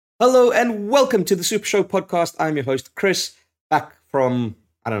Hello and welcome to the SuperShow Podcast. I'm your host, Chris, back from,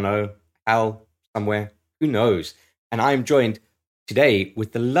 I don't know, hell, somewhere, who knows. And I'm joined today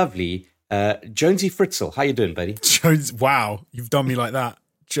with the lovely Jonesy Fritzl. How you doing, buddy? Jones, wow, you've done me like that.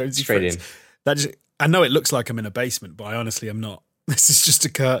 Jonesy Straight Fritz. in. That just, I know it looks like I'm in a basement, but I honestly am not. This is just a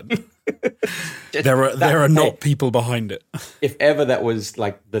curtain. There are not people behind it. If ever that was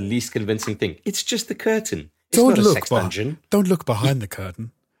like the least convincing thing, it's just the curtain. It's not a sex dungeon. Don't look behind the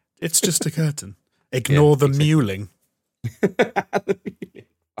curtain. It's just a curtain. Ignore the mewling.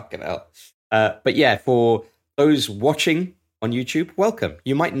 Fucking hell. But yeah, for those watching on YouTube, welcome.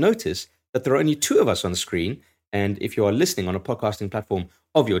 You might notice that there are only two of us on the screen. And if you are listening on a podcasting platform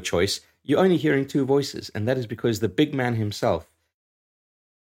of your choice, you're only hearing two voices. And that is because the big man himself,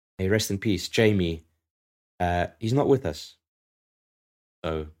 may rest in peace, Jamie, he's not with us.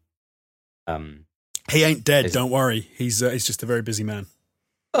 So, he ain't dead, don't worry. He's just a very busy man.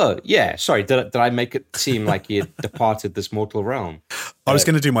 Oh, yeah. Sorry, did I make it seem like he had departed this mortal realm? I was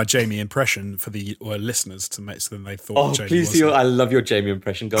going to do my Jamie impression for the listeners to make so then they thought Jamie please do. I love your Jamie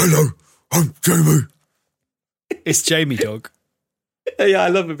impression. Go Hello, I'm Jamie. It's Jamie, dog. Yeah, I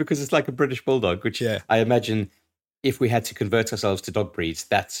love it because it's like a British bulldog, which I imagine if we had to convert ourselves to dog breeds,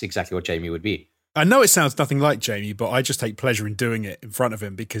 that's exactly what Jamie would be. I know it sounds nothing like Jamie, but I just take pleasure in doing it in front of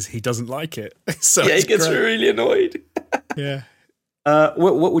him because he doesn't like it. So yeah, he gets really annoyed. Yeah.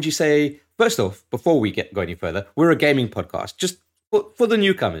 What would you say, first off, before we go any further, we're a gaming podcast, just for the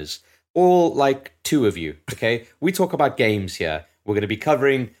newcomers, all like two of you, okay? We talk about games here. We're going to be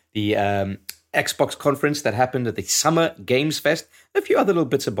covering the Xbox conference that happened at the Summer Games Fest, a few other little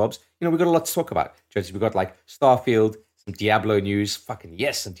bits and bobs. You know, we've got a lot to talk about. We've got like Starfield, some Diablo news,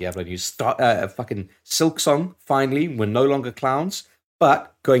 some Diablo news, fucking Silksong, finally, we're no longer clowns.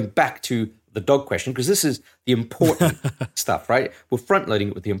 But going back to the dog question, because this is the important stuff, right? We're front-loading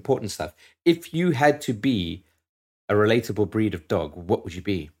it with the important stuff. If you had to be a relatable breed of dog, what would you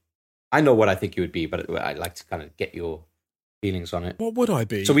be? I know what I think you would be, but I'd like to kind of get your feelings on it. What would I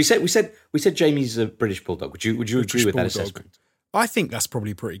be? So we said Jamie's a British bulldog. Would you agree with that assessment? I think that's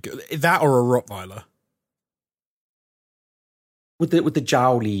probably pretty good. That or a Rottweiler. With the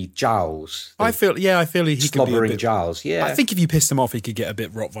jowly jowls. I feel he could be slobbering jowls. Yeah, I think if you pissed him off, he could get a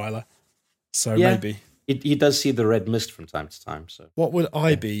bit Rottweiler. So maybe he does see the red mist from time to time. So what would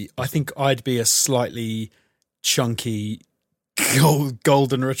I be? I think I'd be a slightly chunky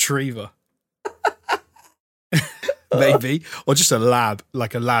golden retriever. Maybe, or just a lab,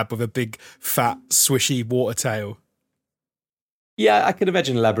 like a lab with a big, fat, swishy water tail. Yeah, I can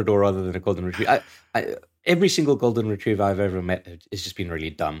imagine a Labrador rather than a golden retriever. Every single golden retriever I've ever met has just been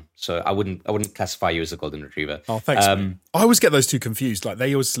really dumb. So I wouldn't classify you as a golden retriever. Oh, thanks. I always get those two confused. Like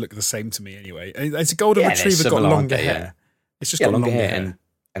they always look the same to me anyway. It's a golden retriever got longer hair. Yeah. It's just got longer hair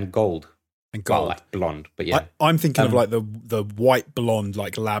and gold. And gold. Well, like blonde, but yeah. I'm thinking of like the white blonde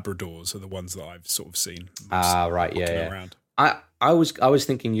like Labradors are the ones that I've sort of seen. Right, yeah. Around. I was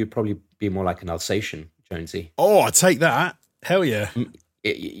thinking you'd probably be more like an Alsatian, Jonesy. Oh, I'd take that. Hell yeah.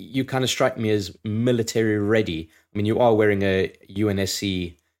 You kind of strike me as military ready. I mean, you are wearing a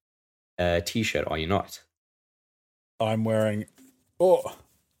UNSC t-shirt, are you not? I'm wearing. Oh,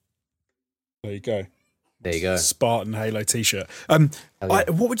 there you go. There you go. Spartan Halo t-shirt.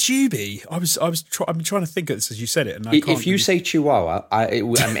 What would you be? I'm trying to think of this as you said it, and if you say Chihuahua,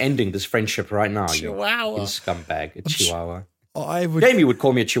 I'm ending this friendship right now. Chihuahua, you scumbag, a Chihuahua. Jamie would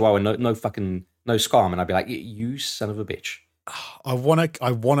call me a Chihuahua, no scam, and I'd be like, you son of a bitch. I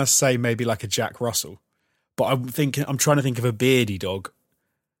wanna say maybe like a Jack Russell, but I'm trying to think of a beardy dog,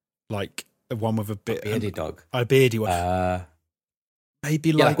 like one with a beardy dog, a beardy one.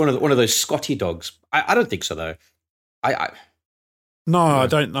 Maybe like one of those Scotty dogs. I don't think so though. I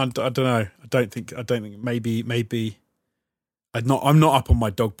don't know. I don't think maybe. I'm not up on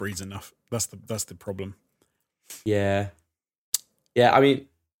my dog breeds enough. That's the problem. Yeah. I mean.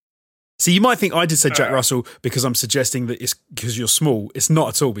 See, you might think I did say Jack Russell because I'm suggesting that it's because you're small. It's not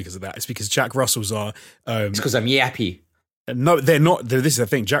at all because of that. It's because Jack Russells are... it's because I'm yappy. No, they're not. This is the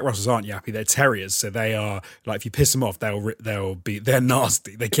thing. Jack Russells aren't yappy. They're terriers. So they are, like, if you piss them off, they're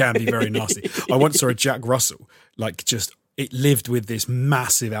nasty. They can be very nasty. I once saw a Jack Russell, like, just... It lived with this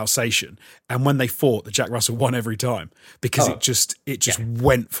massive Alsatian, and when they fought, the Jack Russell won every time because it just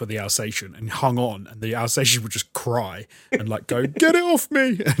went for the Alsatian and hung on, and the Alsatian would just cry and like go, "Get it off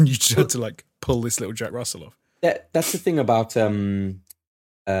me!" And you just had to like pull this little Jack Russell off. That's the thing about dogs,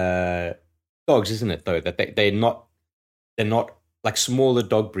 isn't it? Though that they're not like smaller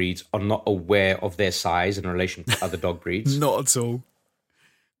dog breeds are not aware of their size in relation to other dog breeds. Not at all.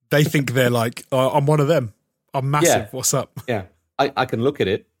 They think they're like, I'm one of them. I'm massive. Yeah. What's up? Yeah. I can look at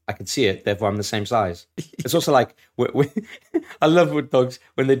it. I can see it, therefore I'm the same size. It's also like, I love with dogs,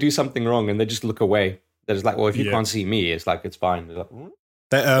 when they do something wrong and they just look away. They're just like, well, if you can't see me, it's like, it's fine. They're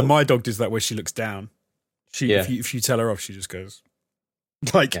like, my dog does that where she looks down. If you tell her off, she just goes,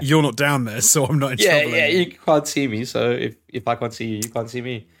 like, you're not down there, so I'm not in trouble anymore. You can't see me, so if I can't see you, you can't see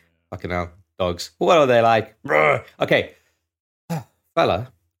me. Fucking hell, dogs. What are they like? Brr. Okay,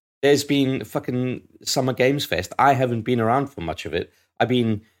 fella, there's been fucking Summer Games Fest. I haven't been around for much of it. I've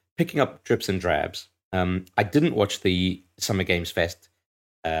been picking up drips and drabs. I didn't watch the Summer Games Fest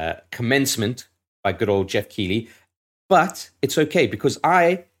commencement by good old Jeff Keighley, but it's okay because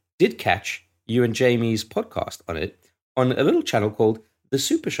I did catch you and Jamie's podcast on it on a little channel called The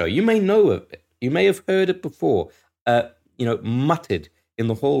Super Show. You may know of it. You may have heard it before. Muttered in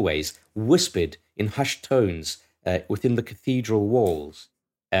the hallways, whispered in hushed tones within the cathedral walls.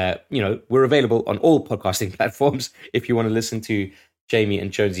 We're available on all podcasting platforms if you want to listen to Jamie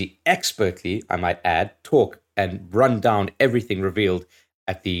and Jonesy expertly, I might add, talk and run down everything revealed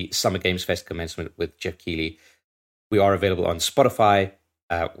at the Summer Games Fest commencement with Jeff Keighley. We are available on Spotify,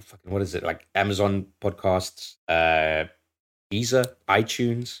 what is it, like Amazon Podcasts, Deezer,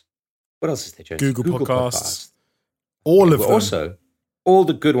 iTunes. What else is there, Jonesy? Google Podcasts. All of them. Also, all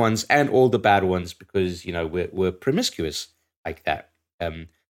the good ones and all the bad ones because, we're promiscuous like that.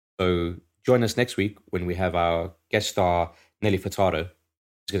 So join us next week when we have our guest star, Nelly Furtado,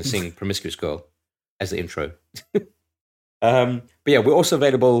 who's going to sing Promiscuous Girl as the intro. But yeah, we're also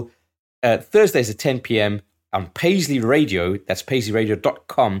available Thursdays at 10 p.m. on Paisley Radio. That's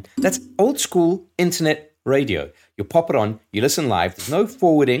paisleyradio.com. That's old school internet radio. You pop it on, you listen live. There's no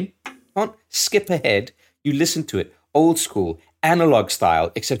forwarding. Can't skip ahead. You listen to it old school, analog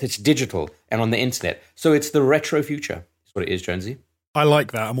style, except it's digital and on the internet. So it's the retro future. That's what it is, Jonesy. I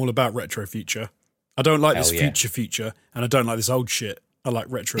like that. I'm all about retro future. I don't like this yeah. future, and I don't like this old shit. I like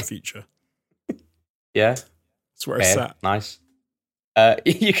retro future. Yeah. That's where it's at. Nice.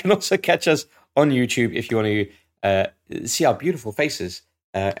 You can also catch us on YouTube if you want to see our beautiful faces.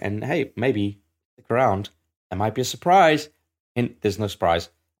 And hey, maybe stick around. There might be a surprise. And there's no surprise.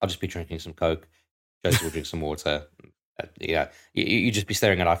 I'll just be drinking some Coke. Josie will drink some water. You just be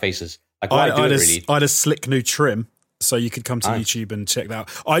staring at our faces. Like, I had a slick new trim, so you could come to YouTube and check that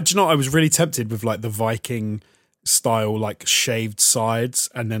out. I was really tempted with like the Viking style, like shaved sides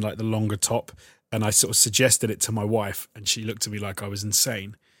and then like the longer top. And I sort of suggested it to my wife, and she looked at me like I was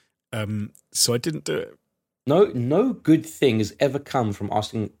insane. So I didn't do it. No good thing has ever come from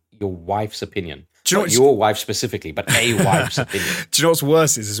asking your wife's opinion. Not your wife specifically, but a wife's opinion. Do you know what's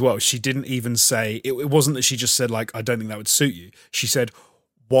worse is as well? She didn't even say, it wasn't that she just said like, I don't think that would suit you. She said,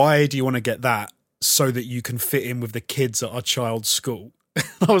 why do you want to get that so that you can fit in with the kids at our child's school?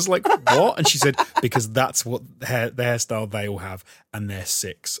 I was like, what? And she said, because that's what the hairstyle they all have, and they're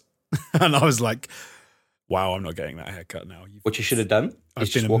 6. And I was like, wow, I'm not getting that haircut now. What you should have done is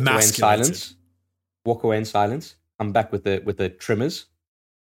just walk away in silence. Walk away in silence. Come back with the trimmers.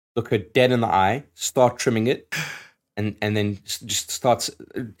 Look her dead in the eye. Start trimming it, and then just starts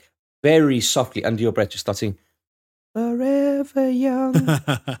very softly under your breath. Just starting, forever young.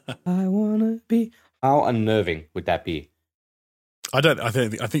 I wanna be. How unnerving would that be? I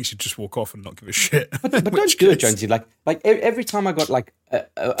think she'd just walk off and not give a shit. But don't do it, Jonesy. Like every time I got like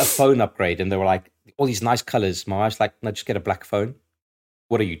a phone upgrade and there were like all these nice colors, my wife's like, no, just get a black phone.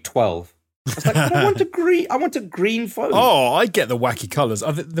 What are you, 12? I was like, but I want a green phone. Oh, I get the wacky colours.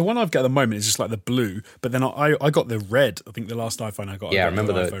 The one I've got at the moment is just like the blue, but then I got the red. I think the last iPhone I got, I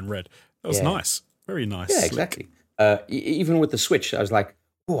remember the iPhone red. That was nice. Very nice. Yeah, slick. exactly. Even with the Switch, I was like,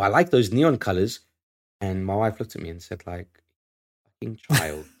 oh, I like those neon colours. And my wife looked at me and said like, fucking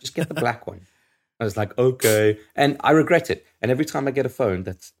child, just get the black one. I was like, okay. And I regret it. And every time I get a phone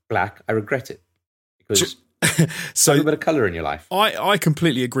that's black, I regret it. Because so a bit of colour in your life. I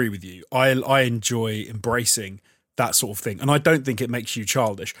completely agree with you. I enjoy embracing that sort of thing. And I don't think it makes you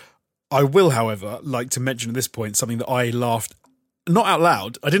childish. I will, however, like to mention at this point something that I laughed, not out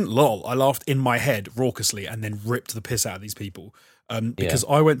loud. I didn't lol. I laughed in my head raucously and then ripped the piss out of these people. Because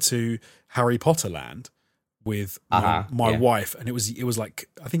I went to Harry Potter Land with my wife, and it was like,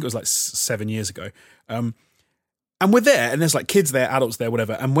 I think it was like 7 years ago. And we're there, and there's like kids there, adults there,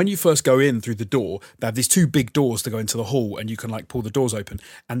 whatever. And when you first go in through the door, they have these 2 big doors to go into the hall, and you can like pull the doors open.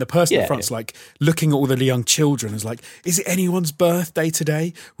 And the person in front's like looking at all the young children, is like, is it anyone's birthday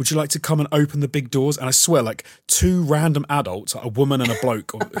today? Would you like to come and open the big doors? And I swear, like 2 random adults, a woman and a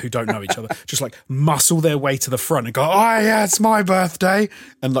bloke who don't know each other, just like muscle their way to the front and go, oh yeah, it's my birthday,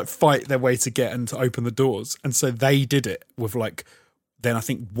 and like fight their way to get and to open the doors. And so they did it with like, then I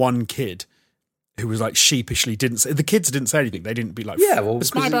think one kid who was like sheepishly didn't say, the kids didn't say anything. They didn't be like, Yeah, well,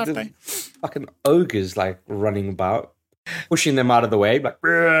 it's my because birthday. Fucking ogres like running about, pushing them out of the way. Like,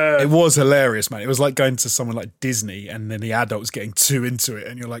 It was hilarious, man. It was like going to someone like Disney and then the adults getting too into it,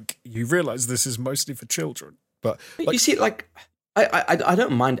 and you're like, you realise this is mostly for children. But you see, like, I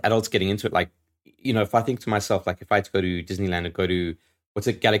don't mind adults getting into it. Like, you know, if I think to myself, like, if I had to go to Disneyland or go to what's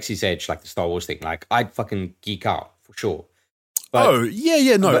it, Galaxy's Edge, like the Star Wars thing, like, I'd fucking geek out for sure. But,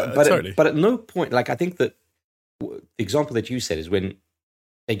 totally. But at no point, like, I think that the example that you said is when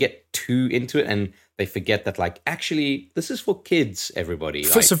they get too into it and they forget that, like, actually, this is for kids, everybody.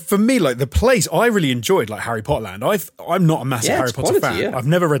 Like, So for me, like, the place, I really enjoyed, like, Harry Potter Land. I'm not a massive Harry Potter fan. Yeah. I've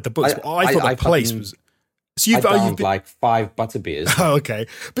never read the books, but I thought the place was... So you've been like 5 butterbeers. Oh, okay.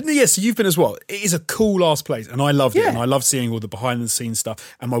 But yeah, so you've been as well. It is a cool ass place, and I loved it, and I love seeing all the behind the scenes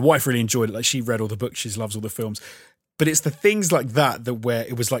stuff. And my wife really enjoyed it. Like, she read all the books, she loves all the films. But it's the things like that where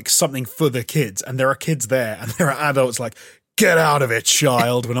it was like something for the kids, and there are kids there, and there are adults like, get out of it,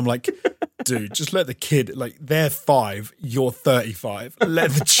 child. When I'm like, dude, just let the kid, like, they're 5, you're 35.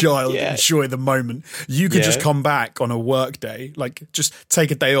 Let the child enjoy the moment. You could just come back on a work day, like, just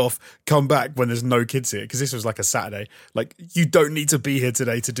take a day off, come back when there's no kids here, because this was like a Saturday. Like, you don't need to be here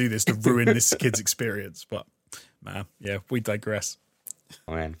today to do this, to ruin this kid's experience. But, man, yeah, we digress.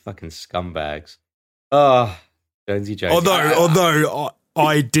 Oh, man, fucking scumbags. Oh, Jonesy. Although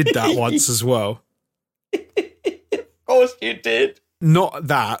I did that once as well. Of course you did. Not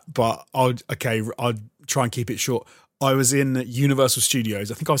that, but I'll try and keep it short. I was in Universal Studios.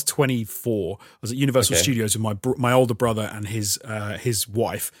 I think I was 24. I was at Universal Studios with my older brother and his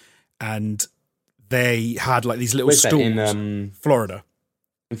wife, and they had like these little stools in Florida.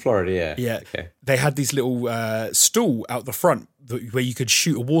 In Florida, yeah. Yeah. Okay. They had these little stool out the front where you could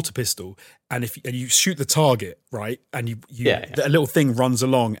shoot a water pistol, and you shoot the target, right? And a little thing runs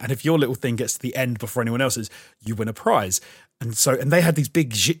along, and if your little thing gets to the end before anyone else's, you win a prize. And they had these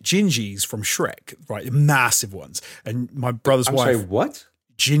big Gingies from Shrek, right? Massive ones. And my brother's wife... I'm sorry, what?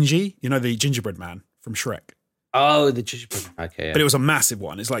 Gingy, you know, the gingerbread man from Shrek. Oh, the gingerbread. Okay. Yeah. But it was a massive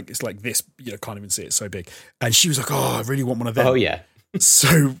one. It's like this, you know, can't even see it, it's so big. And she was like, oh, I really want one of them. Oh, yeah.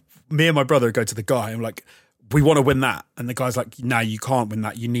 So me and my brother go to the guy and like, we want to win that. And the guy's like, no, you can't win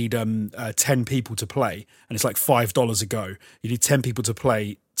that. You need 10 people to play. And it's like $5 a go. You need 10 people to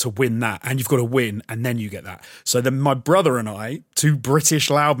play to win that. And you've got to win, and then you get that. So then my brother and I, 2 British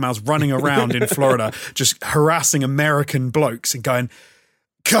loudmouths running around in Florida, just harassing American blokes and going,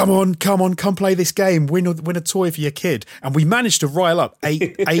 come play this game. Win a toy for your kid. And we managed to rile up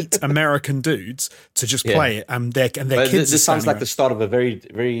eight American dudes to just play it. And their kids. This sounds like the start of a very,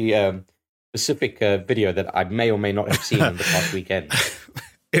 very specific video that I may or may not have seen in the past weekend.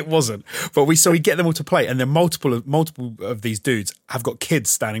 It wasn't, but we get them all to play, and then multiple of these dudes have got kids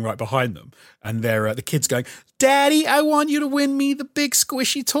standing right behind them, and they're the kids going, "Daddy, I want you to win me the big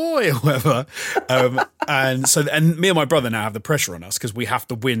squishy toy," or whatever. And me and my brother now have the pressure on us because we have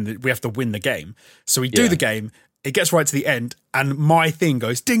to win. We have to win the game. So we do the game. It gets right to the end, and my thing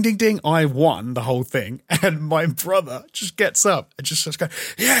goes ding, ding, ding. I won the whole thing, and my brother just gets up and just goes,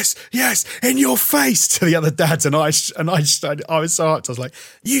 "Yes, in your face," to the other dads, and I was so hyped. I was like,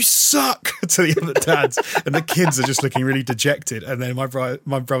 "You suck," to the other dads, and the kids are just looking really dejected. And then my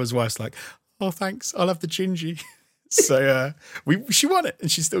brother's wife's like, "Oh, thanks, I'll have the gingy." So she won it, and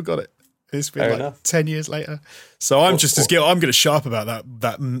she still got it. It's been 10 years later. So I'm just as guilty. I'm going to sharp about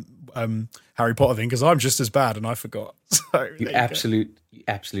that Harry Potter thing because I'm just as bad and I forgot. So, you absolute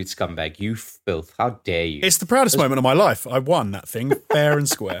scumbag. You filth. How dare you? It's the proudest moment of my life. I won that thing fair and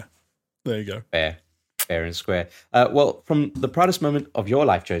square. There you go. Fair and square. Well, from the proudest moment of your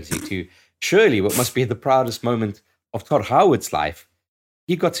life, Jonesy, to surely what must be the proudest moment of Todd Howard's life,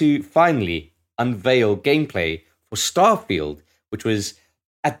 he got to finally unveil gameplay for Starfield, which was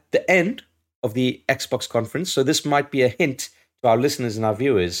at the end of the Xbox conference. So this might be a hint to our listeners and our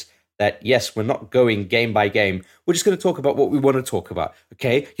viewers that, yes, we're not going game by game. We're just going to talk about what we want to talk about,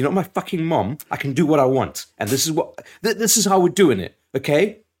 okay? You're not my fucking mom. I can do what I want. And this is how we're doing it,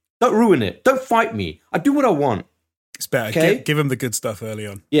 okay? Don't ruin it. Don't fight me. I do what I want. It's better. Okay? Give him the good stuff early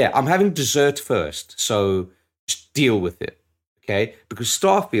on. Yeah, I'm having dessert first, so just deal with it, okay? Because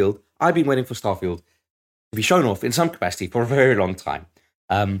Starfield, I've been waiting for Starfield to be shown off in some capacity for a very long time.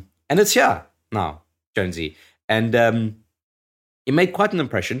 And it's here now, Jonesy. And it made quite an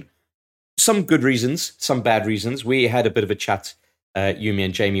impression. Some good reasons, some bad reasons. We had a bit of a chat, you, me,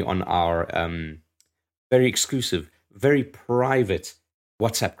 and Jamie, on our very exclusive, very private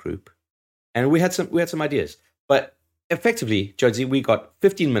WhatsApp group. And we had some ideas. But effectively, Jonesy, we got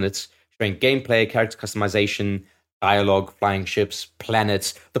 15 minutes showing gameplay, character customization, dialogue, flying ships,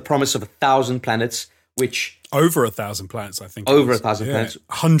 planets, the promise of 1,000 planets, which... Over 1,000 planets, I think. Over 1,000 planets.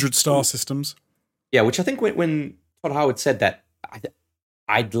 100 star systems. Yeah, which I think when Todd Howard said that,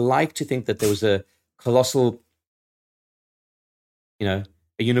 I'd like to think that there was a colossal, a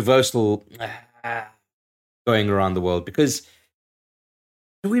universal going around the world, because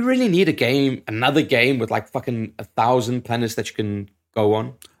do we really need another game with like fucking 1,000 planets that you can go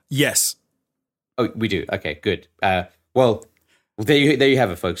on? Yes. Oh, we do. Okay, good. Well, there you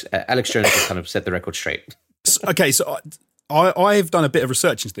have it, folks. Alex Jones has kind of set the record straight. Okay, so I've done a bit of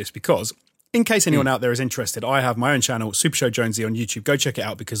research into this because, in case anyone out there is interested, I have my own channel, SuperShow Jonesy, on YouTube. Go check it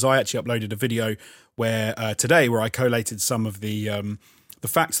out, because I actually uploaded a video where I collated some of the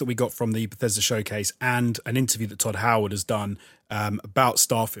facts that we got from the Bethesda Showcase and an interview that Todd Howard has done about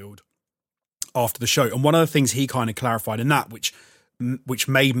Starfield after the show. And one of the things he kind of clarified in that, which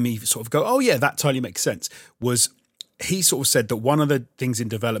made me sort of go, oh yeah, that totally makes sense, was he sort of said that one of the things in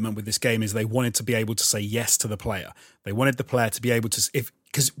development with this game is they wanted to be able to say yes to the player. They wanted the player to be able to,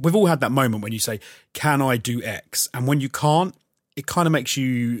 because we've all had that moment when you say, can I do X? And when you can't, it kind of makes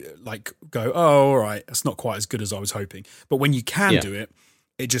you like go, oh, all right, that's not quite as good as I was hoping. But when you can do it,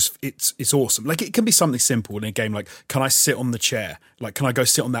 it's awesome. Like, it can be something simple in a game, like, can I sit on the chair? Like, can I go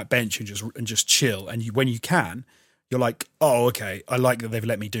sit on that bench and just chill? And when you can, you're like, oh, okay, I like that they've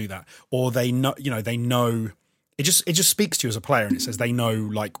let me do that. Or they know, they know. It just speaks to you as a player, and it says they know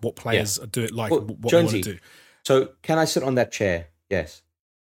like what players do it like, what Jonesy, they want to do. So, can I sit on that chair? Yes.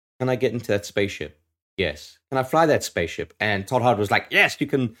 Can I get into that spaceship? Yes. Can I fly that spaceship? And Todd Howard was like, yes, you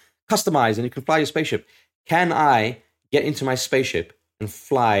can customize and you can fly your spaceship. Can I get into my spaceship and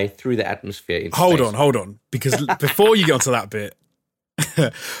fly through the atmosphere into space? Hold on, because before you get onto that bit,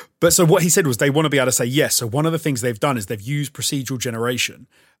 but so what he said was they want to be able to say yes. So one of the things they've done is they've used procedural generation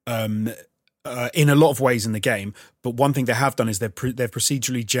in a lot of ways in the game, but one thing they have done is they've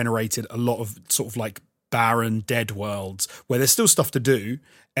procedurally generated a lot of sort of like barren, dead worlds where there's still stuff to do,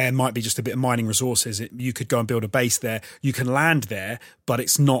 and might be just a bit of mining resources. You could go and build a base there. You can land there, but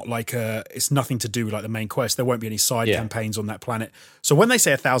it's not like it's nothing to do with like the main quest. There won't be any side campaigns on that planet. So when they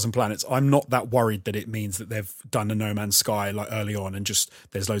say 1,000 planets, I'm not that worried that it means that they've done a No Man's Sky like early on and just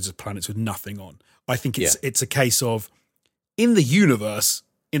there's loads of planets with nothing on. I think it's a case of in the universe,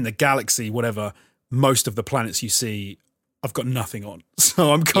 in the galaxy, whatever, most of the planets you see, I've got nothing on.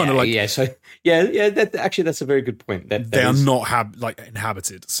 So I'm kind of like... that's a very good point. They are not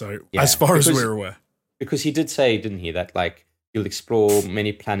inhabited. So as far as we're aware. Because he did say, didn't he, that like you'll explore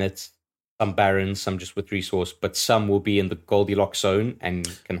many planets, some barren, some just with resource, but some will be in the Goldilocks zone and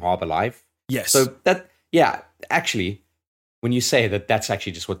can harbor life. Yes. So actually, when you say that that's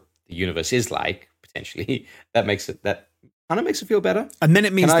actually just what the universe is like, potentially, that kind of makes it feel better. And then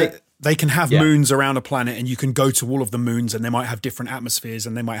it means that they can have moons around a planet, and you can go to all of the moons, and they might have different atmospheres,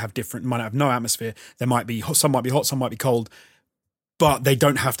 and they might have no atmosphere. Some might be hot, some might be cold, but they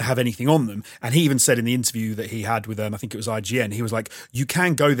don't have to have anything on them. And he even said in the interview that he had with I think it was IGN, he was like, you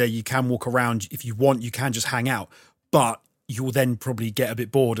can go there, you can walk around if you want, you can just hang out, but you'll then probably get a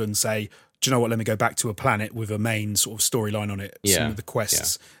bit bored and say, do you know what, let me go back to a planet with a main sort of storyline on it, some of the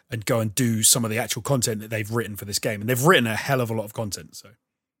quests, and go and do some of the actual content that they've written for this game. And they've written a hell of a lot of content, so...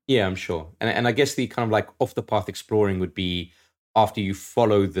 Yeah, I'm sure. And I guess the kind of like off-the-path exploring would be after you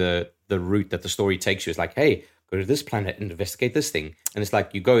follow the route that the story takes you. It's like, hey, go to this planet and investigate this thing. And it's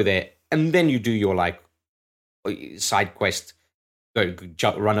like you go there and then you do your like side quest,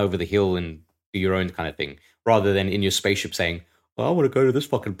 run over the hill and do your own kind of thing, rather than in your spaceship saying, oh, I want to go to this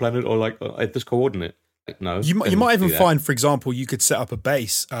fucking planet or like at this coordinate. Like, no. You might even find, for example, you could set up a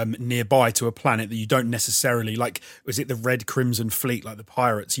base nearby to a planet that you don't necessarily like. Was it the Red Crimson Fleet, like the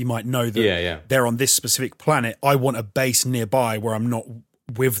pirates? You might know that they're on this specific planet. I want a base nearby where I'm not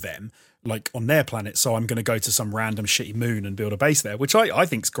with them, like on their planet. So I'm going to go to some random shitty moon and build a base there, which I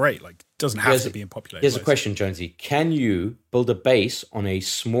think is great. Like, doesn't have to be in populated. Here's a question, Jonesy. Can you build a base on a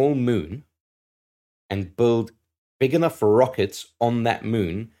small moon and build big enough rockets on that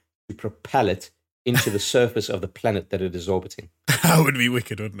moon to propel it into the surface of the planet that it is orbiting? That would be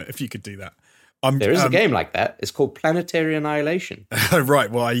wicked, wouldn't it, if you could do that? There is a game like that. It's called Planetary Annihilation.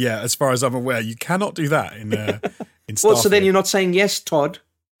 Right, well, as far as I'm aware, you cannot do that in Starfield. Well, so then you're not saying yes, Todd?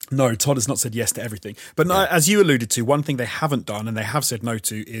 No, Todd has not said yes to everything. But no, as you alluded to, one thing they haven't done and they have said no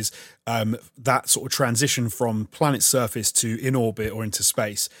to is that sort of transition from planet surface to in orbit or into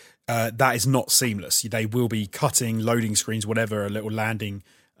space. That is not seamless. They will be cutting loading screens, whatever, a little landing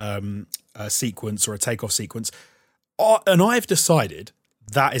a sequence or a takeoff sequence. And I've decided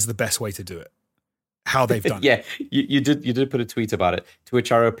that is the best way to do it. How they've done it. You did put a tweet about it, to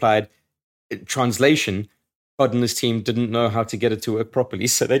which I replied, translation, Todd and his team didn't know how to get it to work properly,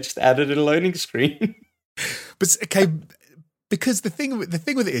 so they just added a loading screen. But okay, because the thing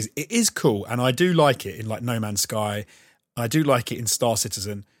with it is cool, and I do like it in like No Man's Sky. I do like it in Star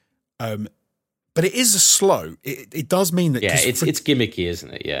Citizen. But it is slow. It does mean that... Yeah, it's gimmicky, isn't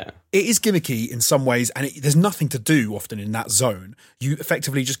it? Yeah. It is gimmicky in some ways, and there's nothing to do often in that zone. You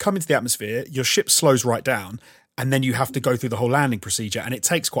effectively just come into the atmosphere, your ship slows right down, and then you have to go through the whole landing procedure, and it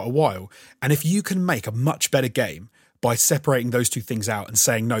takes quite a while. And if you can make a much better game by separating those two things out and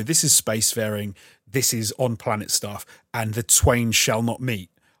saying, no, this is spacefaring, this is on-planet stuff, and the twain shall not meet,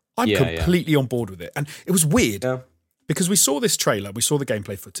 I'm completely on board with it. And it was weird. Yeah. Because we saw this trailer, we saw the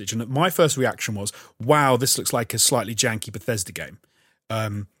gameplay footage, and my first reaction was, wow, this looks like a slightly janky Bethesda game.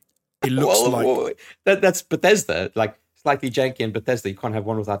 It looks that's Bethesda, like slightly janky and Bethesda. You can't have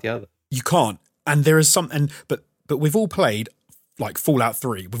one without the other. You can't. And there is something, but we've all played like Fallout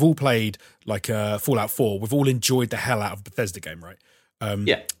 3. We've all played like Fallout 4. We've all enjoyed the hell out of a Bethesda game, right?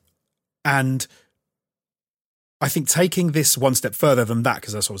 Yeah. And I think taking this one step further than that,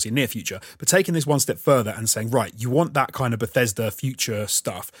 because that's obviously near future, but taking this one step further and saying, right, you want that kind of Bethesda future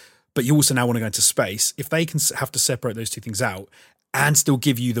stuff, but you also now want to go into space. If they can have to separate those two things out and still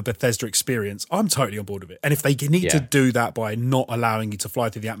give you the Bethesda experience, I'm totally on board with it. And if they need to do that by not allowing you to fly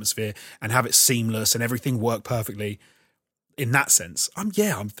through the atmosphere and have it seamless and everything work perfectly in that sense, I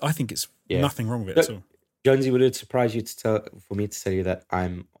think it's nothing wrong with it at all. Jonesy, would it surprise you for me to tell you that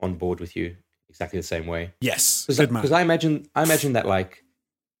I'm on board with you exactly the same way? Yes, because I imagine that like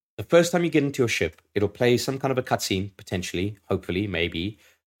the first time you get into your ship, it'll play some kind of a cutscene, potentially, hopefully, maybe,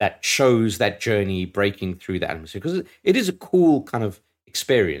 that shows that journey breaking through the atmosphere, because it is a cool kind of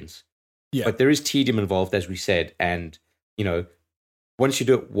experience. Yeah. But there is tedium involved, as we said, and you know, once you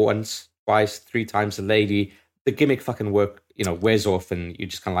do it once, twice, 3 times, the gimmick fucking wears off, and you're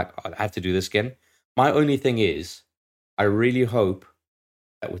just kind of like, oh, I have to do this again. My only thing is, I really hope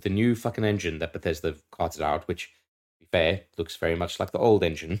that with the new fucking engine that Bethesda carted out, which, to be fair, looks very much like the old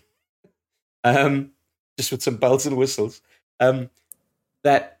engine, just with some bells and whistles,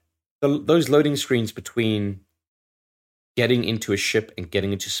 that those loading screens between getting into a ship and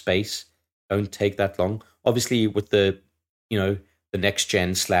getting into space don't take that long. Obviously, with the next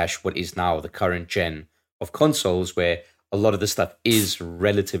gen / what is now the current gen of consoles, where a lot of the stuff is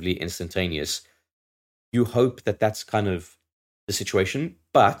relatively instantaneous, you hope that that's kind of the situation.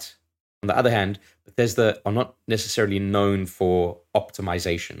 But on the other hand, Bethesda are not necessarily known for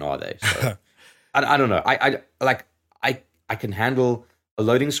optimization, are they? So, I don't know. I can handle a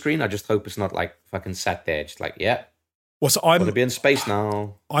loading screen. I just hope it's not like fucking sat there, just like, yeah. Well, so I'm going to be in space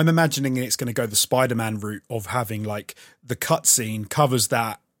now. I'm imagining it's going to go the Spider-Man route of having like the cutscene covers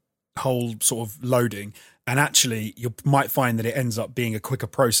that whole sort of loading, and actually you might find that it ends up being a quicker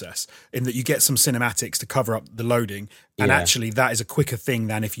process in that you get some cinematics to cover up the loading, and actually that is a quicker thing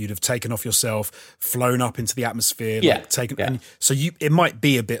than if you'd have taken off yourself, flown up into the atmosphere, and so it might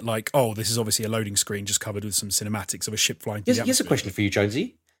be a bit like, oh, this is obviously a loading screen just covered with some cinematics of a ship flying through the atmosphere. Here's a question for you,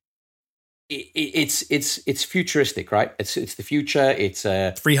 Jonesy. It's futuristic, right? It's the future. It's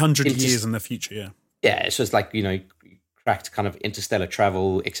 300 years in the future. Yeah. Yeah. So it's like, cracked kind of interstellar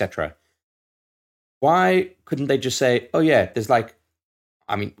travel, etc. Why couldn't they just say, oh yeah, there's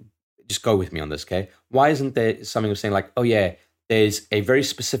just go with me on this, okay? Why isn't there something of saying like, oh yeah, there's a very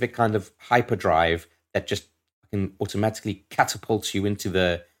specific kind of hyperdrive that just can automatically catapults you into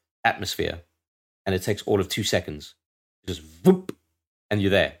the atmosphere, and it takes all of 2 seconds, just whoop, and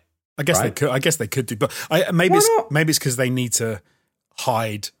you're there. I guess they could. I guess they could do, but maybe it's because they need to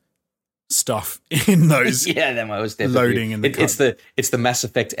hide stuff in those. Yeah, that was loading in the. It's the Mass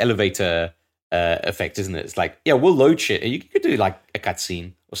Effect elevator effect, isn't it? It's like, yeah, we'll load shit. You could do like a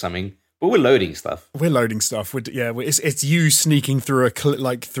cutscene or something, but we're loading stuff. It's you sneaking through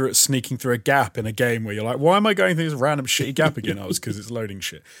sneaking through a gap in a game where you're like, why am I going through this random shitty gap again? Oh, it's because it's loading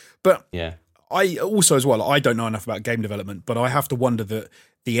shit. But yeah. I also, as well, I don't know enough about game development, but I have to wonder that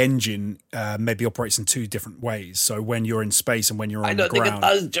the engine maybe operates in 2 different ways. So when you're in space and when you're on the ground. I don't think it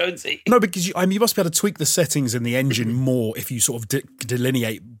does, Jonesy. No, because you must be able to tweak the settings in the engine more if you sort of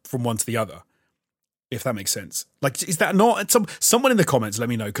delineate from one to the other, if that makes sense. Like, is that not? Someone in the comments, let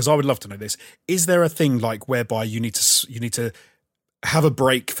me know, because I would love to know this. Is there a thing like whereby you need to have a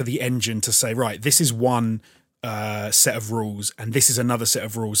break for the engine to say, right, this is one set of rules and this is another set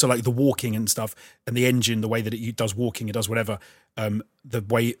of rules, so like the walking and stuff, and the engine, the way that it does walking, it does whatever, the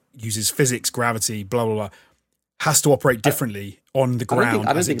way it uses physics, gravity, blah blah blah, has to operate differently on the ground.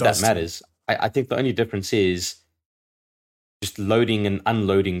 I don't think that matters. I think the only difference is just loading and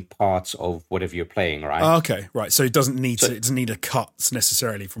unloading parts of whatever you're playing, right? Oh, okay, right. So it doesn't need a cut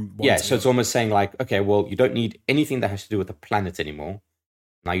necessarily from one to so it's almost saying like, okay, well, you don't need anything that has to do with the planet anymore.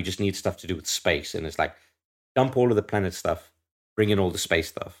 Now you just need stuff to do with space, and it's like dump all of the planet stuff, bring in all the space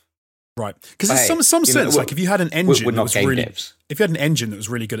stuff. Right, because in some sense, like if you had an engine we're not that was really, devs. if you had an engine that was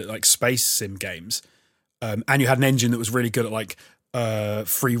really good at like space sim games, and you had an engine that was really good at like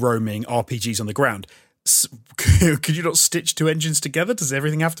free roaming RPGs on the ground, could you not stitch two engines together? Does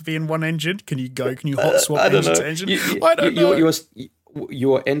everything have to be in one engine? Can you hot swap engine to engine? I don't know.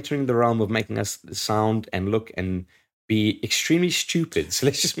 You're entering the realm of making us sound and look and be extremely stupid. So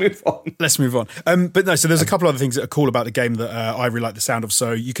let's just move on. Let's move on. But no, so there's a couple other things that are cool about the game that I really like the sound of.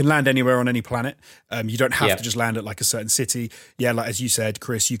 So you can land anywhere on any planet. You don't have to just land at like a certain city. Yeah, like as you said,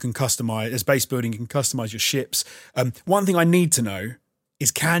 Chris, you can customize, as base building, you can customize your ships. One thing I need to know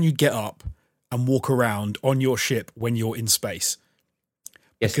is, can you get up and walk around on your ship when you're in space?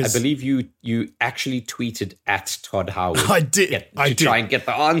 Yes, because I believe you actually tweeted at Todd Howard. I did. To try and get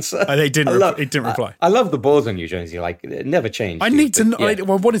the answer. It didn't reply. I love the balls on you, Jonesy. Like, it never changed. I need to know. Yeah. I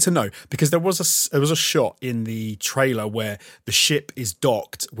wanted to know because there was a shot in the trailer where the ship is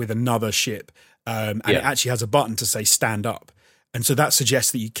docked with another ship, and it actually has a button to say "stand up." And so that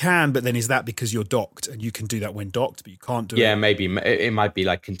suggests that you can, but then is that because you're docked and you can do that when docked, but you can't do it? Yeah, maybe. It might be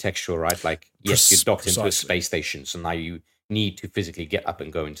like contextual, right? Like, yes, you're docked into a space station, so now you need to physically get up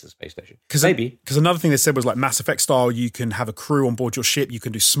and go into the space station. Maybe. Because another thing they said was like Mass Effect style, you can have a crew on board your ship, you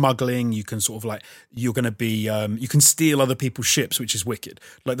can do smuggling, you can sort of like, you're going to be, you can steal other people's ships, which is wicked.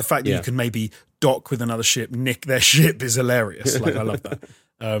 Like the fact that you can maybe dock with another ship, nick their ship is hilarious. Like I love that.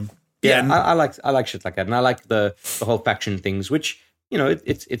 I like shit like that. And I like the whole faction things, which, you know,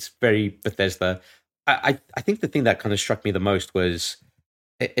 it's very Bethesda. I think the thing that kind of struck me the most was,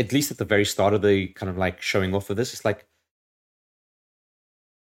 at least at the very start of the kind of like showing off of this, it's like,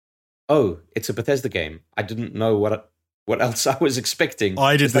 oh, it's a Bethesda game. I didn't know what else I was expecting.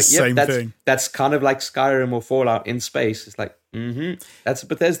 I did the same thing. That's kind of like Skyrim or Fallout in space. It's like, that's a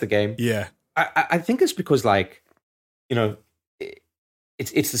Bethesda game. Yeah. I think it's because, like, you know,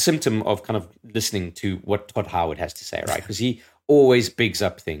 it's the symptom of kind of listening to what Todd Howard has to say, right? Because he always bigs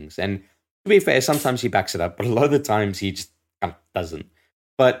up things. And to be fair, sometimes he backs it up, but a lot of the times he just kind of doesn't.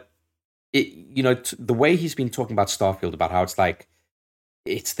 But, the way he's been talking about Starfield, about how it's like,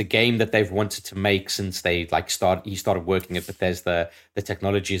 it's the game that they've wanted to make since he started working at Bethesda. The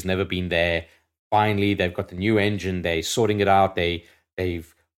technology has never been there. Finally, they've got the new engine. They're sorting it out. They've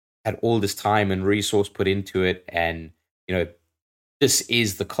had all this time and resource put into it. And, this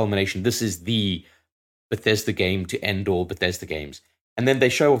is the culmination. This is the Bethesda game to end all Bethesda games. And then they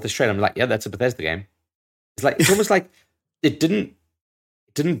show off this trailer. I'm like, yeah, that's a Bethesda game. It's almost like it didn't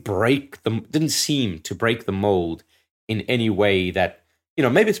seem to break the mold in any way that,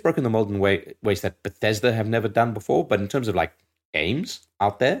 maybe it's broken the mold in ways that Bethesda have never done before, but in terms of like games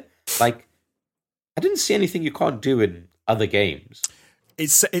out there, like I didn't see anything you can't do in other games. It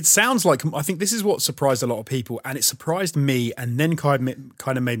sounds like, I think this is what surprised a lot of people, and it surprised me, and then kind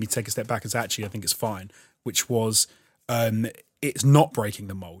of made me take a step back as actually I think it's fine, which was it's not breaking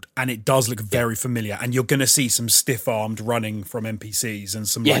the mold, and it does look very familiar, and you're going to see some stiff-armed running from NPCs and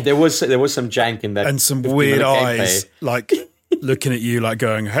some there was some jank in that, and some weird eyes like looking at you like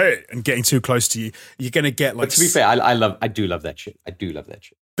going, hey, and getting too close to you. You're going to get like... But to be fair, I do love that shit. I do love that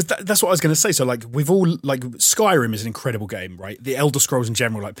shit. But that's what I was going to say. So like we've all, like Skyrim is an incredible game, right? The Elder Scrolls in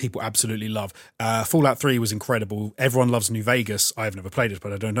general, like people absolutely love. Fallout 3 was incredible. Everyone loves New Vegas. I've never played it,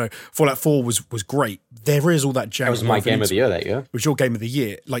 but I don't know. Fallout 4 was great. There is all that jank. That was my game of the year that year. It was your game of the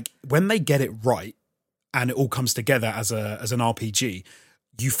year. Like when they get it right and it all comes together as an RPG,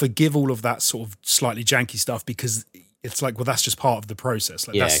 you forgive all of that sort of slightly janky stuff because it's like, well, that's just part of the process.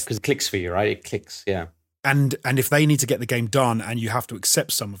 Like, because it clicks for you, right? It clicks, yeah. And if they need to get the game done and you have to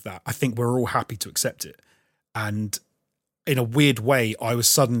accept some of that, I think we're all happy to accept it. And in a weird way, I was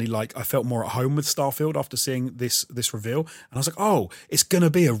suddenly like, I felt more at home with Starfield after seeing this reveal. And I was like, oh, it's going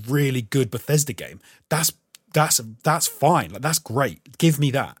to be a really good Bethesda game. That's fine. Like, that's great. Give me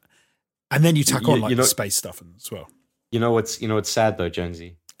that. And then you tack on the space stuff as well. You know what's sad though,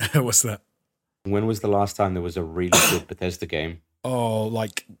 Jonesy? What's that? When was the last time there was a really good Bethesda game? Oh,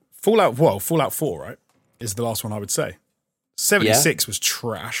 like Fallout 4, right? Is the last one I would say. 76 was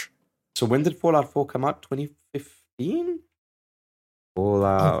trash. So when did Fallout 4 come out? 2015?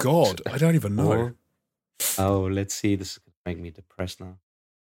 Fallout. Oh God, I don't even know. Oh, let's see. This is going to make me depressed now.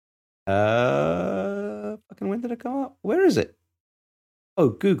 Fucking when did it come out? Where is it? Oh,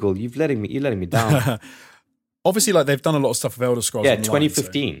 Google, you're letting me down. Obviously, like they've done a lot of stuff with Elder Scrolls. Yeah, Online,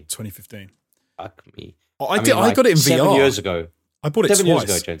 2015. So 2015. Fuck me. I got it in VR 7 years ago. I bought it 7 years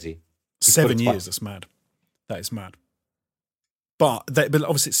twice. ago, Jonesy. 7 years. That's mad. That is mad. But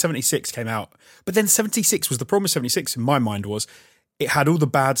obviously 76 came out. But then 76 was the problem with 76 in my mind was it had all the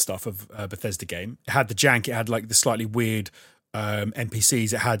bad stuff of a Bethesda game. It had the jank. It had like the slightly weird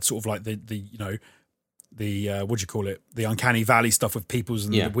NPCs. It had sort of like the what do you call it? The uncanny valley stuff with people's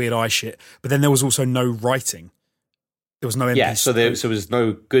and the weird eye shit. But then there was also no writing. There was no NPC. Yeah, so there was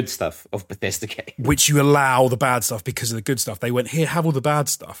no good stuff of Bethesda game. Which you allow the bad stuff because of the good stuff. They went, here, have all the bad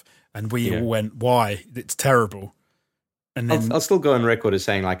stuff. And we all went, why? It's terrible. And then I'll still go on record as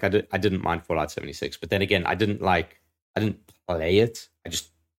saying like I didn't mind Fallout 76, but then again I didn't play it. I just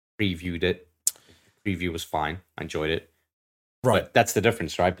previewed it. The preview was fine. I enjoyed it. Right. But that's the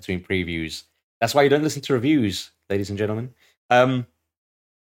difference, right, between previews. That's why you don't listen to reviews, ladies and gentlemen. But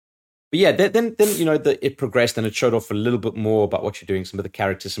yeah, then it progressed and it showed off a little bit more about what you're doing, some of the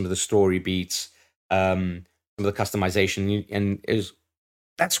characters, some of the story beats, some of the customization, and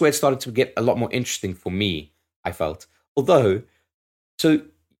that's where it started to get a lot more interesting for me, I felt. Although, so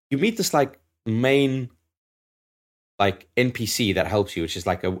you meet this like main like NPC that helps you, which is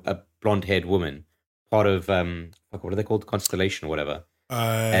like a blonde-haired woman, part of what are they called, Constellation or whatever.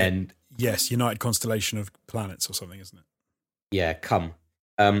 And yes, United Constellation of Planets or something, isn't it? Yeah,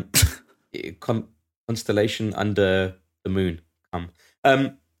 Constellation under the moon.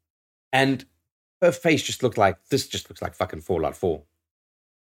 And her face just looked like fucking Fallout 4.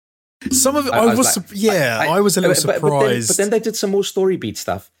 Some of it, I was a little surprised. But then they did some more story beat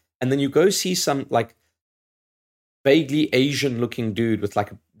stuff, and then you go see some like vaguely Asian-looking dude with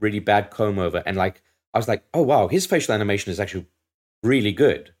like a really bad comb over, and like I was like, oh wow, his facial animation is actually really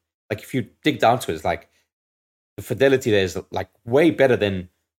good. Like if you dig down to it, it's like the fidelity there is like way better than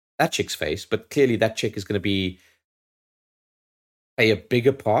that chick's face, but clearly that chick is going to play a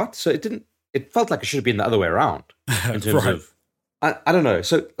bigger part. So it felt like it should have been the other way around in terms of, I don't know.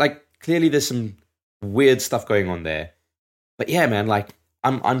 So like clearly there's some weird stuff going on there, but yeah, man, like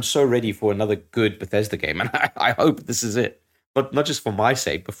I'm so ready for another good Bethesda game, and I hope this is it. Not just for my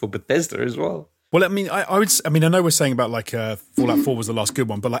sake, but for Bethesda as well. Well, I mean, I know we're saying about like Fallout 4 was the last good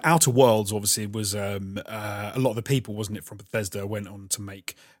one, but like Outer Worlds obviously was a lot of the people, wasn't it, from Bethesda went on to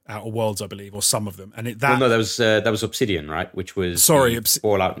make Outer Worlds, I believe, or some of them. And no, that was Obsidian, right? Which was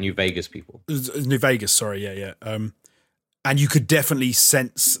Fallout New Vegas people. New Vegas, sorry, yeah. And you could definitely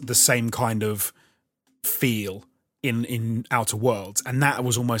sense the same kind of feel in Outer Worlds, and that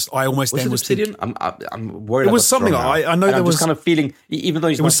was almost. I almost was then it was Obsidian. I'm worried. It was something. I know there was just kind of feeling, even though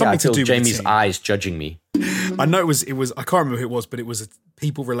he's not something here, I to feel do with Jamie's eyes judging me. I know it was. I can't remember who it was, but it was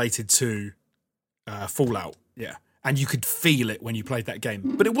people related to Fallout. Yeah, and you could feel it when you played that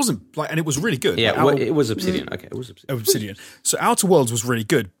game, but it wasn't like, and it was really good. Yeah, it was Obsidian. Okay, it was Obsidian. So Outer Worlds was really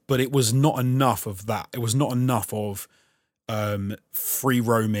good, but it was not enough of that. It was not enough of free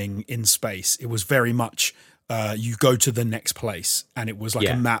roaming in space. It was very much. You go to the next place, and it was like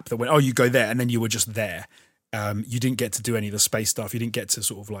a map that went, oh, you go there, and then you were just there. You didn't get to do any of the space stuff. You didn't get to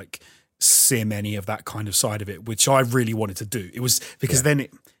sort of like sim any of that kind of side of it, which I really wanted to do. It was because then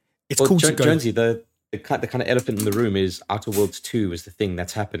it's cool to go. Jonesy, the kind of elephant in the room is Outer Worlds 2 is the thing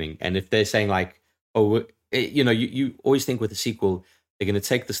that's happening. And if they're saying like, oh, you always think with a sequel, they're going to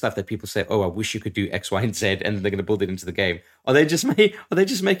take the stuff that people say, oh, I wish you could do X, Y, and Z, and they're going to build it into the game. Are they just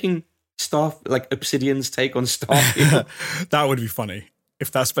making like Obsidian's take on Starfield? That would be funny if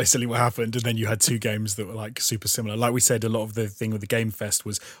that's basically what happened, and then you had two games that were like super similar. Like we said, a lot of the thing with the Game Fest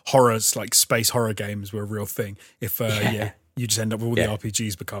was horrors, like space horror games were a real thing. If you just end up with all the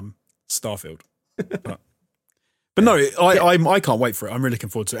RPGs become Starfield. But no, I can't wait for it. I'm really looking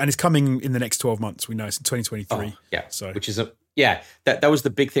forward to it, and it's coming in the next 12 months. We know it's in 2023. So which is that was the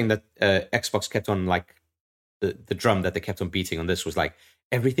big thing that Xbox kept on like the drum that they kept on beating on this was like,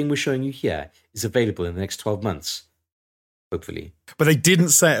 everything we're showing you here is available in the next 12 months, hopefully. But they didn't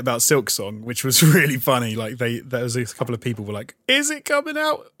say it about Silksong, which was really funny. Like there was a couple of people were like, "Is it coming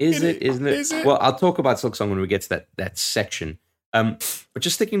out? Isn't it?" Well, I'll talk about Silksong when we get to that section. But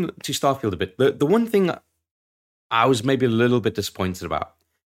just sticking to Starfield a bit, the one thing I was maybe a little bit disappointed about,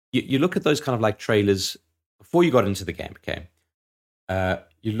 you look at those kind of like trailers before you got into the game. Okay,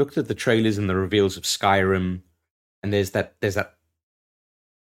 you looked at the trailers and the reveals of Skyrim, and there's that.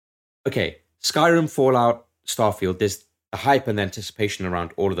 Okay, Skyrim, Fallout, Starfield, there's the hype and the anticipation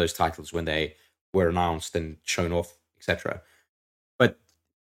around all of those titles when they were announced and shown off, etc. But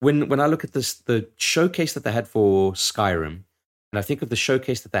when I look at the showcase that they had for Skyrim, and I think of the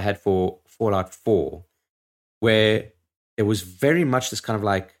showcase that they had for Fallout 4, where there was very much this kind of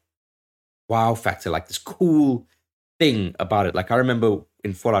like wow factor, like this cool thing about it. Like I remember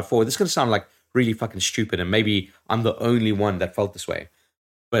in Fallout 4, this is going to sound like really fucking stupid, and maybe I'm the only one that felt this way.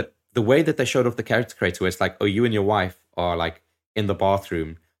 But the way that they showed off the character creator, where it's like, oh, you and your wife are like in the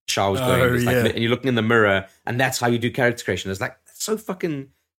bathroom, shower's going, it's like, and you're looking in the mirror, and that's how you do character creation. It's like, that's so fucking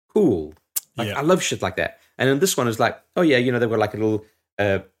cool. Like, I love shit like that. And then this one is like, oh yeah, they've got like a little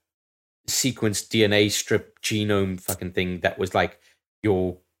sequenced DNA strip genome fucking thing that was like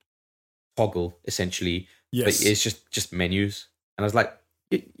your toggle, essentially. Yes. But it's just menus. And I was like,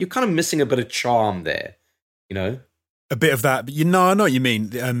 you're kind of missing a bit of charm there, A bit of that, but I know what you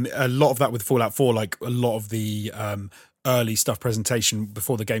mean. A lot of that with Fallout 4, like a lot of the early stuff presentation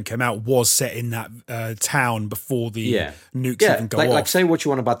before the game came out was set in that town before the nukes even go off. Like say what you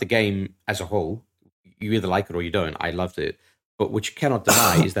want about the game as a whole. You either like it or you don't. I loved it. But what you cannot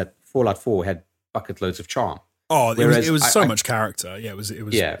deny is that Fallout 4 had bucket loads of charm. Oh, it was so much character. Yeah, it was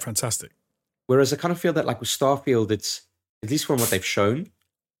fantastic. Whereas I kind of feel that like with Starfield, it's, at least from what they've shown,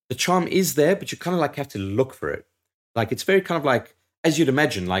 the charm is there, but you kind of like have to look for it. Like it's very kind of like, as you'd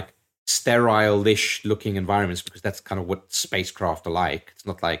imagine, like sterile-ish looking environments, because that's kind of what spacecraft are like. It's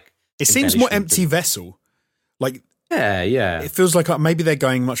not like... It seems more empty vessel. Like... Yeah. It feels like maybe they're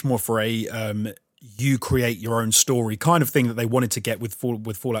going much more for a you create your own story kind of thing that they wanted to get with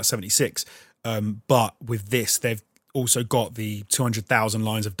Fallout 76. But with this, they've also got the 200,000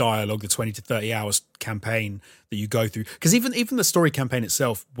 lines of dialogue, the 20 to 30 hours campaign that you go through. Because even the story campaign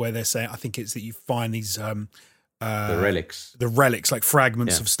itself, where they're saying, I think it's that you find these... the relics, like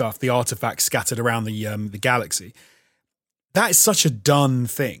fragments of stuff, the artifacts scattered around the galaxy. That is such a done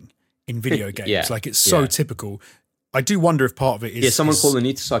thing in video games. Like it's so typical. I do wonder if part of it is someone called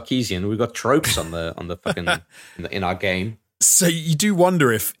Anita Sarkeesian. We've got tropes on the fucking in our game. So you do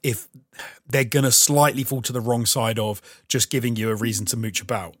wonder if they're gonna slightly fall to the wrong side of just giving you a reason to mooch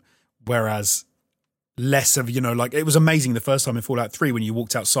about, whereas less of, like it was amazing the first time in Fallout 3 when you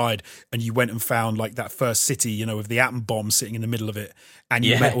walked outside and you went and found like that first city, with the atom bomb sitting in the middle of it, and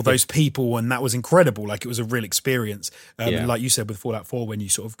you met all those people, and that was incredible. Like it was a real experience. Like you said with Fallout 4, when you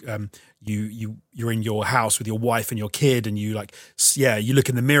sort of you're in your house with your wife and your kid, and you you look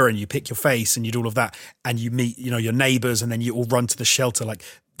in the mirror and you pick your face and you do all of that, and you meet your neighbors, and then you all run to the shelter. Like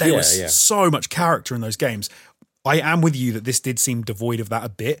there was so much character in those games. I am with you that this did seem devoid of that a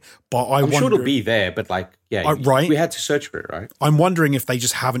bit, but I'm sure it'll be there, but right? We had to search for it, right? I'm wondering if they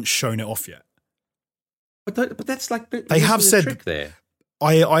just haven't shown it off yet. But that's like they have said trick there.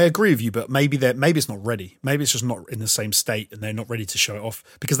 I agree with you, but maybe it's not ready. Maybe it's just not in the same state, and they're not ready to show it off,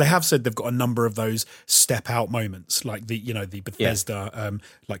 because they have said they've got a number of those step out moments, like the Bethesda,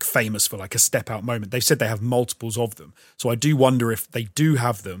 like famous for like a step out moment. They've said they have multiples of them, so I do wonder if they do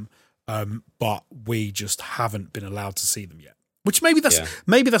have them. But we just haven't been allowed to see them yet. Which maybe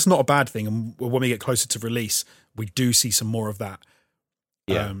that's not a bad thing. And when we get closer to release, we do see some more of that.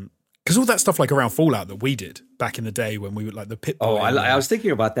 Yeah. Because all that stuff like around Fallout that we did back in the day when we were like the pit. I was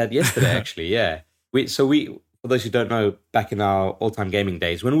thinking about that yesterday, actually. Yeah. We for those who don't know, back in our all-time gaming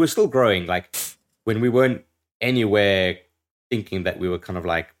days, when we were still growing, like when we weren't anywhere thinking that we were kind of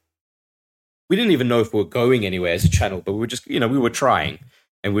like, we didn't even know if we were going anywhere as a channel, but we were just, we were trying.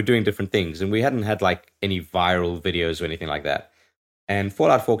 And we're doing different things. And we hadn't had like any viral videos or anything like that. And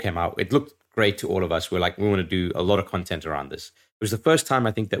Fallout 4 came out. It looked great to all of us. We're like, we want to do a lot of content around this. It was the first time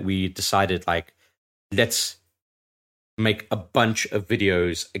I think that we decided like, let's make a bunch of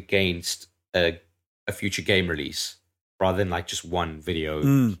videos against a future game release rather than like just one video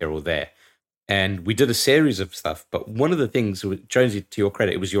here or there. And we did a series of stuff. But one of the things, Jonesy, to your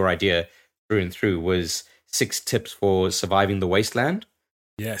credit, it was your idea through and through, was 6 tips for surviving the wasteland.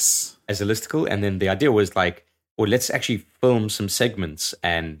 Yes. As a listicle. And then the idea was like, well, let's actually film some segments.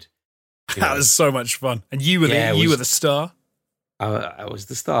 And that was so much fun. And you were the star. I was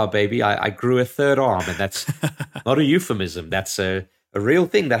the star, baby. I grew a third arm, and that's not a euphemism. That's a real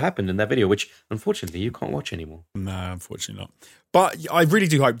thing that happened in that video, which unfortunately you can't watch anymore. No, unfortunately not. But I really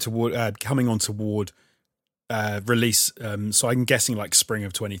do hope toward coming on toward release. So I'm guessing like spring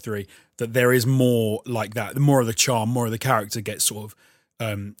of 23, that there is more like that. More of the charm, more of the character gets sort of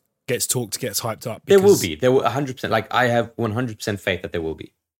gets talked, gets hyped up. There will be. There will 100%. Like I have 100% faith that there will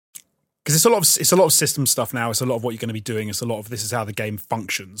be. Because it's a lot of system stuff now. It's a lot of what you're going to be doing. It's a lot of this is how the game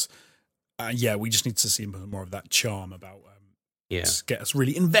functions. We just need to see more of that charm about get us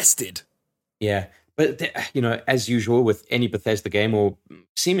really invested. Yeah, but as usual with any Bethesda game or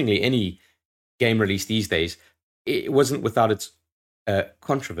seemingly any game release these days, it wasn't without its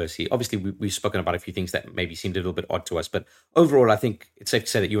controversy. Obviously, we've spoken about a few things that maybe seemed a little bit odd to us, but overall, I think it's safe to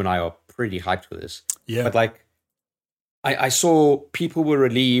say that you and I are pretty hyped for this. Yeah. But like, I saw people were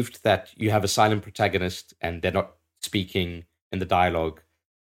relieved that you have a silent protagonist and they're not speaking in the dialogue.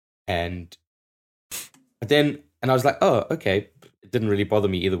 And But then, and I was like, oh, okay. It didn't really bother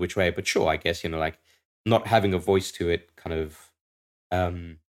me either which way, but sure, I guess, like not having a voice to it kind of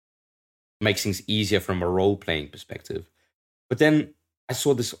makes things easier from a role-playing perspective. But then I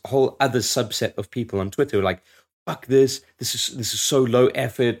saw this whole other subset of people on Twitter like, fuck this. This is so low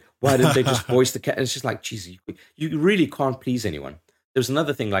effort. Why didn't they just voice the cat? And it's just like, Jesus, you really can't please anyone. There was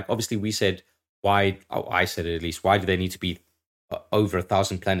another thing, like obviously we said, I said it at least, why do they need to be over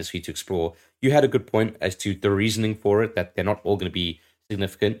 1,000 planets for you to explore? You had a good point as to the reasoning for it, that they're not all going to be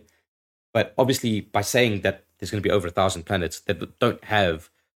significant. But obviously by saying that there's going to be over 1,000 planets that don't have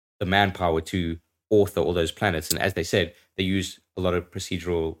the manpower to author all those planets. And as they said, they use a lot of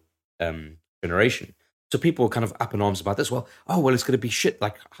procedural generation. So people were kind of up in arms about this. Well, it's going to be shit.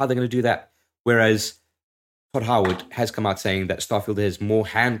 Like, how are they going to do that? Whereas Todd Howard has come out saying that Starfield has more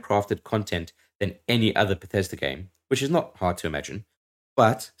handcrafted content than any other Bethesda game, which is not hard to imagine.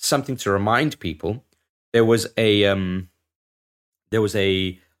 But something to remind people, there was a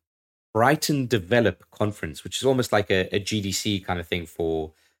Brighton Develop conference, which is almost like a GDC kind of thing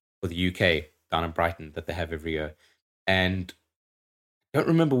for the UK down in Brighton that they have every year. And I don't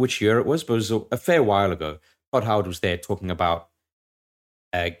remember which year it was, but it was a fair while ago. Todd Howard was there talking about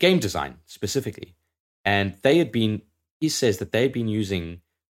game design specifically. And he says that they had been using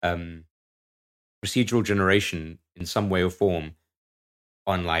procedural generation in some way or form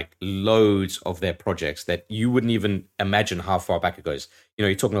on like loads of their projects that you wouldn't even imagine how far back it goes.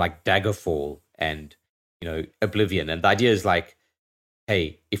 You're talking like Daggerfall and, Oblivion. And the idea is like,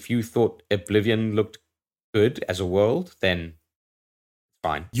 hey, if you thought Oblivion looked good as a world, then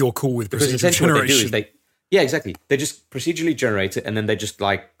fine. You're cool with because procedural generation. What they do is yeah, exactly. They just procedurally generate it, and then they just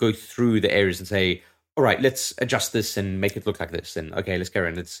like go through the areas and say, all right, let's adjust this and make it look like this. And okay, let's carry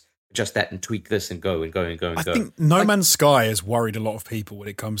on. Let's adjust that and tweak this and go and go and go and go. I think No Man's Sky has worried a lot of people when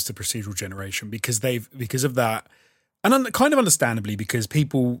it comes to procedural generation because of that, and kind of understandably, because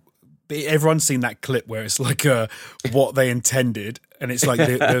everyone's seen that clip where it's like what they intended, and it's like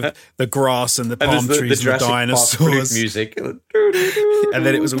the grass and the palm trees and the dinosaurs music, and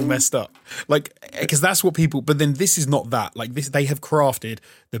then it was all messed up. Like, because that's what people. But then this is not that. Like this, they have crafted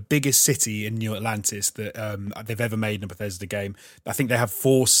the biggest city in New Atlantis that they've ever made in a Bethesda game. I think they have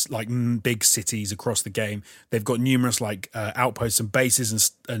 4 like big cities across the game. They've got numerous like outposts and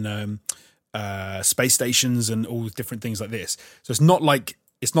bases and space stations and all different things like this. So it's not like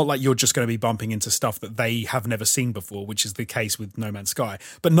you're just going to be bumping into stuff that they have never seen before, which is the case with No Man's Sky.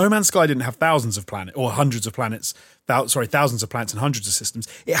 But No Man's Sky didn't have thousands of planets or hundreds of planets. Thousands of planets and hundreds of systems.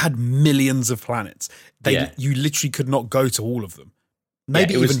 It had millions of planets. You literally could not go to all of them.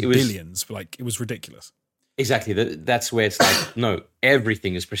 Maybe even billions. Like, it was ridiculous. Exactly. That's where it's like, no,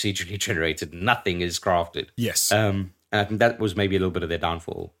 everything is procedurally generated. Nothing is crafted. Yes. And I think that was maybe a little bit of their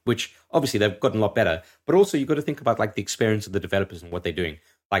downfall, which obviously they've gotten a lot better. But also you've got to think about like the experience of the developers and what they're doing.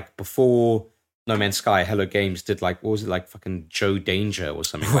 Like before No Man's Sky, Hello Games did like, what was it, like fucking Joe Danger or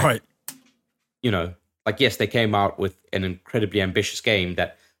something? Right. Like, yes, they came out with an incredibly ambitious game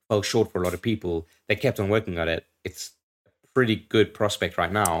that fell short for a lot of people. They kept on working on it. It's a pretty good prospect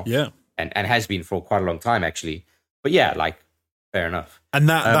right now. Yeah. And has been for quite a long time, actually. But yeah, like, fair enough. And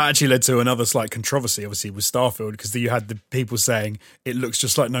that actually led to another slight controversy, obviously, with Starfield, because you had the people saying it looks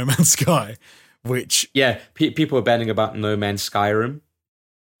just like No Man's Sky, which... Yeah, people were banning about No Man's Skyrim.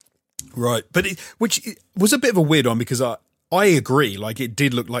 Right. But which was a bit of a weird one, because I agree, like, it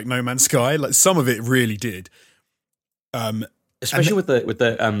did look like No Man's Sky. Like, some of it really did. Especially with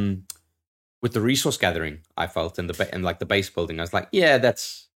the resource gathering, I felt, and like the base building. I was like, yeah,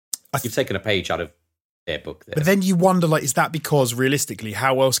 you've taken a page out of their book there. But then you wonder, like, is that because realistically,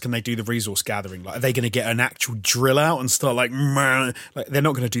 how else can they do the resource gathering? Like, are they going to get an actual drill out and start like they're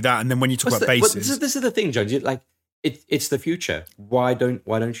not going to do that? And then when you talk about bases, this is the thing, John. Like, it's the future. Why don't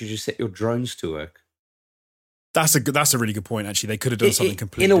you just set your drones to work? That's a really good point. Actually, they could have done something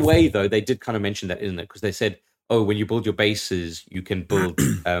completely. In a way, different. though, they did kind of mention that, isn't it? Because they said, oh, when you build your bases, you can build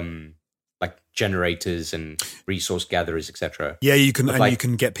like generators and resource gatherers, etc. Yeah, you can, and you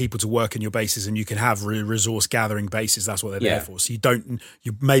can get people to work in your bases, and you can have resource gathering bases. That's what they're there for. So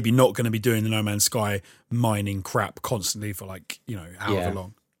you're maybe not going to be doing the No Man's Sky mining crap constantly for like however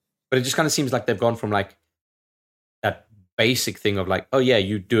long. But it just kind of seems like they've gone from like that basic thing of like, oh yeah,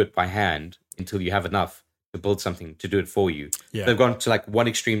 you do it by hand until you have enough to build something to do it for you. Yeah. They've gone to like one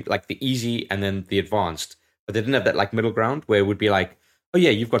extreme, like the easy and then the advanced, but they didn't have that like middle ground where it would be like, oh yeah,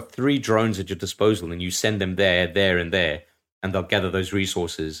 you've got 3 drones at your disposal and you send them there, and there, and they'll gather those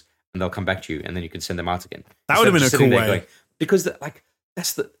resources and they'll come back to you and then you can send them out again. That would have been a cool way. Because I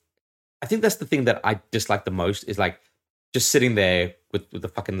think that's the thing that I dislike the most is like just sitting there with the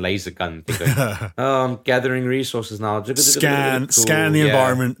fucking laser gun thing going, oh, I'm gathering resources now. Scan the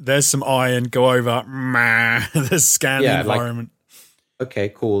environment. There's some iron. Go over. There's scan the environment. Like, okay,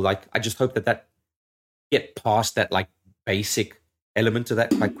 cool. Like, I just hope that get past that like basic element of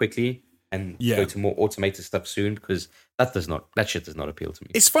that quite quickly and go to more automated stuff soon, because that shit does not appeal to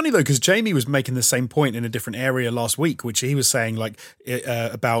me. It's funny though, because Jamie was making the same point in a different area last week, which he was saying like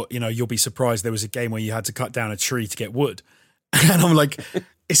about, you'll be surprised there was a game where you had to cut down a tree to get wood. And I'm like,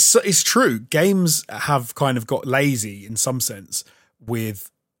 it's true. Games have kind of got lazy in some sense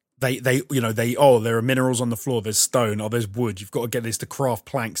with there are minerals on the floor, there's stone, there's wood. You've got to get this to craft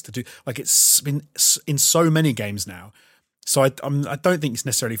planks to do, like, it's been in so many games now. So I don't think it's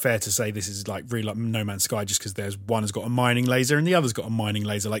necessarily fair to say this is like really like No Man's Sky just because there's one has got a mining laser and the other's got a mining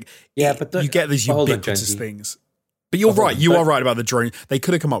laser. Like, but you get these ubiquitous things. But you're right. You are right about the drone. They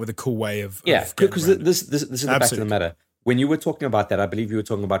could have come up with a cool way of because this is the back of the matter. When you were talking about that, I believe you were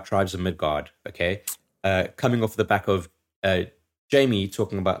talking about Tribes of Midgard. Okay, coming off the back of Jamie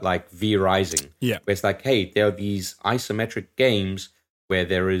talking about like V Rising. Yeah, where it's like, hey, there are these isometric games where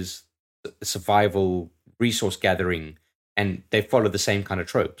there is survival resource gathering. And they follow the same kind of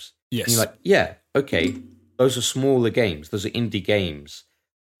tropes. Yes. And you're like, yeah, okay, those are smaller games. Those are indie games.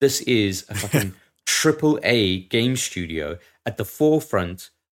 This is a fucking AAA game studio at the forefront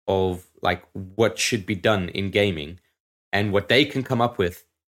of like what should be done in gaming. And what they can come up with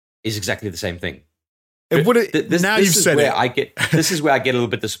is exactly the same thing. This is where I get a little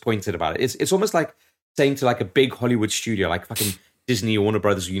bit disappointed about it. It's almost like saying to like a big Hollywood studio, like fucking Disney, Warner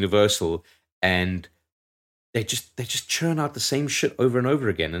Brothers, Universal, and they just churn out the same shit over and over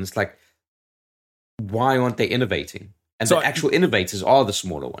again. And it's like, why aren't they innovating? And so the actual innovators are the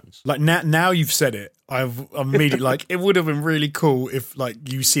smaller ones. Like now you've said it, I'm immediately like, it would have been really cool if like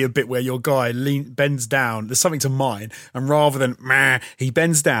you see a bit where your guy bends down, there's something to mine, and rather than he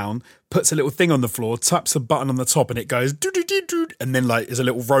bends down, puts a little thing on the floor, taps a button on the top, and it goes doo-doo-doo-doo, and then like there's a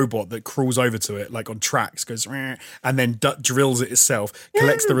little robot that crawls over to it, like on tracks, goes and then drills it itself,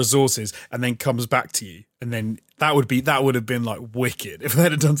 collects the resources, and then comes back to you. And then that would have been like wicked if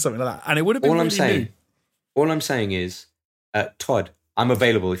they'd have done something like that, and it would have been. All I'm saying is, Todd, I'm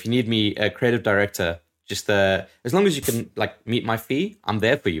available. If you need me, creative director, just as long as you can like meet my fee, I'm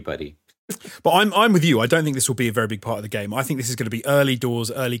there for you, buddy. But I'm with you. I don't think this will be a very big part of the game. I think this is going to be early doors,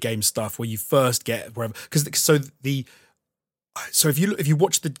 early game stuff where you first get wherever. So if you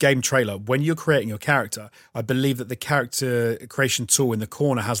watch the game trailer, when you're creating your character, I believe that the character creation tool in the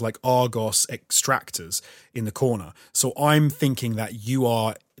corner has like Argos extractors in the corner. So I'm thinking that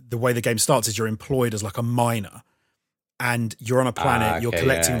the way the game starts is you're employed as like a miner. And you're on a planet, you're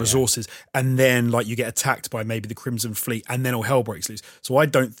collecting resources, and then like you get attacked by maybe the Crimson Fleet, and then all hell breaks loose. So I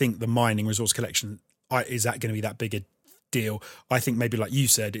don't think the mining resource collection is that going to be that big a deal. I think maybe like you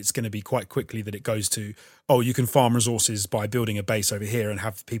said, it's going to be quite quickly that it goes to, you can farm resources by building a base over here and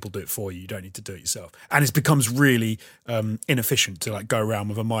have people do it for you. You don't need to do it yourself. And it becomes really inefficient to like go around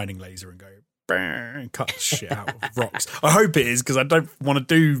with a mining laser and go and cut shit out of rocks. I hope it is, because I don't want to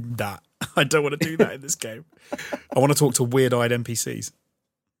do that. I don't want to do that in this game. I want to talk to weird-eyed NPCs.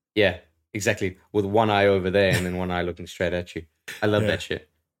 Yeah, exactly. With one eye over there and then one eye looking straight at you. I love that shit.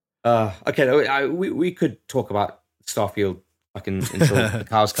 Okay, we could talk about Starfield fucking until the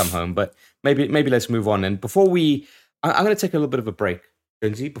cows come home, but maybe let's move on. And before I'm going to take a little bit of a break,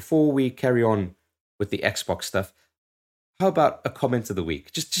 Jonesy. Before we carry on with the Xbox stuff, how about a comment of the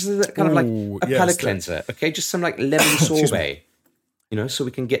week? Just kind of like a palate cleanser, okay? Just some like lemon sorbet. So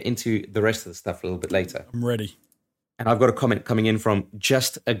we can get into the rest of the stuff a little bit later. I'm ready. And I've got a comment coming in from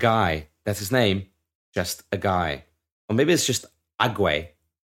Just a Guy. That's his name, Just a Guy. Or maybe it's just Agwe.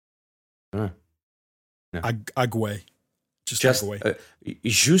 No. Agwe. Just Agwe.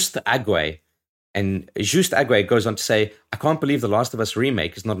 Just Agwe. And Just Agwe goes on to say, I can't believe The Last of Us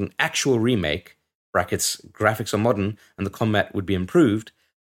remake is not an actual remake, brackets, graphics are modern and the combat would be improved,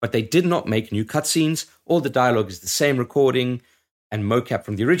 but they did not make new cutscenes. All the dialogue is the same recording and mocap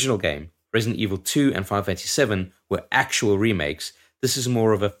from the original game. Resident Evil 2 and Final Fantasy VII were actual remakes. This is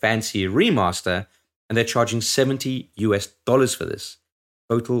more of a fancy remaster, and they're charging $70 for this.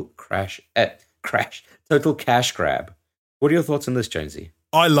 Total cash grab. What are your thoughts on this, Jonesy?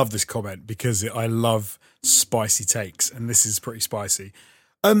 I love this comment because I love spicy takes, and this is pretty spicy.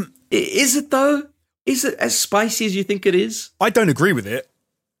 Is it though? Is it as spicy as you think it is? I don't agree with it.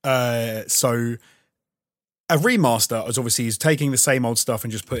 So a remaster is obviously taking the same old stuff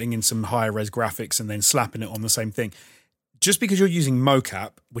and just putting in some higher res graphics and then slapping it on the same thing. Just because you're using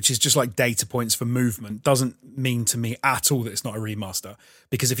mocap, which is just like data points for movement, doesn't mean to me at all that it's not a remaster.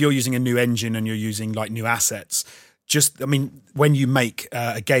 Because if you're using a new engine and you're using like new assets, just, I mean, when you make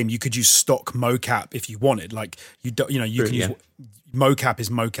a game, you could use stock mocap if you wanted. Like you can use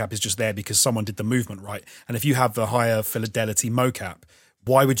mocap is just there because someone did the movement right. And if you have the higher fidelity mocap,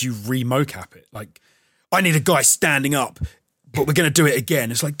 why would you re-mocap it? Like, I need a guy standing up, but we're going to do it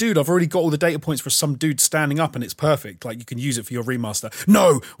again. It's like, dude, I've already got all the data points for some dude standing up and it's perfect. Like, you can use it for your remaster.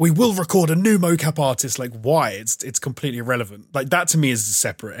 No, we will record a new mocap artist. Like, why? It's completely irrelevant. Like, that to me is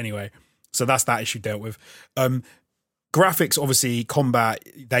separate anyway. So that's that issue dealt with. Graphics, obviously, combat,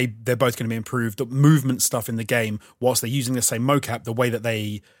 they're both going to be improved. The movement stuff in the game, whilst they're using the same mocap, the way that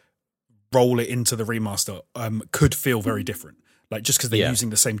they roll it into the remaster could feel very different. Like, just because they're using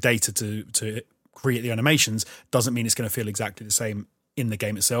the same data to create the animations doesn't mean it's going to feel exactly the same in the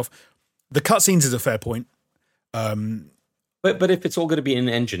game itself. The cutscenes is a fair point. But if it's all going to be in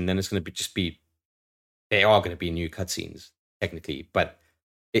the engine, then it's going to they are going to be new cutscenes, technically. But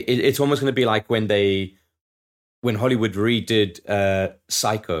it's almost going to be like when Hollywood redid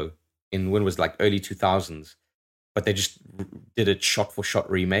Psycho in when it was like early 2000s, but they just did a shot-for-shot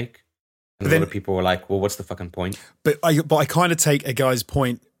remake. And a lot of people were like, well, what's the fucking point? But I kind of take a guy's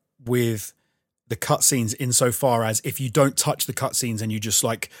point with the cutscenes insofar as if you don't touch the cutscenes and you just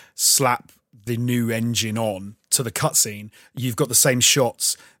like slap the new engine on to the cutscene, you've got the same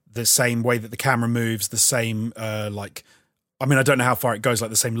shots, the same way that the camera moves, the same I don't know how far it goes,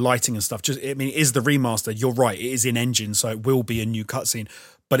 like the same lighting and stuff. It is the remaster. You're right, it is in engine, so it will be a new cutscene,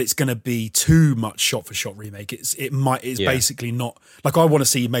 but it's going to be too much shot for shot remake. It's basically not like, I want to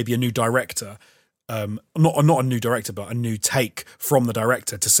see maybe a new director, not a new director, but a new take from the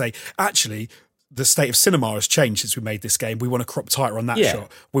director to say, actually, the state of cinema has changed since we made this game. We want to crop tighter on that shot.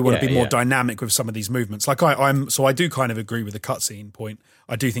 We want to be more dynamic with some of these movements. Like I do kind of agree with the cutscene point.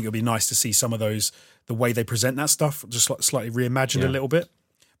 I do think it would be nice to see some of those, the way they present that stuff, just like slightly reimagined a little bit.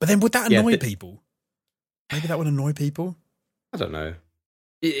 But then would that annoy people? Maybe that would annoy people. I don't know.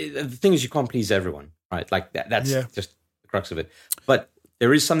 The thing is, you can't please everyone, right? Like that's just the crux of it. But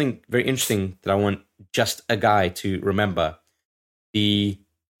there is something very interesting that I want just a guy to remember. The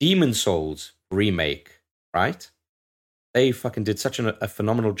Demon Souls remake, right? They fucking did such a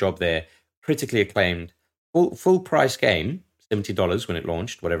phenomenal job there. Critically acclaimed, full price game, $70 when it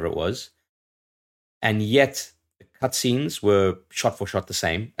launched, whatever it was. And yet the cutscenes were shot for shot the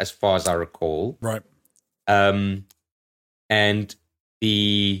same, as far as I recall. Right. And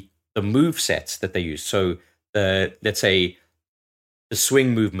the move sets that they used. So let's say the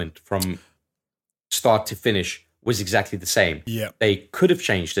swing movement from start to finish was exactly the same. Yeah. They could have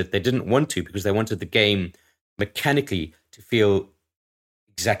changed it. They didn't want to because they wanted the game mechanically to feel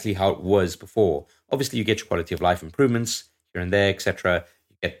exactly how it was before. Obviously, you get your quality of life improvements here and there, etc.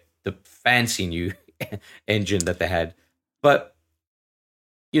 You get the fancy new engine that they had. But,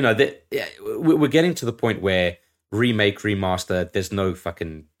 we're getting to the point where remake, remaster, there's no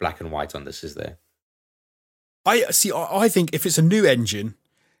fucking black and white on this, is there? I think if it's a new engine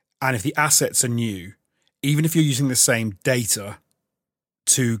and if the assets are new, even if you're using the same data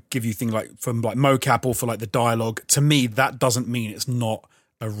to give you things like from like mocap or for like the dialogue, to me, that doesn't mean it's not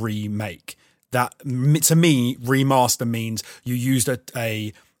a remake. That, to me, remaster means you used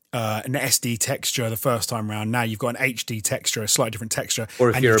an SD texture the first time around. Now you've got an HD texture, a slightly different texture. Or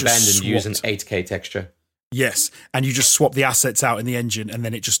if you're abandoned, use an 8K texture. Yes, and you just swap the assets out in the engine, and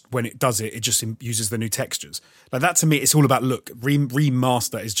then it just, when it does it, it just uses the new textures. Like that, to me, it's all about look.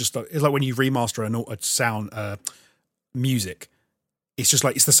 Remaster is just it's like when you remaster a sound music. It's just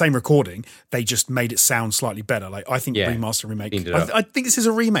like it's the same recording. They just made it sound slightly better. Like I think remaster remake. I think this is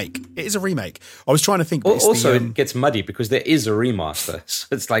a remake. It is a remake. I was trying to think. Also, it gets muddy because there is a remaster. So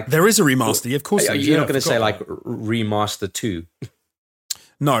it's like there is a remaster. Of course, you're not going to say like remaster 2.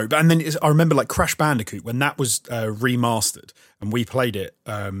 No, and then I remember like Crash Bandicoot when that was remastered and we played it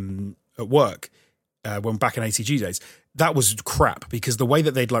at work when back in ATG days. That was crap because the way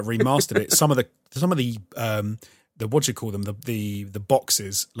that they'd like remastered it, some of the what do you call them, the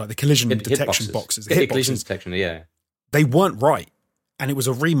boxes, like the collision detection boxes, the collision detection, they weren't right. And it was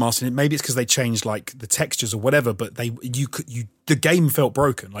a remaster, and maybe it's because they changed like the textures or whatever, but the game felt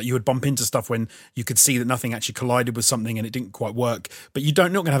broken. Like you would bump into stuff when you could see that nothing actually collided with something and it didn't quite work. But you're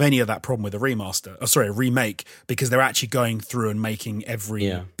not going to have any of that problem with a a remake, because they're actually going through and making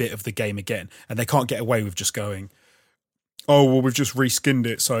every bit of the game again. And they can't get away with just going, oh, well, we've just reskinned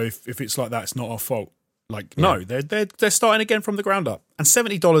it, so if it's like that, it's not our fault. Like, no, they're starting again from the ground up. And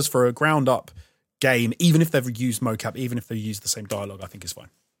 $70 for a ground up game, even if they've used mocap, even if they use the same dialogue, I think is fine.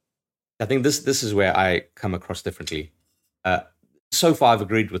 I think this is where I come across differently. So far, I've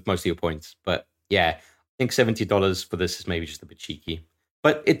agreed with most of your points, but yeah, I think $70 for this is maybe just a bit cheeky.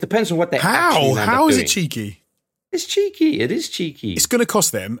 But it depends on what they actually end up How is doing. it cheeky? It's cheeky. It is cheeky. It's going to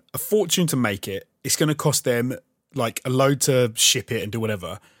cost them a fortune to make it. It's going to cost them like a load to ship it and do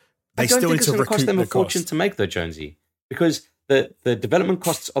whatever. They still need to recoup cost them a the fortune cost. to make, though, Jonesy, because the development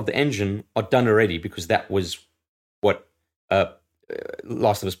costs of the engine are done already, because that was what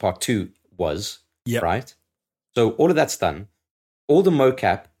Last of Us Part 2 was, right? So all of that's done. All the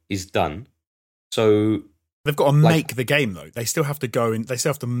mocap is done. So they've got to make the game, though. They still have to go and they still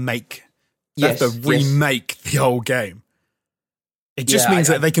have to make. They have to remake the whole game. It just means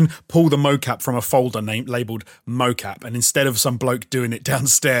that they can pull the mocap from a folder labeled mocap, and instead of some bloke doing it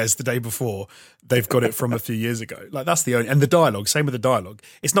downstairs the day before, they've got it from a few years ago. Like, that's the only. And the dialogue, same with the dialogue.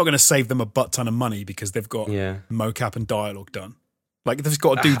 It's not going to save them a butt ton of money because they've got mocap and dialogue done. Like, they've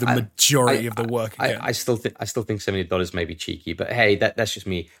got to do the majority of the work again. I still think $70 may be cheeky, but hey, that's just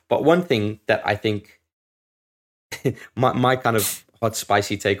me. But one thing that I think my kind of hot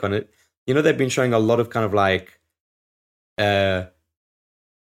spicy take on it, you know, they've been showing a lot of kind of like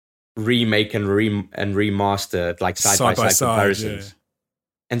remake and remaster, like side by side comparisons. Yeah.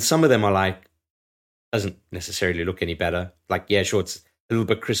 And some of them are like, doesn't necessarily look any better. Like, yeah, sure, it's a little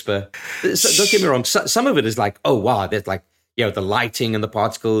bit crisper. So, don't get me wrong. Some of it is like, oh wow, there's like, yeah, the lighting and the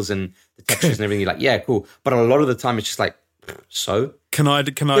particles and the textures and everything. You're like, yeah, cool. But a lot of the time, it's just like, so. Can I?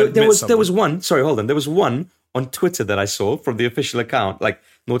 There was one. Sorry, hold on. There was one on Twitter that I saw from the official account, like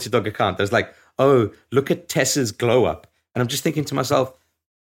Naughty Dog account. There's like, oh, look at Tessa's glow up, and I'm just thinking to myself,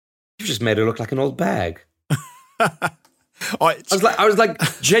 you just made her look like an old bag. I was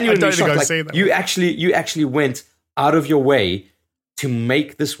like genuinely shocked. Like, you actually went out of your way to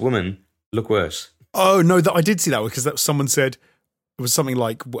make this woman look worse. Oh no, I did see that because someone said it was something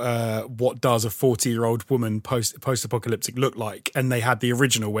like, "What does a 40-year-old woman post-apocalyptic look like?" And they had the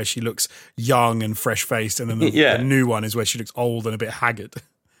original where she looks young and fresh-faced, and then the new one is where she looks old and a bit haggard.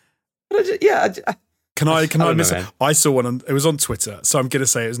 Can I admit? I saw one. It was on Twitter, so I'm going to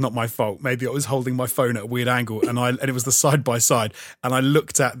say it was not my fault. Maybe I was holding my phone at a weird angle, and it was the side by side, and I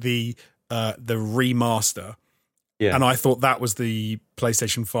looked at the remaster. Yeah. And I thought that was the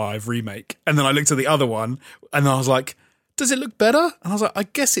PlayStation 5 remake. And then I looked at the other one and I was like, does it look better? And I was like, I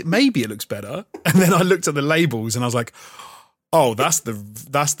guess it looks better. And then I looked at the labels and I was like, oh, that's the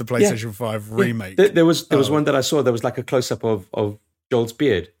PlayStation 5 remake. There was one that I saw. There was like a close-up of Joel's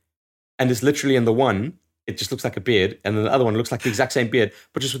beard. And it's literally in the one, it just looks like a beard. And then the other one looks like the exact same beard,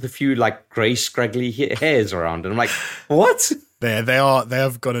 but just with a few like grey, scraggly hairs around. And I'm like, what? They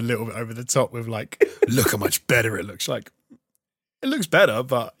have gone a little bit over the top with like, look how much better it looks. Like, it looks better,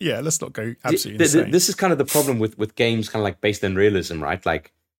 but yeah, let's not go absolutely insane. This is kind of the problem with games kind of like based in realism, right?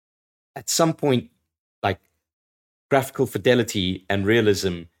 Like, at some point, like, graphical fidelity and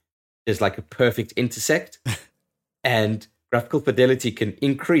realism is like a perfect intersect, and graphical fidelity can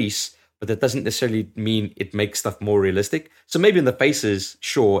increase, but that doesn't necessarily mean it makes stuff more realistic. So maybe in the faces,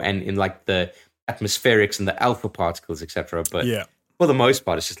 sure, and in like the atmospherics and the alpha particles, etc. But for the most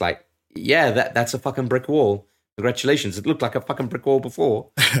part, it's just like, yeah, that's a fucking brick wall. Congratulations, it looked like a fucking brick wall before.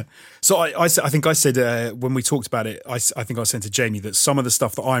 So I think I said when we talked about it, I think I said to Jamie that some of the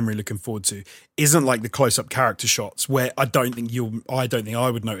stuff that I'm really looking forward to isn't like the close-up character shots, where I don't think I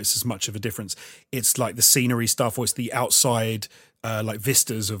would notice as much of a difference. It's like the scenery stuff, or it's the outside like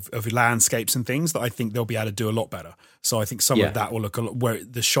vistas of landscapes and things that I think they'll be able to do a lot better. So I think some of that will look a lot, where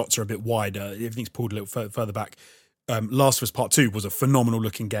the shots are a bit wider, everything's pulled a little further back. Last of Us Part 2 was a phenomenal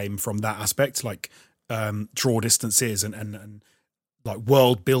looking game from that aspect, like draw distances and like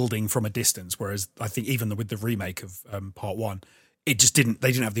world building from a distance. Whereas I think even with the remake of Part 1, they didn't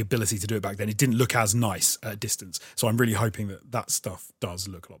have the ability to do it back then. It didn't look as nice at a distance. So I'm really hoping that stuff does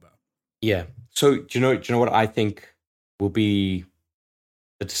look a lot better. Yeah. So do you know what I think will be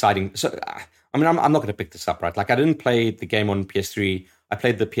the deciding? So I mean, I'm not going to pick this up, right? Like, I didn't play the game on PS3. I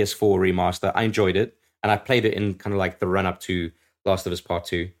played the PS4 remaster. I enjoyed it, and I played it in kind of like the run up to Last of Us Part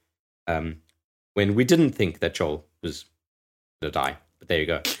 2, when we didn't think that Joel was going to die. But there you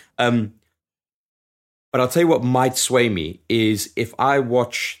go. But I'll tell you what might sway me is if I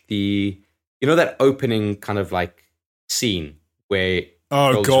watch that opening kind of like scene where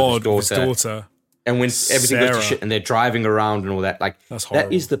his daughter. And when everything goes to shit and they're driving around and all that, like,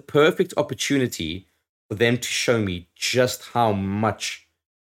 that is the perfect opportunity for them to show me just how much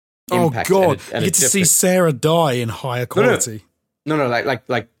impact. Oh God, you get to see Sarah die in higher quality.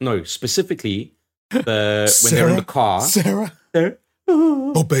 No, specifically when they're in the car. Sarah.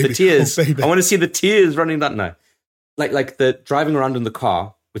 Oh baby, the tears. Oh, baby. I want to see the tears running down. No, like the driving around in the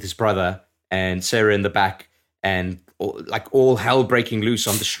car with his brother and Sarah in the back, and all hell breaking loose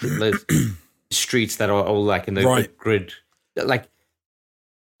on the street. Streets that are all like in the grid, like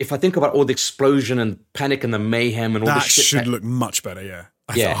if I think about all the explosion and panic and the mayhem and all that the shit, should look much better. Yeah,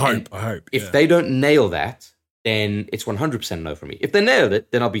 I hope. If they don't nail that, then it's 100% no for me. If they nailed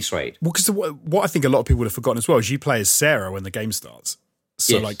it, then I'll be swayed. Well, because what I think a lot of people have forgotten as well is you play as Sarah when the game starts.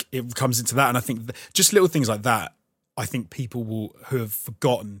 So like it comes into that, and I think just little things like that, I think people who have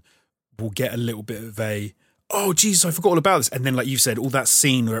forgotten will get a little bit of a, oh Jesus, I forgot all about this. And then like you said, all that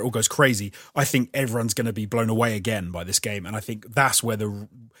scene where it all goes crazy, I think everyone's going to be blown away again by this game. And I think that's where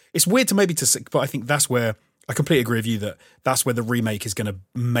it's weird but I think that's where I completely agree with you that's where the remake is going to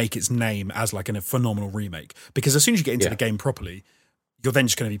make its name as like a phenomenal remake. Because as soon as you get into the game properly, you're then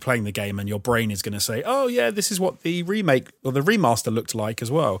just going to be playing the game and your brain is going to say, oh yeah, this is what the remake or the remaster looked like as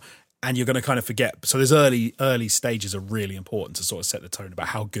well. And you're going to kind of forget. So those early stages are really important to sort of set the tone about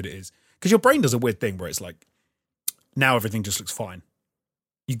how good it is. Because your brain does a weird thing where it's like, now everything just looks fine.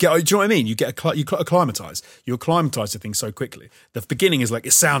 Do you know what I mean? You acclimatize. You acclimatize to things so quickly. The beginning is like,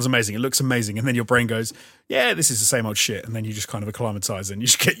 it sounds amazing, it looks amazing, and then your brain goes, yeah, this is the same old shit, and then you just kind of acclimatize and you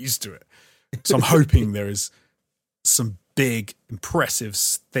just get used to it. So I'm hoping there is some big, impressive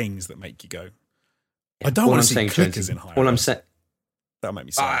things that make you go, I don't want to see clickers in higher. All I'm saying, that'll make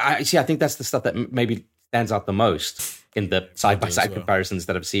me sad. I think that's the stuff that maybe stands out the most in the side-by-side comparisons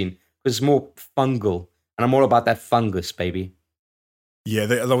that I've seen, because it's more fungal, and I'm all about that fungus, baby. Yeah,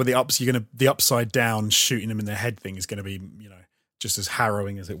 the upside down shooting them in the head thing is going to be, just as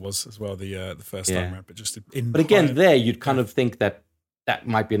harrowing as it was as well the first time around. But just but again, there you'd kind of think that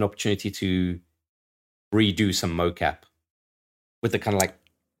might be an opportunity to redo some mocap with the kind of like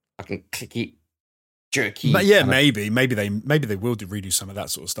fucking clicky, jerky. But yeah, maybe they will redo some of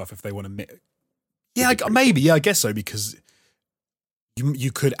that sort of stuff if they want to. Yeah, maybe. Yeah, I guess so, because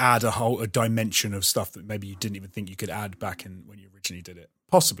you could add a dimension of stuff that maybe you didn't even think you could add back in when you originally did it.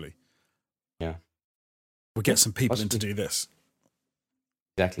 Possibly. Yeah. We'll get some people in to do this.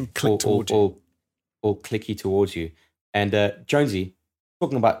 Exactly. All clicky towards you. And Jonesy,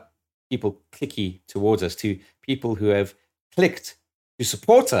 talking about people clicky towards us, to people who have clicked to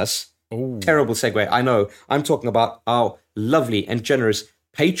support us. Ooh. Terrible segue. I know. I'm talking about our lovely and generous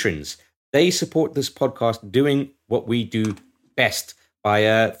patrons. They support this podcast doing what we do best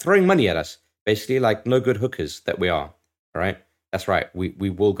by throwing money at us, basically, like no good hookers that we are. All right? That's right. We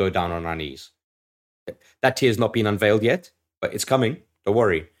will go down on our knees. That tier has not been unveiled yet, but it's coming. Don't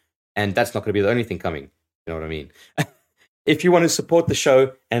worry. And that's not going to be the only thing coming. You know what I mean? If you want to support the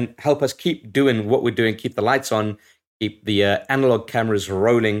show and help us keep doing what we're doing, keep the lights on, keep the analog cameras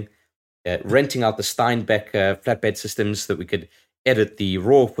rolling, renting out the Steinbeck flatbed systems so that we could edit the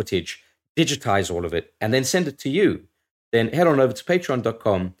raw footage, digitize all of it, and then send it to you, then head on over to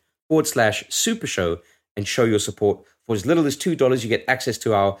patreon.com/supershow and show your support. For as little as $2, you get access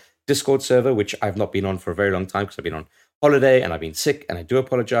to our Discord server, which I've not been on for a very long time because I've been on holiday and I've been sick, and I do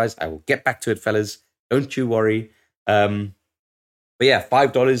apologize. I will get back to it, fellas. Don't you worry. But yeah,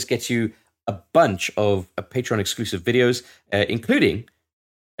 $5 gets you a bunch of Patreon exclusive videos, including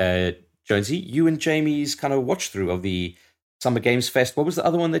Jonesy, you and Jamie's kind of watch through of the Summer Games Fest. What was the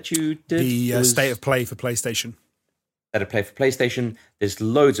other one that you did? The State of Play for PlayStation. State of Play for PlayStation. There's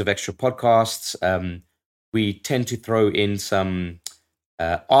loads of extra podcasts. We tend to throw in some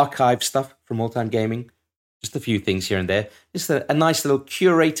archive stuff from All Time Gaming. Just a few things here and there. It's a nice little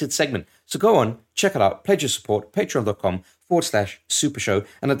curated segment. So go on, check it out. Pledge your support, patreon.com/supershow.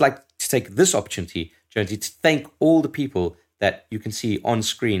 And I'd like to take this opportunity, Jonesy, to thank all the people that you can see on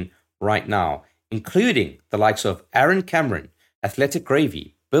screen right now, including the likes of Aaron Cameron, Athletic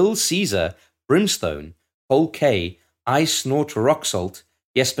Gravy, Bill Caesar, Brimstone, Paul K, I Snort Rock Salt,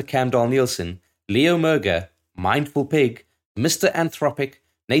 Jesper Camdal Nielsen, Leo Merger, Mindful Pig, Mr. Anthropic,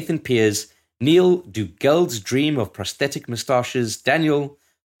 Nathan Piers, Neil Dugeld's Dream of Prosthetic Moustaches, Daniel,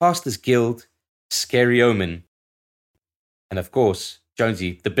 Pastors Guild, Scary Omen, and of course,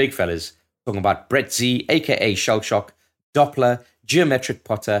 Jonesy, the big fellas, talking about Brett Z, aka Shellshock, Doppler, Geometric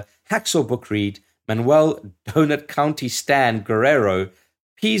Potter, Hacksaw Book Read, Manuel Donut County Stan Guerrero,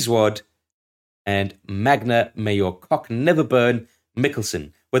 Peaswad, and Magna May Your Cock Never Burn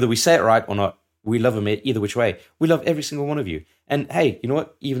Mickelson. Whether we say it right or not, we love them either which way. We love every single one of you. And hey, you know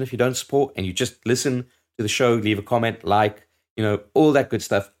what? Even if you don't support and you just listen to the show, leave a comment, like, all that good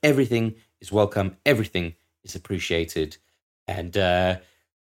stuff, everything is welcome. Everything is appreciated. And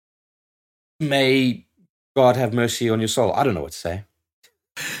may God have mercy on your soul. I don't know what to say.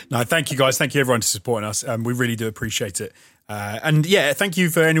 No, thank you guys. Thank you everyone for supporting us. We really do appreciate it. And yeah, thank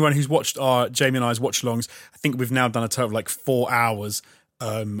you for anyone who's watched our Jamie and I's watch-alongs. I think we've now done a total of like 4 hours.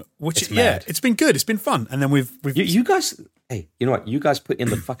 Which it's been good. It's been fun. And then we've you guys, hey, you know what? You guys put in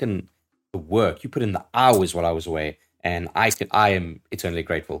the work. You put in the hours while I was away, and I am eternally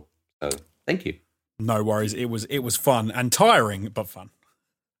grateful. So thank you. No worries. It was fun and tiring, but fun.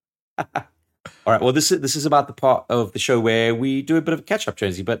 All right. Well, this is about the part of the show where we do a bit of a catch up,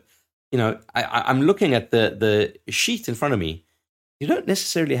 Jonesy. But I'm looking at the sheet in front of me. You don't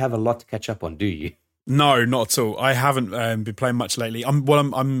necessarily have a lot to catch up on, do you? No, not at all. I haven't been playing much lately.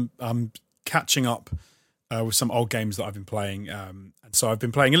 I'm catching up with some old games that I've been playing. And so I've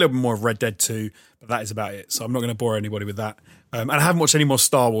been playing a little bit more of Red Dead 2, but that is about it. So I'm not going to bore anybody with that. And I haven't watched any more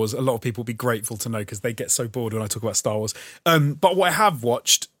Star Wars. A lot of people will be grateful to know because they get so bored when I talk about Star Wars. But what I have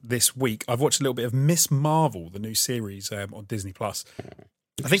watched this week, I've watched a little bit of Miss Marvel, the new series on Disney Plus.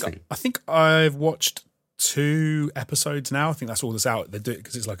 I think I've watched 2 episodes now. I think that's all that's out. They do it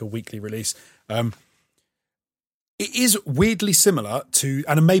because it's like a weekly release. It is weirdly similar to,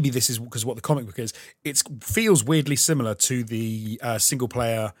 and maybe this is because what the comic book is, it feels weirdly similar to the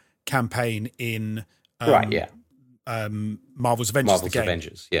single-player campaign in Marvel's Avengers. Marvel's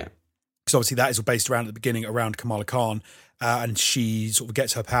Avengers, yeah. Because obviously that is based around at the beginning around Kamala Khan, and she sort of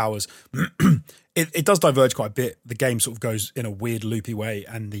gets her powers. It does diverge quite a bit. The game sort of goes in a weird loopy way,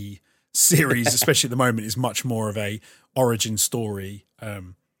 and the series, especially at the moment, is much more of a origin story.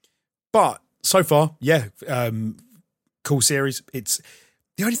 But so far, cool series. It's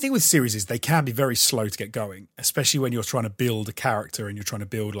the only thing with series is they can be very slow to get going, especially when you're trying to build a character and you're trying to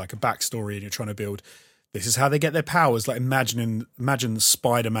build like a backstory and you're trying to build this is how they get their powers. Like imagine the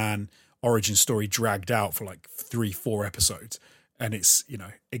Spider-Man origin story dragged out for like 3-4 episodes, and it's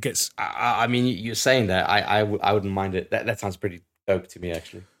it gets. I mean, you're saying that I wouldn't mind it. That sounds pretty dope to me,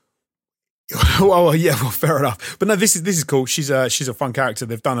 actually. Well, fair enough. But no, this is cool. She's a fun character.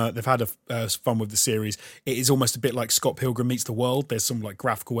 They've had fun with the series. It is almost a bit like Scott Pilgrim meets the World. There's some like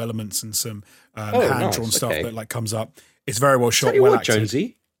graphical elements and some hand drawn stuff that like comes up. It's very well shot. Well acted.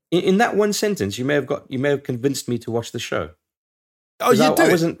 Jonesy, in that one sentence, you may have convinced me to watch the show. Oh, you do.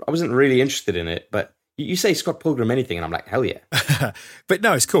 I wasn't really interested in it, but you say Scott Pilgrim anything, and I'm like, hell yeah. But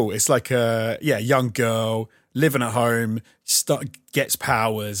no, it's cool. It's like a young girl living at home, gets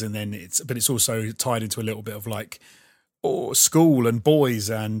powers, and then it's also tied into a little bit of like school and boys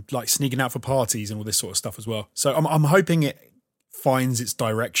and like sneaking out for parties and all this sort of stuff as well. So I'm hoping it finds its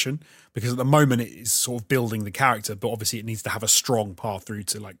direction, because at the moment it is sort of building the character, but obviously it needs to have a strong path through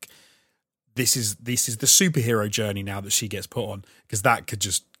to like this is the superhero journey now that she gets put on, because that could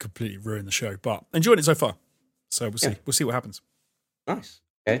just completely ruin the show. But enjoying it so far, so we'll see what happens. Nice.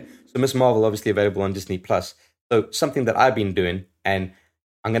 Okay, so Miss Marvel obviously available on Disney Plus. So something that I've been doing, and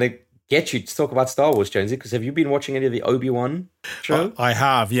I'm going to get you to talk about Star Wars, Jonesy, because have you been watching any of the Obi-Wan show? I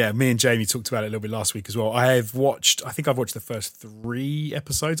have, yeah. Me and Jamie talked about it a little bit last week as well. I think I've watched the first 3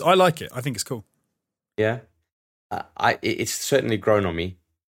 episodes. I like it. I think it's cool. Yeah. It's certainly grown on me.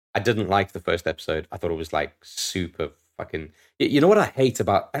 I didn't like the first episode. I thought it was like super fucking... You know what I hate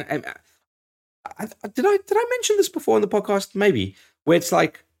about... Did I mention this before on the podcast? Maybe. Where it's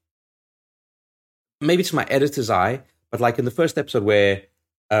like... Maybe it's my editor's eye, but like in the first episode where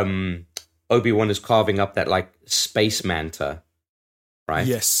Obi-Wan is carving up that like space manta, right?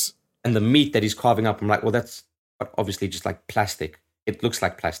 Yes. And the meat that he's carving up, I'm like, well, that's obviously just like plastic. It looks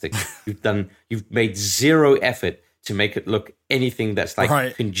like plastic. You've made zero effort to make it look anything that's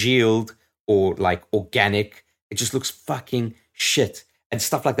like congealed or like organic. It just looks fucking shit. And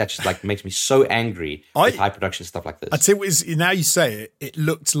stuff like that just like makes me so angry with high production stuff like this. I'd say now you say it, it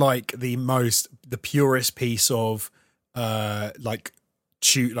looked like the purest piece of like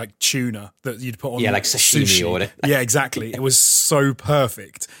tuna that you'd put on like sashimi or whatever. Yeah, exactly. It was so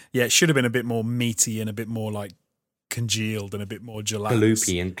perfect. Yeah, it should have been a bit more meaty and a bit more like congealed and a bit more gelatinous.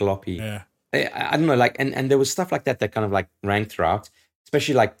 Gloopy and gloppy. Yeah. I don't know, like and there was stuff like that kind of like rang throughout,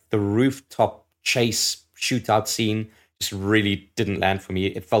 especially like the rooftop chase shootout scene. Just really didn't land for me.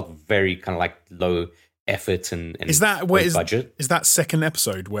 It felt very kind of like low effort and is that where budget. Is that second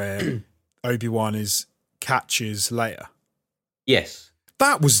episode where Obi-Wan catches Leia? Yes.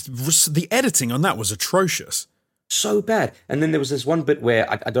 That was the editing on that was atrocious. So bad. And then there was this one bit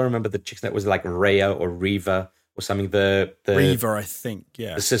where I don't remember the chick's name, was like Rhea or Reva or something. The Reva, I think.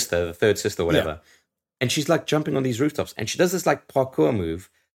 Yeah. The sister, the third sister, whatever. Yeah. And she's like jumping on these rooftops, and she does this like parkour move.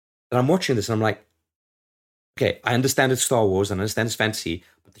 And I'm watching this, and I'm like, okay, I understand it's Star Wars and I understand it's fantasy,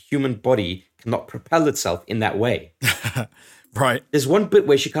 but the human body cannot propel itself in that way. Right. There's one bit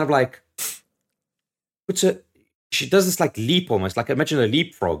where she kind of like she does this like leap almost, like imagine a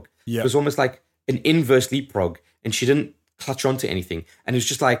leapfrog. Yeah. It was almost like an inverse leapfrog, and she didn't clutch onto anything. And it was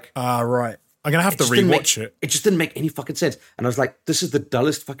just like... right. I'm going to have to rewatch it. It just didn't make any fucking sense. And I was like, this is the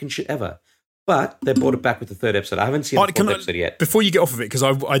dullest fucking shit ever. But they brought it back with the third episode. I haven't seen the fourth episode yet. Before you get off of it, because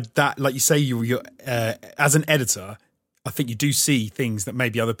I that like you say, you as an editor, I think you do see things that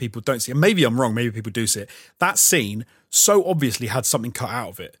maybe other people don't see. And maybe I'm wrong, maybe people do see it. That scene so obviously had something cut out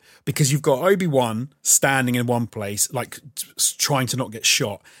of it, because you've got Obi-Wan standing in one place, like trying to not get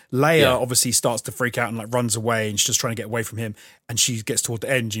shot. Leia obviously starts to freak out and like runs away, and she's just trying to get away from him. And she gets toward the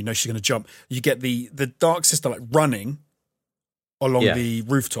end, you know, she's going to jump. You get the Dark Sister like running along the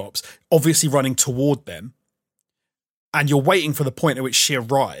rooftops, obviously running toward them. And you're waiting for the point at which she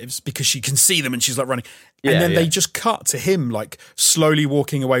arrives because she can see them and she's like running. And then they just cut to him like slowly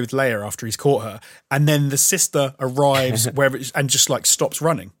walking away with Leia after he's caught her. And then the sister arrives wherever it is and just like stops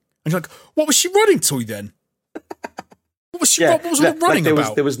running. And you're like, what was she running to then? What was she what was all running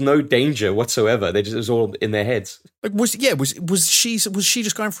about? There was no danger whatsoever. It was all in their heads. Like was she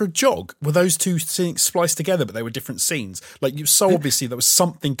just going for a jog? Were those two things spliced together, but they were different scenes? Like so obviously there was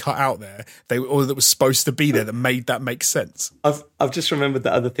something cut out there, or that was supposed to be there that made that make sense. I've just remembered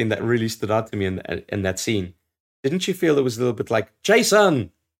the other thing that really stood out to me in that scene. Didn't you feel it was a little bit like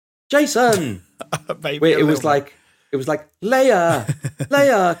Jason? Maybe where it was like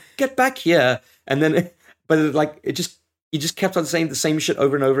Leia, get back here, and then he just kept on saying the same shit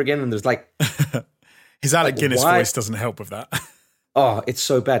over and over again, and there's like his Alec Guinness voice doesn't help with that. Oh, it's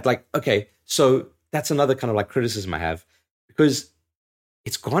so bad. Like, okay, so that's another kind of like criticism I have, because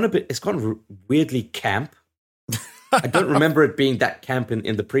it's gone weirdly camp. I don't remember it being that camp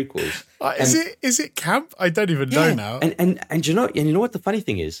in the prequels. Is it camp? I don't even know now. And you know what the funny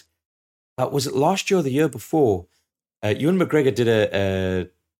thing is? Was it last year or the year before? Ewan McGregor did a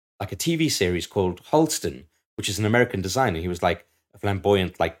TV series called Holston, which is an American designer. He was like a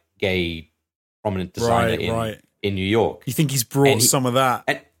flamboyant, like gay, prominent designer in New York. You think he's brought some of that?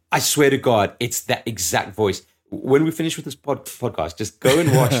 And I swear to God, it's that exact voice. When we finish with this podcast, just go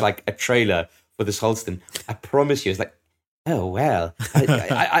and watch like a trailer for this Holston. I promise you, it's like, oh well. I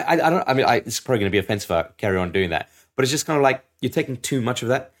don't. I mean, it's probably going to be offensive if I carry on doing that, but it's just kind of like you're taking too much of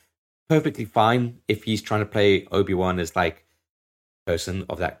that. Perfectly fine if he's trying to play Obi-Wan as like a person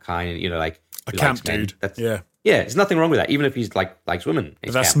of that kind, you know, like a camp dude. Yeah, there's nothing wrong with that. Even if he's like likes women,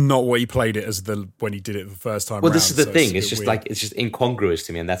 but that's not what he played it as when he did it the first time. Well, this is the thing. It's just weird. Like it's just incongruous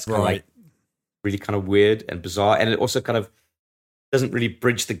to me, and that's kind of like really kind of weird and bizarre. And it also kind of doesn't really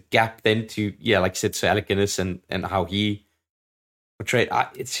bridge the gap then to like you said, Sir Alec Guinness and how he portrayed.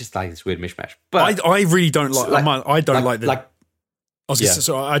 It's just like this weird mishmash. But I really don't like. I don't like the. Like,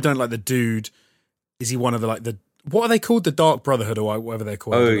 so I don't like the dude. Is he one of the what are they called? The Dark Brotherhood or whatever they're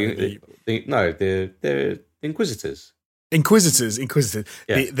called? Oh, they're Inquisitors. Inquisitors.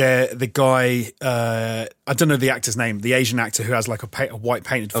 Yeah. The guy, I don't know the actor's name, the Asian actor who has like a white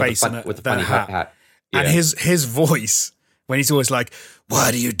painted face with the funny hat. Yeah. And his voice, when he's always like,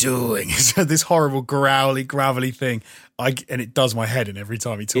 what are you doing? It's this horrible gravelly thing. And it does my head in every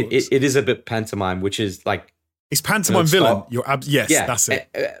time he talks. It is a bit pantomime, which is like... It's pantomime villain. That's it.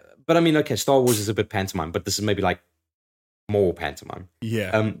 But I mean, okay, Star Wars is a bit pantomime, but this is maybe like more pantomime.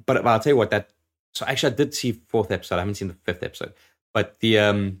 Yeah. But I'll tell you what, so actually I did see 4th episode. I haven't seen the 5th episode. But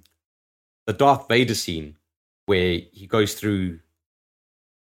the Darth Vader scene where he goes through,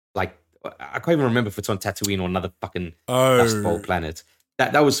 like, I can't even remember if it's on Tatooine or another fucking Dust Bowl planet.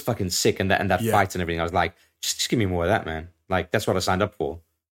 That was fucking sick, and that fight and everything. I was like, just give me more of that, man. Like, that's what I signed up for.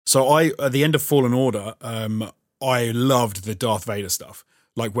 So at the end of Fallen Order, I loved the Darth Vader stuff.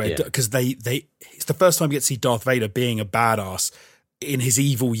 Like because it's the first time you get to see Darth Vader being a badass in his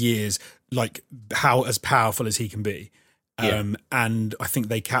evil years, like how as powerful as he can be. And I think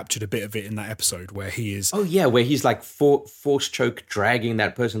they captured a bit of it in that episode where he is. Oh yeah, where he's like force choke dragging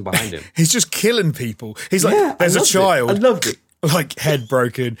that person behind him. He's just killing people. He's like, there's a child. I loved it. Like head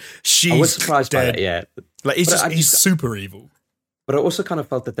broken. I was surprised dead. By that, yeah. Like he's super evil. But I also kind of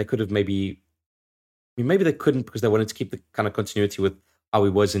felt that they could have maybe they couldn't because they wanted to keep the kind of continuity with how he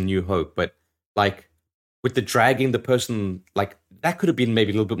was in New Hope. But like with the dragging the person, like that could have been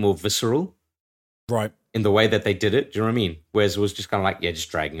maybe a little bit more visceral. Right. In the way that they did it. Do you know what I mean? Whereas it was just kind of like, just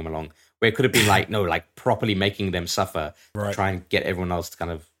dragging him along. Where it could have been like, no, like properly making them suffer. Right. Try and get everyone else to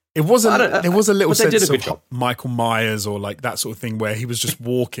kind of... There was a little sense of Michael Myers or like that sort of thing where he was just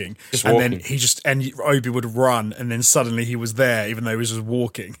walking. Then and Obi would run and then suddenly he was there even though he was just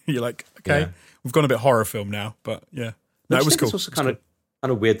walking. You're like, okay, we've gone a bit horror film now, but yeah. No, it was cool. It's also kind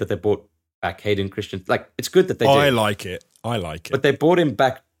of weird that they brought back Hayden Christensen. Like, it's good that they did. I like it. But they brought him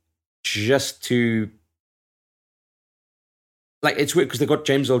back just to... Like, it's weird because they got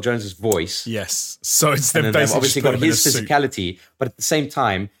James Earl Jones' voice. Yes. So it's them basically obviously got his physicality, but at the same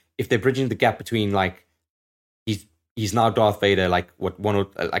time, if they're bridging the gap between like he's now Darth Vader, like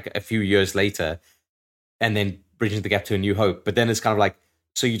a few years later, and then bridging the gap to A New Hope, but then it's kind of like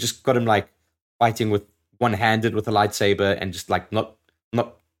so you just got him like fighting with one-handed with a lightsaber and just like not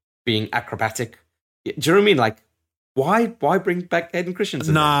being acrobatic. Do you know what I mean? Like, why bring back Hayden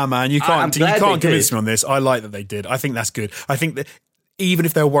Christensen? Nah, man, you can't convince me on this. I like that they did. I think that's good. I think that even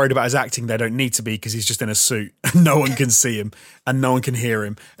if they're worried about his acting, they don't need to be, because he's just in a suit and no one can see him and no one can hear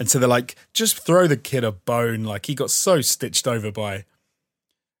him. And so they're like, just throw the kid a bone. Like, he got so stitched over by,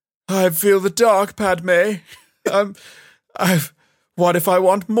 I feel the dark, Padme. What if I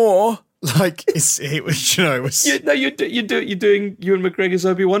want more? Like, it was. You're doing Ewan McGregor's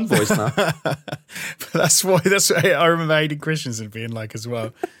Obi-Wan voice now. That's why I remember Hayden Christensen being like as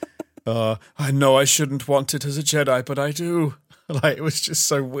well. I know I shouldn't want it as a Jedi, but I do. Like, it was just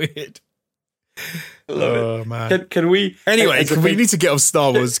so weird. Love it. Man. Can we? Anyway, we need to get off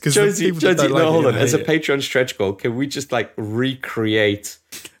Star Wars, because Jonesy, hold on. As a Patreon stretch goal, can we just like recreate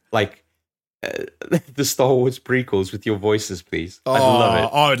like the Star Wars prequels with your voices, please? I'd love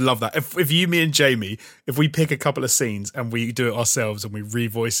it. I would love that. If you, me, and Jamie, if we pick a couple of scenes and we do it ourselves and we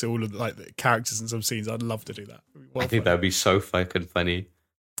revoice all of like the characters in some scenes, I'd love to do that. I think that'd be so fucking funny.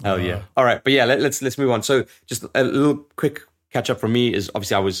 Hell yeah! All right, but yeah, let's move on. So, just a little quick catch up from me is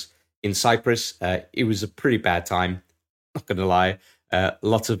obviously I was in Cyprus. It was a pretty bad time. Not gonna lie.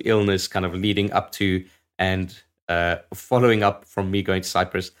 Lots of illness kind of leading up to and following up from me going to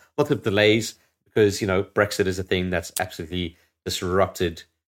Cyprus. Lots of delays because, Brexit is a thing that's absolutely disrupted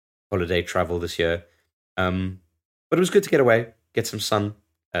holiday travel this year. But it was good to get away, get some sun,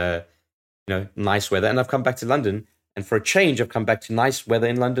 nice weather. And I've come back to London, and for a change, I've come back to nice weather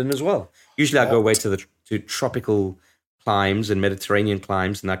in London as well. Usually I go away to tropical climes and Mediterranean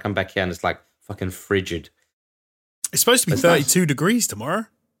climes, and I come back here and it's like fucking frigid. It's supposed to be 32 degrees tomorrow.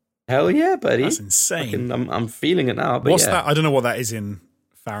 Hell yeah, buddy. That's insane. Fucking, I'm feeling it now. But what's that? I don't know what that is in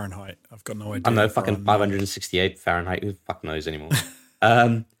Fahrenheit. I've got no idea. I don't know, fucking 568 Fahrenheit. Who the fuck knows anymore?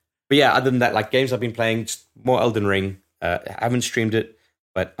 But yeah, other than that, like games I've been playing, just more Elden Ring. I haven't streamed it,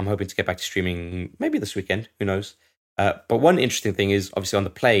 but I'm hoping to get back to streaming maybe this weekend. Who knows? But one interesting thing is, obviously on the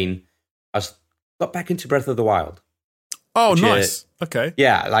plane, I got back into Breath of the Wild. Oh, nice. Okay.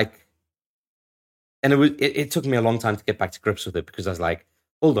 Yeah, like, and it took me a long time to get back to grips with it, because I was like,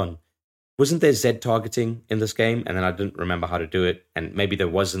 hold on, wasn't there Z targeting in this game? And then I didn't remember how to do it, and maybe there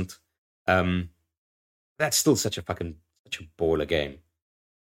wasn't. That's still such a baller game.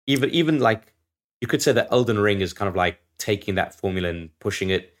 Even like, you could say that Elden Ring is kind of like taking that formula and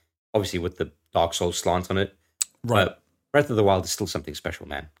pushing it, obviously with the Dark Souls slant on it. Right. But Breath of the Wild is still something special,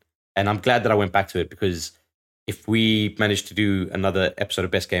 man. And I'm glad that I went back to it, because if we manage to do another episode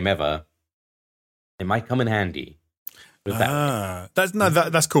of Best Game Ever, it might come in handy.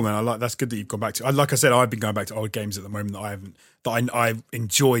 That's cool, man. That's good that you've gone back to. Like I said, I've been going back to old games at the moment that I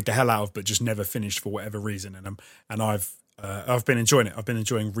enjoyed the hell out of, but just never finished for whatever reason. And I've been enjoying it. I've been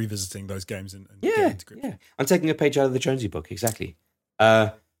enjoying revisiting those games and getting into grips. Yeah. I'm taking a page out of the Jonesy book, exactly.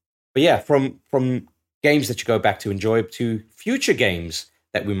 But yeah, from games that you go back to enjoy to future games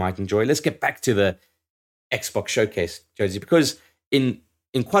that we might enjoy, let's get back to the Xbox Showcase, Jonesy, because in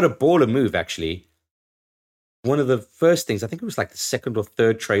quite a baller move, actually, one of the first things, I think it was like the second or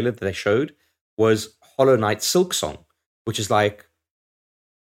third trailer that they showed, was Hollowknight Silksong, which is like,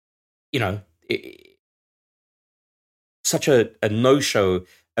 such a no-show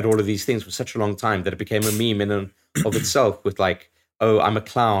at all of these things for such a long time that it became a meme in and of itself, with like, oh, I'm a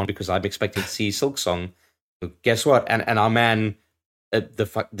clown because I'm expecting to see Silksong. Guess what? And our man,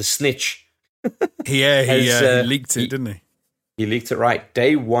 the snitch, he leaked it, didn't he? He leaked it, right.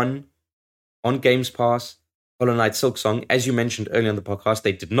 Day one on Games Pass, Hollow Knight Silksong. As you mentioned earlier on the podcast,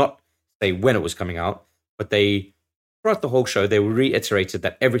 they did not say when it was coming out, but throughout the whole show, they reiterated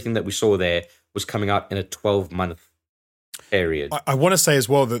that everything that we saw there was coming out in a 12-month period. I want to say as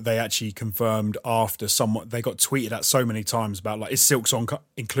well that they actually confirmed after they got tweeted at so many times about, like, is Silksong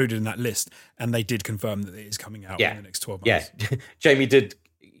included in that list? And they did confirm that it is coming out in the next 12 months. Yeah, Jamie did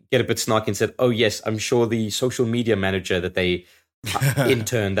get a bit snarky and said, oh yes, I'm sure the social media manager that they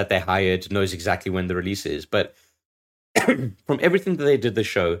intern that they hired knows exactly when the release is. But from everything that they did the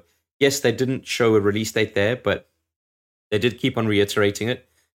show, yes, they didn't show a release date there, but they did keep on reiterating it.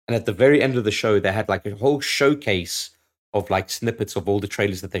 And at the very end of the show, they had like a whole showcase of like snippets of all the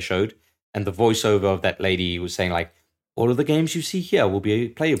trailers that they showed. And the voiceover of that lady was saying like, all of the games you see here will be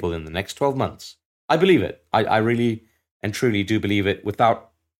playable in the next 12 months. I believe it. I really and truly do believe it, without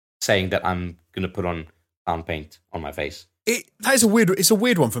saying that I'm going to put on clown paint on my face. It's a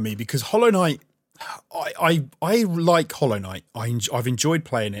weird one for me, because Hollow Knight, I like Hollow Knight. I've enjoyed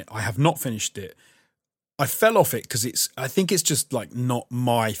playing it. I have not finished it. I fell off it because I think it's just like not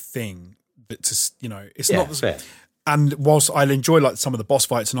my thing. It's not fair. And whilst I enjoy like some of the boss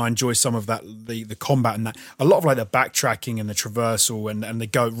fights and I enjoy some of that the combat and that, a lot of like the backtracking and the traversal and they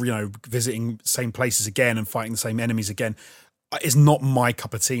go, visiting same places again and fighting the same enemies again is not my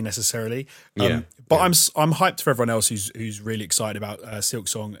cup of tea necessarily. I'm hyped for everyone else who's really excited about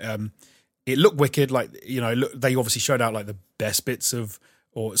Silksong. It looked wicked, like they obviously showed out like the best bits of,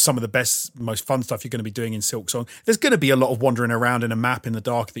 or some of the best, most fun stuff you're going to be doing in Silksong. There's going to be a lot of wandering around in a map in the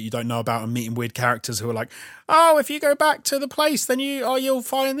dark that you don't know about and meeting weird characters who are like, oh, if you go back to the place, then you'll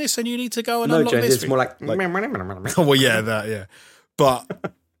find this and you need to go and unlock James, this. it's more like well, yeah.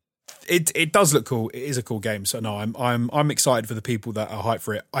 But it does look cool. It is a cool game. So no, I'm excited for the people that are hyped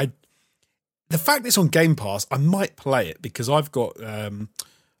for it. The fact that it's on Game Pass, I might play it because I've got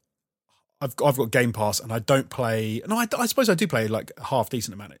I've got Game Pass and I don't play. No, I suppose I do play like half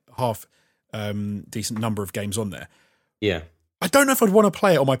decent number of games on there. Yeah. I don't know if I'd want to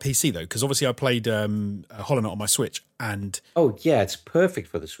play it on my PC though, because obviously I played Hollowknight on my Switch, and oh yeah, it's perfect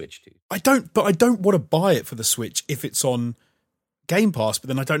for the Switch too. I don't want to buy it for the Switch if it's on Game Pass, but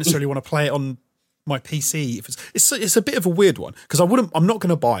then I don't necessarily want to play it on my PC. If it's a bit of a weird one because I'm not going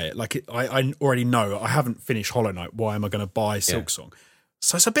to buy it. Like I already know I haven't finished Hollowknight. Why am I going to buy Silksong?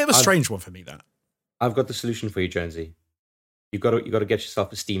 So it's a bit of a strange one for me. That I've got the solution for you, Jonesy. You got to get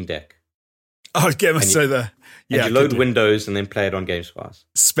yourself a Steam Deck. Oh, get myself there. Yeah, and you load Windows and then play it on Games Pass.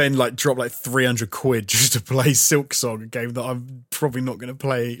 Drop like £300 just to play Silksong, a game that I'm probably not going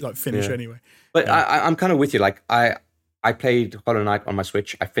to finish anyway. But I'm kind of with you. Like I played Hollow Knight on my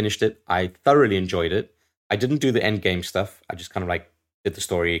Switch. I finished it. I thoroughly enjoyed it. I didn't do the end game stuff. I just kind of like did the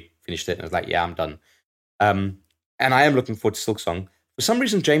story, finished it, and I was like, yeah, I'm done. And I am looking forward to Silksong. For some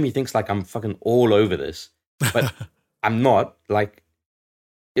reason, Jamie thinks like I'm fucking all over this, but I'm not. Like,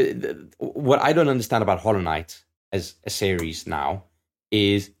 what I don't understand about Hollow Knight as a series now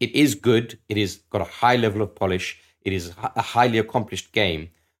is it is good. It is got a high level of polish. It is a highly accomplished game.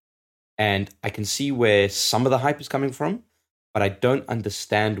 And I can see where some of the hype is coming from, but I don't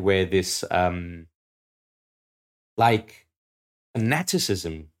understand where this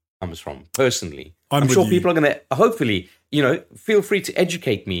fanaticism comes from, personally. I'm sure people are going to, hopefully, feel free to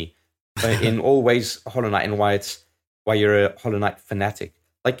educate me in all ways, Hollow Knight, and why you're a Hollow Knight fanatic.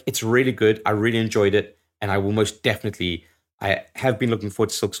 Like, it's really good. I really enjoyed it, and I will most definitely, I have been looking forward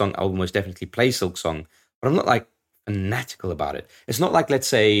to Silksong. I will most definitely play Silksong, but I'm not like fanatical about it. It's not like, let's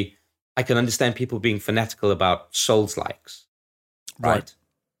say, I can understand people being fanatical about Souls-likes, right?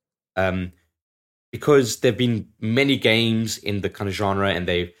 Because there have been many games in the kind of genre, and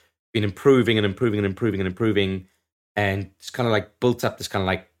they've been improving and improving and improving and improving, and it's kind of like built up this kind of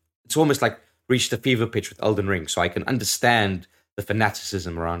like, it's almost like reached a fever pitch with Elden Ring, so I can understand the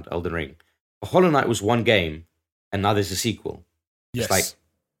fanaticism around Elden Ring. But Hollow Knight was one game, and now there's a sequel. Yes. It's like, it's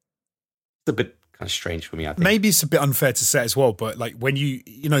a bit kind of strange for me, I think. Maybe it's a bit unfair to say as well, but like when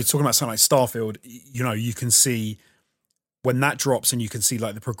talking about something like Starfield, you can see when that drops and you can see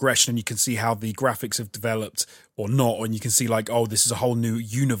like the progression and you can see how the graphics have developed or not, and you can see like, oh, this is a whole new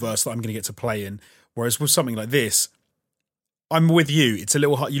universe that I'm going to get to play in. Whereas with something like this, I'm with you. It's a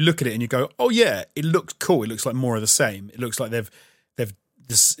little hard. You look at it and you go, oh yeah, it looks cool. It looks like more of the same. It looks like they've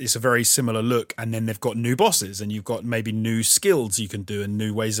this. It's a very similar look, and then they've got new bosses and you've got maybe new skills you can do and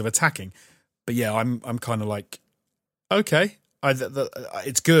new ways of attacking. But yeah, I'm kind of like, okay,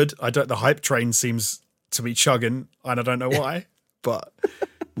 it's good. The hype train seems to be chugging, and I don't know why, but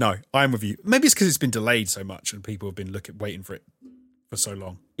no, I'm with you. Maybe it's because it's been delayed so much and people have been waiting for it for so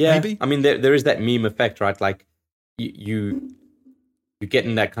long. Yeah, maybe. I mean, there is that meme effect, right? Like you get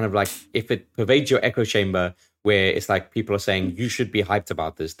in that kind of like, if it pervades your echo chamber where it's like people are saying you should be hyped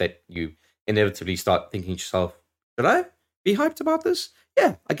about this, that you inevitably start thinking to yourself, should I be hyped about this?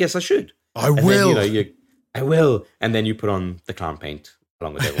 Yeah, I guess I should. I will. Then, I will. And then you put on the clown paint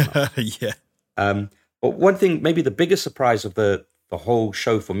along with everyone else. Yeah. But one thing, maybe the biggest surprise of the whole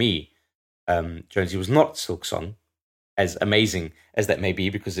show for me, Jonesy, was not Silksong, as amazing as that may be,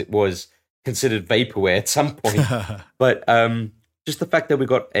 because it was considered vaporware at some point. But just the fact that we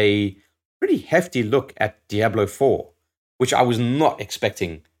got a pretty hefty look at Diablo 4, which I was not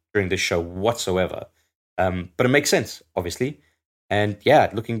expecting during this show whatsoever. But it makes sense, obviously. And yeah,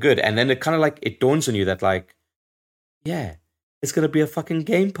 looking good. And then it kind of like, it dawns on you that like, yeah, it's going to be a fucking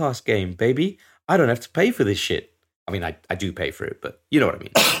Game Pass game, baby. I don't have to pay for this shit. I mean, I do pay for it, but you know what I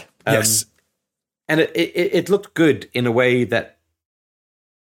mean. Yes. And it looked good in a way that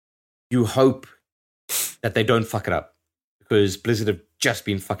you hope that they don't fuck it up, because Blizzard have just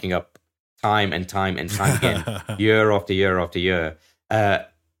been fucking up time and time and time again, year after year after year.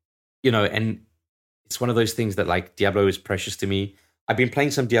 And it's one of those things that like Diablo is precious to me. I've been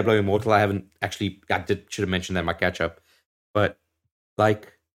playing some Diablo Immortal. I should have mentioned that in my catch up, but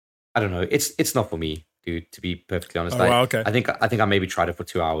like, I don't know. It's not for me, dude. To be perfectly honest, okay. I think I maybe tried it for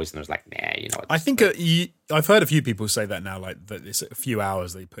 2 hours and I was like, nah, you know. I think I've heard a few people say that now, like that it's a few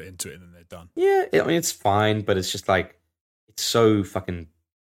hours they put into it and then they're done. Yeah, I mean it's fine, but it's just like it's so fucking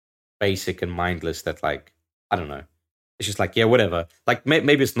basic and mindless that like I don't know. It's just like, yeah, whatever. Like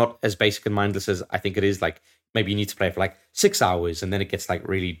maybe it's not as basic and mindless as I think it is. Like maybe you need to play for like 6 hours and then it gets like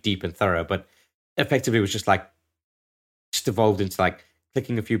really deep and thorough. But effectively, it was just evolved into like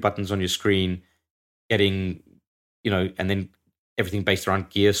clicking a few buttons on your screen, getting, and then everything based around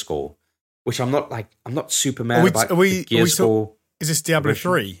gear score, which I'm not super mad about. The gear score. Is this Diablo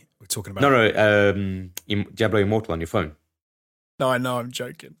 3 we're talking about? No, Diablo Immortal on your phone. No, I know, I'm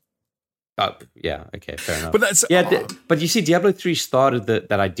joking. Oh, yeah, okay, fair enough. But that's but you see, Diablo 3 started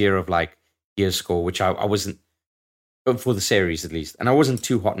that idea of like gear score, which I wasn't, for the series at least, and I wasn't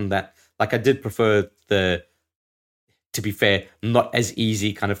too hot on that. Like I did prefer to be fair, not as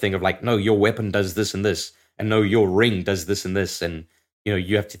easy kind of thing of like, no, your weapon does this and this, and no, your ring does this and this, and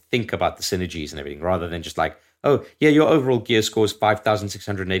you have to think about the synergies and everything rather than just like, oh yeah, your overall gear score is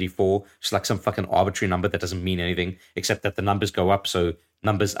 5,684, just like some fucking arbitrary number that doesn't mean anything except that the numbers go up, so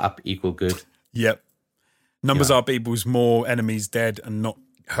numbers up equal good. Yep. Numbers up equals more enemies dead and not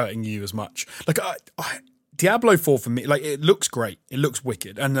hurting you as much. Like Diablo 4 for me, like it looks great. It looks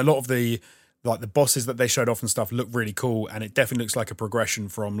wicked. And a lot of the bosses that they showed off and stuff look really cool. And it definitely looks like a progression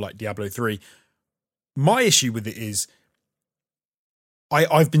from like Diablo 3. My issue with it is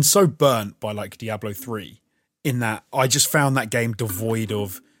I've been so burnt by like Diablo 3 in that I just found that game devoid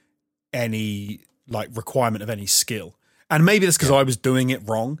of any like requirement of any skill. And maybe that's because I was doing it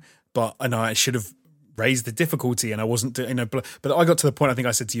wrong, but I should have raised the difficulty and I wasn't doing it. But I got to the point, I think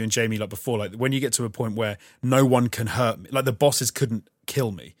I said to you and Jamie like before, like when you get to a point where no one can hurt me, like the bosses couldn't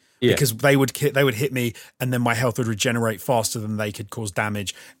kill me because they would hit me and then my health would regenerate faster than they could cause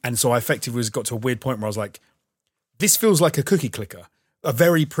damage. And so I effectively got to a weird point where I was like, this feels like a cookie clicker, a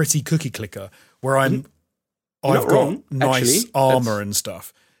very pretty cookie clicker where I've got nice armor and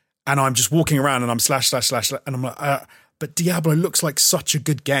stuff. And I'm just walking around and I'm slash, and I'm like, but Diablo looks like such a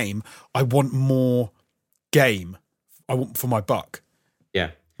good game. I want more game. I want for my buck. Yeah.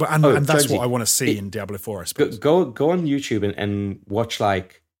 And that's Jonesy, what I want to see in Diablo 4, I suppose. Go on YouTube and watch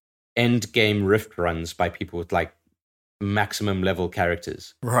like end game rift runs by people with like maximum level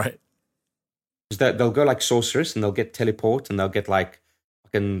characters. Right. Because they'll go like sorceress and they'll get teleport and they'll get like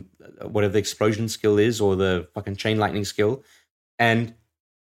fucking whatever the explosion skill is or the fucking chain lightning skill. And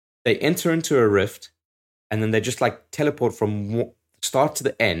they enter into a rift and then they just like teleport from start to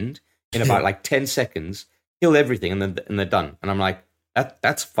the end in about like 10 seconds, kill everything, and they're done. And I'm like,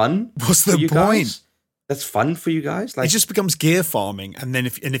 that's fun. What's the point? Guys? That's fun for you guys. Like, it just becomes gear farming, and then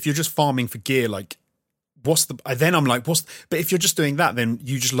if you're just farming for gear, like then I'm like, but if you're just doing that, then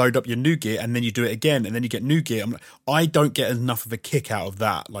you just load up your new gear and then you do it again and then you get new gear. I'm like, I don't get enough of a kick out of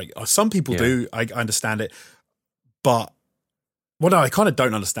that. Like some people do, I understand it, but. Well, no, I kind of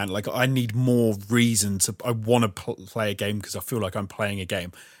don't understand it. Like, I need more reason I want to play a game because I feel like I'm playing a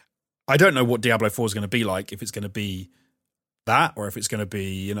game. I don't know what Diablo 4 is going to be like, if it's going to be that or if it's going to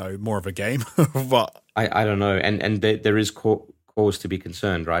be, more of a game. But I don't know. And there is cause to be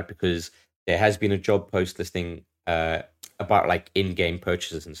concerned, right? Because there has been a job post listing about like in-game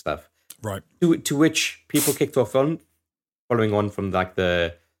purchases and stuff. Right. To which people kicked off on, following on from like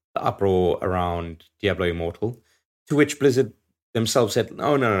the uproar around Diablo Immortal, to which Blizzard themselves said,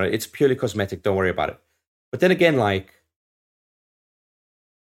 no, it's purely cosmetic, don't worry about it. But then again, like,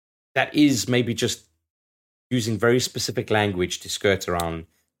 that is maybe just using very specific language to skirt around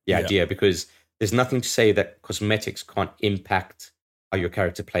the idea, because there's nothing to say that cosmetics can't impact how your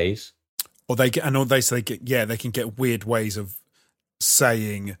character plays. Or they can get weird ways of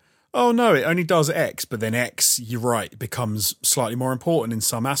saying, oh no, it only does X, but then X, you're right, becomes slightly more important in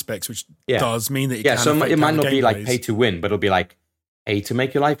some aspects, which does mean that it might not be like pay to win, but it'll be like pay to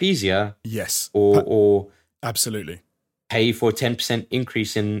make your life easier. Yes. Or absolutely. Pay for a 10%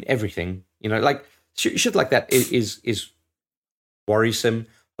 increase in everything. Like shit like that is worrisome.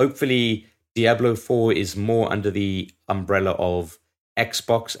 Hopefully Diablo 4 is more under the umbrella of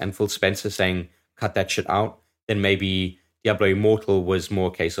Xbox and Phil Spencer saying cut that shit out. Then maybe Diablo Immortal was more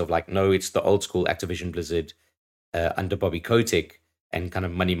a case of like, no, it's the old school Activision Blizzard under Bobby Kotick and kind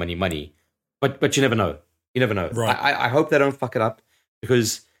of money. But you never know. You never know. Right. I hope they don't fuck it up,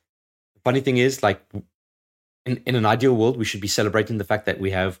 because the funny thing is, like, in an ideal world, we should be celebrating the fact that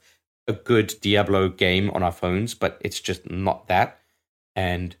we have a good Diablo game on our phones, but it's just not that.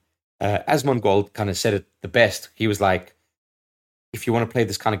 And Asmongold kind of said it the best. He was like, if you want to play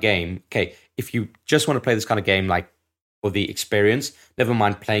this kind of game, okay, if you just want to play this kind of game, like for the experience, never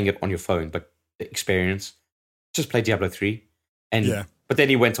mind playing it on your phone, but the experience, just play Diablo 3. And But then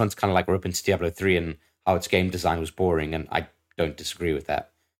he went on to kind of like rip into Diablo 3 and how its game design was boring, and I don't disagree with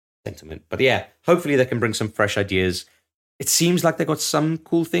that sentiment. But yeah, hopefully they can bring some fresh ideas. It seems like they got some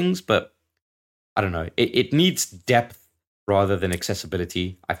cool things, but I don't know. It needs depth rather than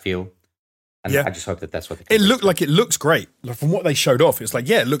accessibility, I feel. And I just hope that that's what they can It looked like it looks great. Like from what they showed off, it's like,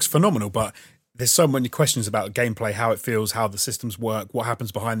 yeah, it looks phenomenal, but there's so many questions about gameplay, how it feels, how the systems work, what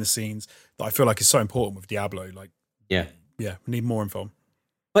happens behind the scenes that I feel like is so important with Diablo. Like, yeah, we need more info.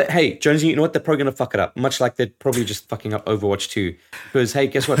 But hey, Jonesy, you know what? They're probably going to fuck it up, much like they're probably just fucking up Overwatch 2. Because, hey,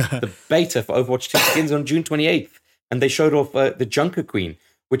 guess what? The beta for Overwatch 2 begins on June 28th. And they showed off the Junker Queen,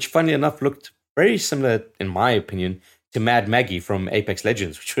 which, funnily enough, looked very similar, in my opinion, to Mad Maggie from Apex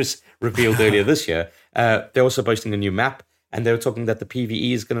Legends, which was revealed earlier this year. They're also boasting a new map, and they were talking that the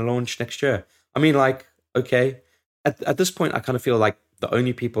PvE is going to launch next year. I mean, like, okay. At this point, I kind of feel like the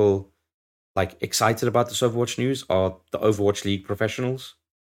only people like excited about this Overwatch news are the Overwatch League professionals.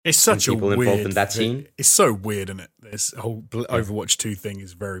 It's such a people weird involved in that scene. It's so weird, isn't it? This whole Overwatch 2 thing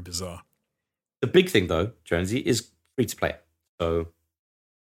is very bizarre. The big thing, though, Jonesy, is free to play. So,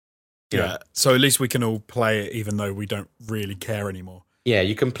 so at least we can all play it, even though we don't really care anymore. Yeah,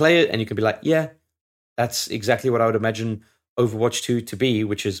 you can play it, and you can be like, yeah, that's exactly what I would imagine Overwatch 2 to be,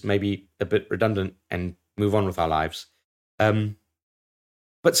 which is maybe a bit redundant, and move on with our lives.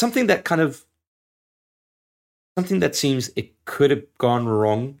 But something that seems it could have gone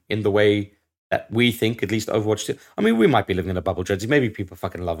wrong in the way that we think, at least Overwatch 2. I mean, we might be living in a bubble, Jonesy. Maybe people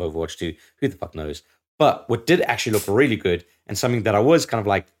fucking love Overwatch 2. Who the fuck knows? But what did actually look really good, and something that I was kind of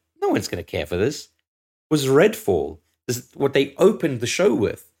like, no one's going to care for this, was Redfall. This is what they opened the show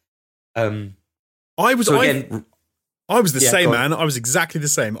with. I was the same, man. I was exactly the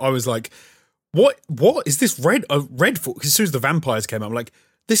same. I was like, what is this Redfall? Because as soon as the vampires came out, I'm like,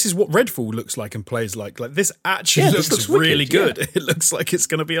 this is what Redfall looks like and plays like. Like, this actually looks really good. Yeah. It looks like it's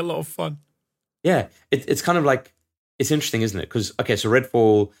going to be a lot of fun. Yeah, it's kind of like, it's interesting, isn't it? Because, okay, so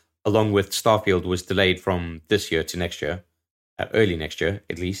Redfall, along with Starfield, was delayed from this year to next year, early next year,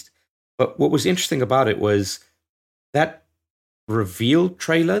 at least. But what was interesting about it was that reveal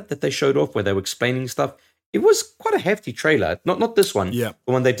trailer that they showed off where they were explaining stuff. It was quite a hefty trailer. Not this one. Yeah.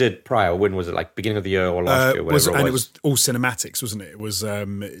 The one they did prior. When was it? Like beginning of the year or last year? Whatever and it was all cinematics, wasn't it? It was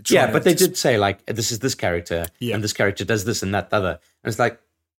but they did say like, this is this character, and this character does this and that other. And it's like,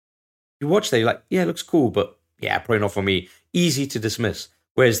 you watch that, you're like, yeah, it looks cool, but yeah, probably not for me. Easy to dismiss.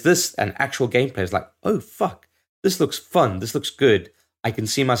 Whereas this, an actual gameplay is like, oh fuck, this looks fun. This looks good. I can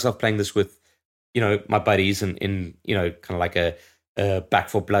see myself playing this with, my buddies and in kind of like a Back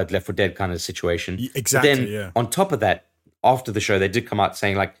 4 Blood, Left 4 Dead kind of situation. Exactly. But then on top of that, after the show, they did come out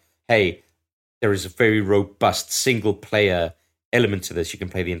saying like, hey, there is a very robust single player element to this. You can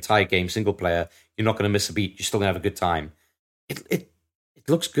play the entire game single player. You're not going to miss a beat. You're still going to have a good time. It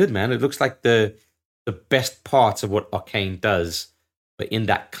looks good, man. It looks like the best parts of what Arcane does, but in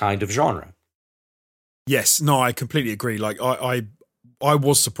that kind of genre. Yes, no, I completely agree. Like I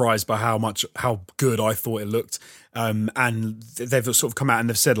was surprised by how good I thought it looked, and they've sort of come out and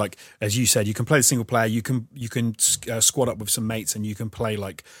they've said, like, as you said, you can play the single player, you can squad up with some mates, and you can play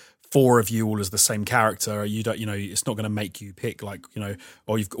like 4 of you all as the same character. You don't, it's not going to make you pick like,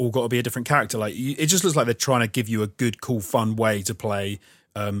 or you've all got to be a different character. Like, it just looks like they're trying to give you a good, cool, fun way to play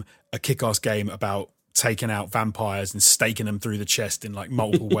a kick-ass game about taking out vampires and staking them through the chest in like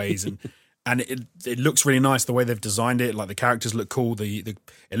multiple ways, and it looks really nice the way they've designed it. Like, the characters look cool. It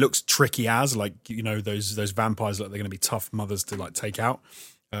looks tricky as like, those vampires look, they're going to be tough mothers to like take out.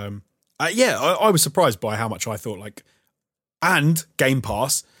 I was surprised by how much I thought like, and Game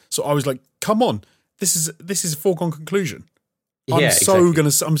Pass. So I was like, come on, this is a foregone conclusion. I'm so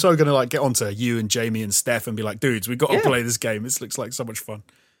gonna like get onto you and Jamie and Steph and be like, dudes, we got to play this game. This looks like so much fun.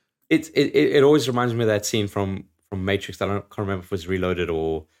 It always reminds me of that scene from Matrix. I can't remember if it was Reloaded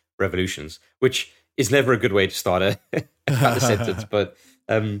or Revolutions, which is never a good way to start a kind of sentence, but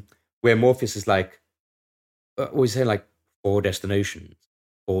where Morpheus is like, always saying like 4 destinations,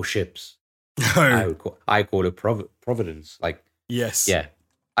 4 ships. I call it Providence. Like, yes, yeah.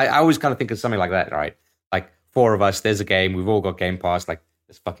 I always kind of think of something like that, right? Like 4 of us, there's a game, we've all got Game Pass, like,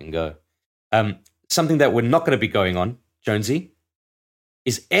 let's fucking go. Something that we're not going to be going on, Jonesy,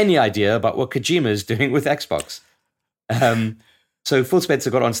 is any idea about what Kojima is doing with Xbox. So Phil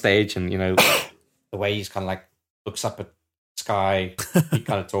Spencer got on stage and, the way he's kind of like looks up at the sky, he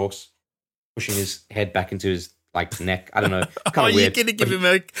kind of talks, pushing his head back into his like neck. I don't know. Kind of weird. You're going to give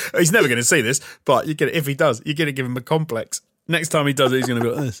him he's never going to see this, but if he does, you're going to give him a complex. Next time he does it, he's going to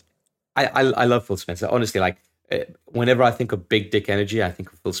be like this. I love Phil Spencer. Honestly, like whenever I think of big dick energy, I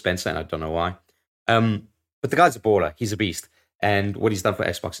think of Phil Spencer, and I don't know why. But the guy's a baller. He's a beast. And what he's done for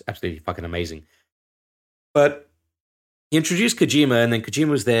Xbox is absolutely fucking amazing. But he introduced Kojima, and then Kojima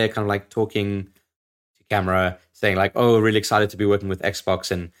was there kind of like talking to camera, saying like, oh, really excited to be working with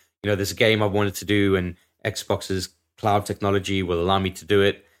Xbox. And, there's a game I wanted to do, and Xbox's cloud technology will allow me to do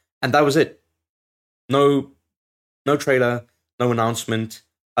it. And that was it. No trailer, no announcement,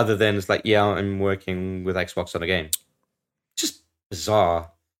 other than it's like, yeah, I'm working with Xbox on a game. Just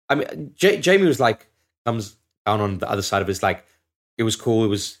bizarre. I mean, Jamie was like, comes down on the other side of it. It's like, it was cool. It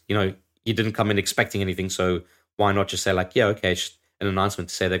was, he didn't come in expecting anything. So why not just say like, yeah, okay, it's just an announcement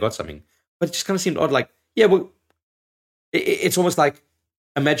to say they got something. But it just kind of seemed odd. Like, yeah, well, it's almost like,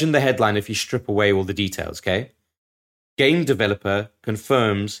 imagine the headline if you strip away all the details, okay? Game developer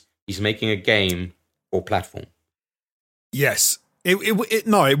confirms he's making a game for platform. Yes.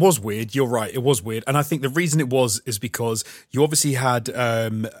 It was weird. You're right. It was weird. And I think the reason it was is because you obviously had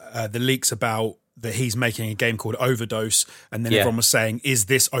the leaks about that he's making a game called Overdose. And then everyone was saying, is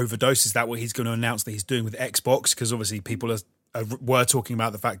this Overdose? Is that what he's going to announce that he's doing with Xbox? Because obviously people were talking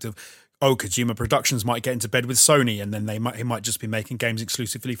about the fact of, Kojima Productions might get into bed with Sony, and then he might just be making games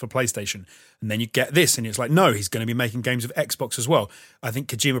exclusively for PlayStation. And then you get this, and it's like, no, he's going to be making games with Xbox as well. I think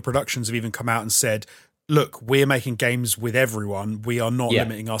Kojima Productions have even come out and said, look, we're making games with everyone. We are not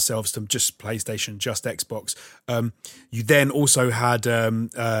limiting ourselves to just PlayStation, just Xbox. You then also had,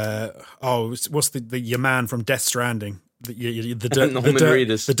 what's your man from Death Stranding? Norman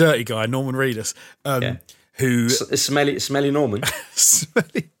Reedus. The dirty guy, Norman Reedus. Who Smelly Norman.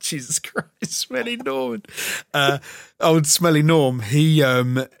 Jesus Christ, Smelly Norman. Old Smelly Norm. He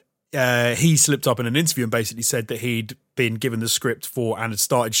slipped up in an interview and basically said that he'd been given the script for and had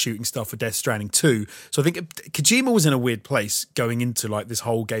started shooting stuff for Death Stranding 2. So I think Kojima was in a weird place going into like this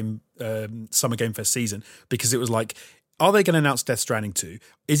whole game Summer Game Fest season, because it was like, are they going to announce Death Stranding 2?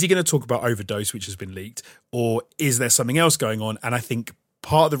 Is he going to talk about Overdose, which has been leaked? Or is there something else going on? And I think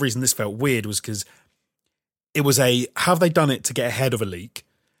part of the reason this felt weird was because it was have they done it to get ahead of a leak?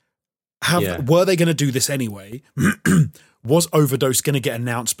 Were they going to do this anyway? Was Overdose going to get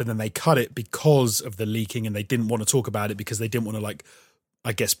announced, but then they cut it because of the leaking, and they didn't want to talk about it because they didn't want to, like,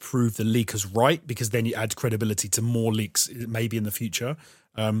 I guess, prove the leakers right, because then you add credibility to more leaks maybe in the future.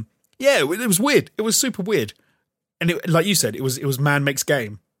 It was weird. It was super weird. And like you said, it was man makes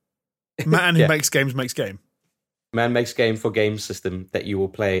game. Man who makes games makes game. Man makes game for game system that you will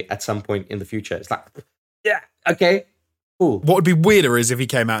play at some point in the future. It's like, yeah, okay, cool. What would be weirder is if he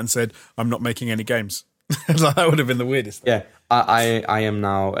came out and said, I'm not making any games. Like, that would have been the weirdest thing. Yeah, I am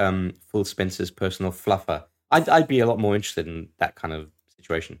now Phil Spencer's personal fluffer. I'd be a lot more interested in that kind of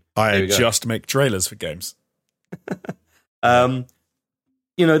situation. I just make trailers for games. Then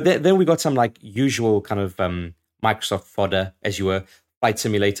we got some like usual kind of Microsoft fodder, as you were. Flight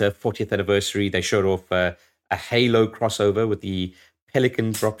Simulator 40th anniversary. They showed off a Halo crossover with the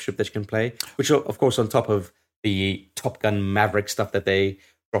Pelican dropship that you can play, which of course on top of the Top Gun Maverick stuff that they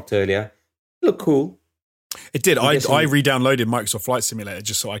dropped earlier. Look cool. It did. I re-downloaded Microsoft Flight Simulator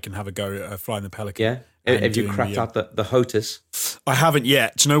just so I can have a go at flying the Pelican. Yeah. Have you cracked out the HOTAS? I haven't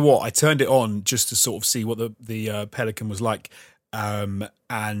yet. Do you know what? I turned it on just to sort of see what the Pelican was like,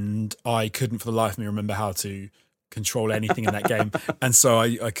 and I couldn't for the life of me remember how to control anything in that game, and so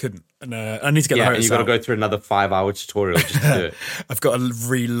I couldn't. And I need to get the HOTAS and you've got to go through another 5-hour tutorial just to do it. I've got to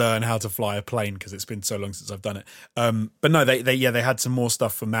relearn how to fly a plane because it's been so long since I've done it. But no, they had some more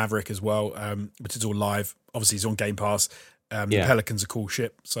stuff for Maverick as well, which is all live. Obviously, it's on Game Pass. The Pelican's a cool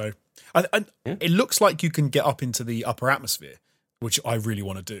ship, so it looks like you can get up into the upper atmosphere, which I really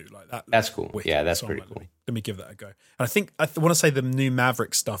want to do. Like that. That's cool. Wicked. Yeah, that's pretty cool. Let me give that a go. And I think I want to say the new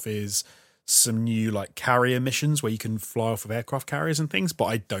Maverick stuff is some new like carrier missions where you can fly off of aircraft carriers and things, but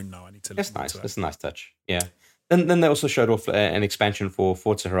I don't know. I need to. That's nice. That's a nice touch. Yeah. Then they also showed off an expansion for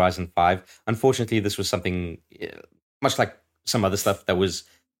Forza Horizon 5. Unfortunately, this was something much like some other stuff that was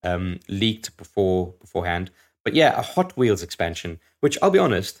leaked beforehand. But yeah, a Hot Wheels expansion, which I'll be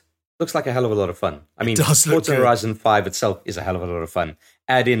honest, looks like a hell of a lot of fun. I mean, Forza Horizon 5 itself is a hell of a lot of fun.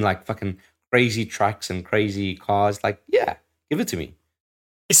 Add in like fucking crazy tracks and crazy cars. Like, yeah, give it to me.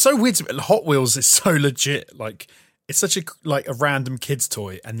 It's so weird. Hot Wheels is so legit. Like, it's such a random kid's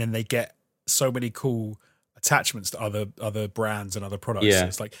toy, and then they get so many cool attachments to other brands and other products. Yeah.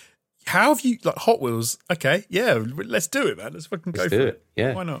 It's like, how have you like Hot Wheels? Okay, yeah, let's do it, man. Let's fucking go for it.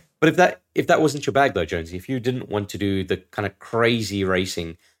 Yeah, why not? But if that wasn't your bag though, Jonesy, if you didn't want to do the kind of crazy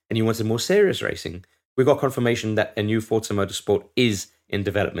racing and you wanted more serious racing, we got confirmation that a new Forza Motorsport is in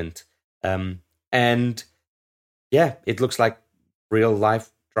development. And yeah, it looks like real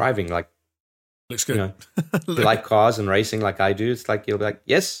life driving. Like, Looks good. you know, if you like cars and racing like I do, it's like you'll be like,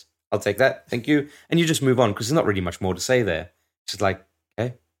 yes, I'll take that, thank you, and you just move on because there's not really much more to say there. It's just like,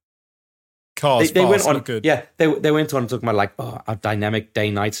 okay. Cars, They went fast, on, look good. yeah, they went on talking about like, oh, our dynamic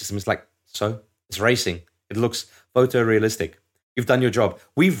day-night system. It's like, so it's racing. It looks photorealistic. You've done your job.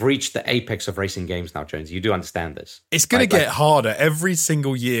 We've reached the apex of racing games now, Jonesy. You do understand this. It's going to get harder every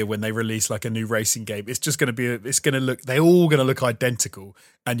single year when they release like a new racing game. It's just going to be, it's going to look, they're all going to look identical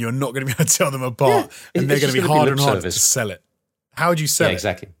and you're not going to be able to tell them apart. Yeah, and they're going to be harder and harder to service. sell it. How would you sell it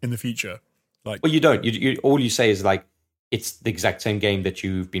exactly. in the future? Like, Well, you don't. You all you say is like, it's the exact same game that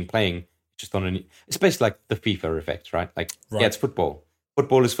you've been playing, just on a. It's basically like the FIFA effect, right? Like, Right. yeah, it's football.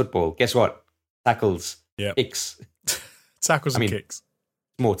 Football is football. Guess what? Tackles, Yeah. kicks. tackles and mean, kicks.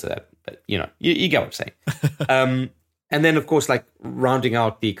 More to that, but you know, you get what I'm saying. And then, of course, like rounding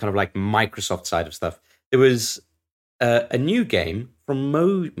out the kind of like Microsoft side of stuff, there was a new game from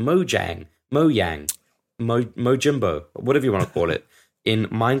Mojimbo, whatever you want to call it, in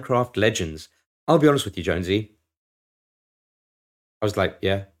Minecraft Legends. I'll be honest with you, Jonesy. I was like,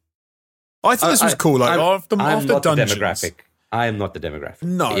 yeah. I thought this was cool. Like, after not dungeons. the demographic. I am not the demographic.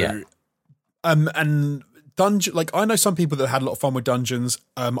 No. Yeah. And dungeon, like I know some people that had a lot of fun with dungeons.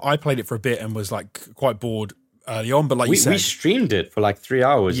 I played it for a bit and was like quite bored early on, but like we you said, streamed it for like 3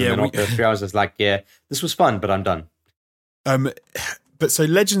 hours. Yeah, and then after 3 hours, I was like, yeah, this was fun, but I'm done. But so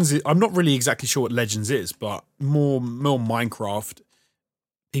Legends, I'm not really exactly sure what Legends is, but more Minecraft.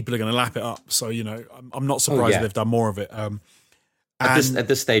 People are going to lap it up. So, you know, I'm not surprised if they've done more of it. At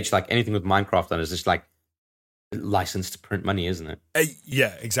this stage, like anything with Minecraft on is just like licensed to print money, isn't it?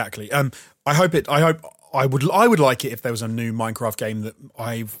 Yeah, exactly. I would like it if there was a new Minecraft game that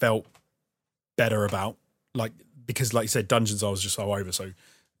I felt better about. Like, because like you said, Dungeons I was just so over. So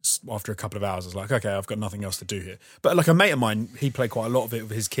after a couple of hours, I was like, okay, I've got nothing else to do here. But like a mate of mine, he played quite a lot of it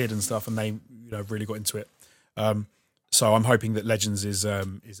with his kid and stuff, and they really got into it. So I'm hoping that Legends is a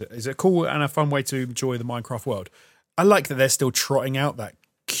cool and a fun way to enjoy the Minecraft world. I like that they're still trotting out that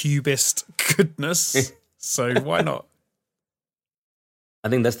cubist goodness. So why not? I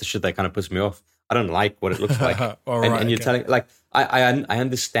think that's the shit that kind of puts me off. I don't like what it looks like. Right, and you're telling, like, I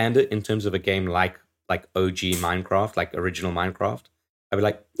understand it in terms of a game like OG Minecraft, like original Minecraft. I'd be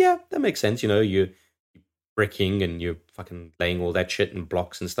like, yeah, that makes sense. You know, you're bricking and you're fucking laying all that shit in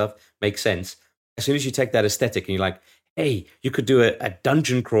blocks and stuff. Makes sense. As soon as you take that aesthetic and you're like, hey, you could do a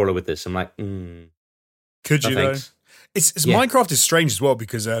dungeon crawler with this. I'm like, Could you though? Minecraft is strange as well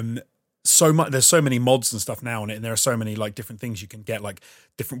because there's so many mods and stuff now on it, and there are so many like different things you can get, like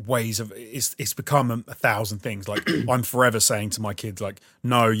different ways of it's become 1,000 things. Like I'm forever saying to my kids, like,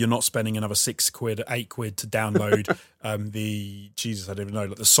 no, you're not spending another £6, £8 to download the I don't even know,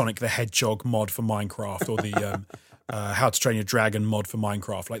 like the Sonic the Hedgehog mod for Minecraft or the How to Train Your Dragon mod for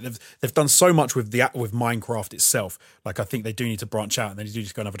Minecraft. Like they've done so much with Minecraft itself. Like I think they do need to branch out and they do need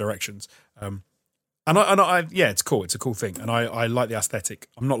to go in other directions. And I, yeah, it's cool. It's a cool thing, and I like the aesthetic.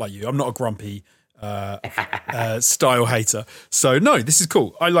 I'm not like you. I'm not a grumpy style hater. So no, this is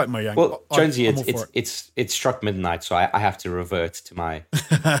cool. I like Mojang. Well, Jonesy, it's struck midnight, so I have to revert to my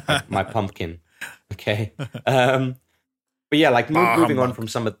my pumpkin. Okay, but yeah, like moving on from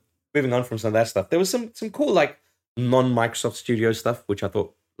some of that stuff, there was some cool like non-Microsoft Studio stuff which I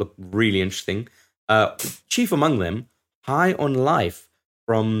thought looked really interesting. Chief among them, High on Life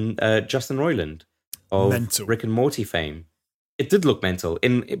from Justin Roiland of mental. Rick and Morty fame. It did look mental,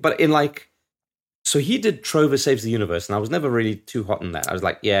 so he did Trover Saves the Universe, and I was never really too hot on that. I was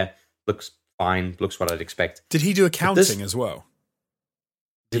like, yeah, looks fine, looks what I'd expect. Did he do accounting as well?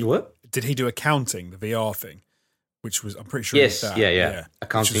 Did what? Did he do accounting, the VR thing, which was, I'm pretty sure. Yes, that. Yeah.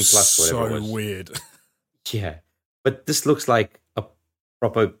 Accounting plus whatever it was. So weird. Yeah, but this looks like a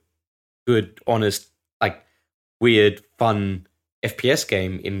proper, good, honest, like weird, fun FPS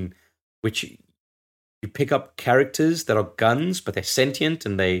game in which you pick up characters that are guns, but they're sentient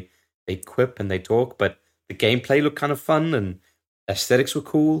and they quip and they talk, but the gameplay looked kind of fun and aesthetics were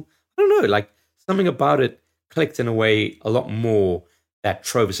cool. I don't know, like something about it clicked in a way a lot more that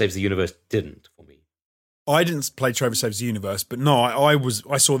Trover Saves the Universe didn't for me. I didn't play Trover Saves the Universe, but no,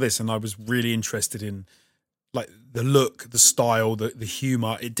 I saw this and I was really interested in like the look, the style, the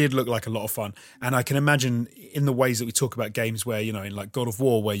humor. It did look like a lot of fun, and I can imagine in the ways that we talk about games where, you know, in like God of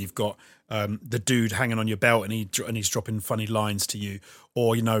War, where you've got the dude hanging on your belt and he's dropping funny lines to you,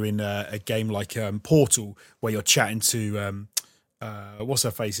 or you know, in a game like Portal, where you're chatting to what's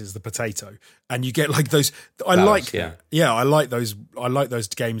her face is the potato, and you get like those. I like those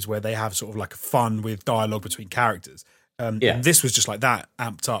games where they have sort of like fun with dialogue between characters. And this was just like that,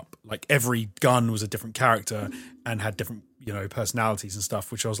 amped up. Like every gun was a different character and had different, personalities and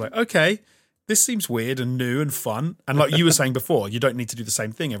stuff, which I was like, okay, this seems weird and new and fun. And like you were saying before, you don't need to do the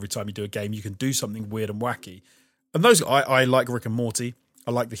same thing every time you do a game. You can do something weird and wacky. And those, I like Rick and Morty.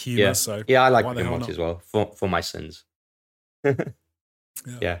 I like the humor. Yeah, so I like Rick and Morty as well for my sins.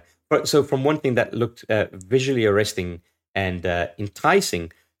 Yeah. So from one thing that looked visually arresting and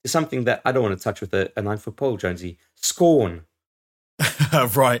enticing to something that I don't want to touch with a 9-foot pole, Jonesy. Scorn.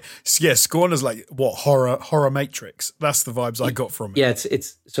 Right. Yeah, Scorn is like what horror Matrix. That's the vibes I got from it. Yeah,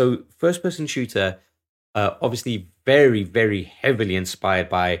 it's so first person shooter, obviously very, very heavily inspired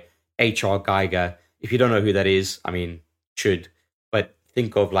by H.R. Geiger. If you don't know who that is, I mean, should, but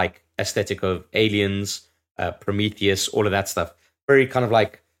think of like aesthetic of Aliens, Prometheus, all of that stuff. Very kind of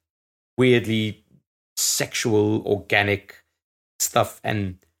like weirdly sexual, organic stuff.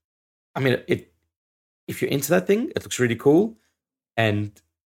 And I mean, if you're into that thing, it looks really cool. And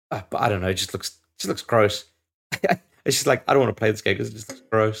but I don't know, it just looks gross. It's just like I don't want to play this game because it just looks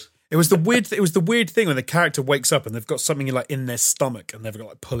gross. It was the weird thing when the character wakes up and they've got something like in their stomach and they've got to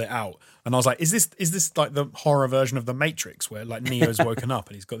like pull it out. And I was like, is this like the horror version of the Matrix where like Neo's woken up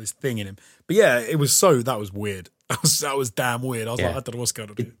and he's got this thing in him? But yeah, that was weird. That was damn weird. I was like, I don't know what's going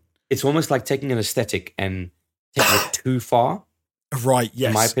on here. It's almost like taking an aesthetic and taking it too far. Right, yes.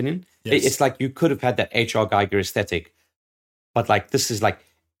 In my opinion. Yes. It's like you could have had that H.R. Geiger aesthetic, but like this is like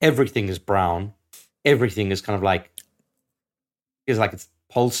everything is brown. Everything is kind of like it's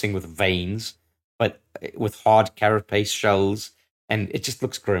pulsing with veins, but with hard carapace shells, and it just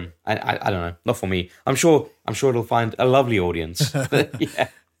looks grim. I don't know, not for me. I'm sure it'll find a lovely audience.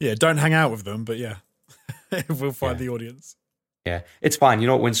 Yeah, don't hang out with them, but yeah, we'll find the audience. Yeah, it's fine. You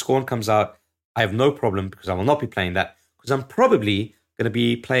know, when Scorn comes out, I have no problem because I will not be playing that because I'm probably going to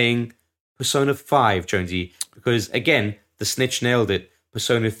be playing Persona 5, Jonesy, because again, the snitch nailed it.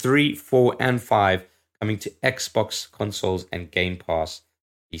 Persona 3, 4, and 5 coming to Xbox consoles and Game Pass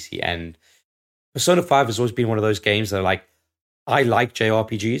PC. And Persona 5 has always been one of those games that are like, I like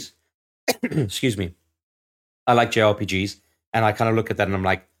JRPGs. Excuse me. I like JRPGs. And I kind of look at that and I'm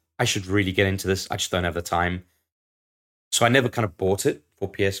like, I should really get into this. I just don't have the time. So I never kind of bought it for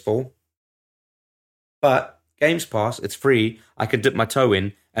PS4. But Games Pass, it's free. I can dip my toe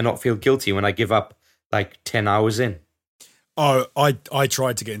in and not feel guilty when I give up like 10 hours in. Oh, I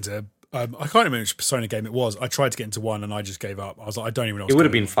tried to get into... I can't remember which Persona game it was. I tried to get into one and I just gave up. I was like, I don't even know what's It would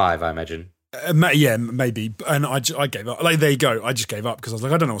have going been 5, I imagine. Yeah, maybe. And I gave up. Like, there you go. I just gave up because I was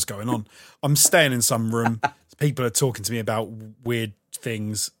like, I don't know what's going on. I'm staying in some room. People are talking to me about weird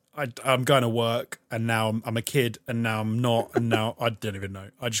things. I'm going to work and now I'm a kid and now I'm not. And now I don't even know.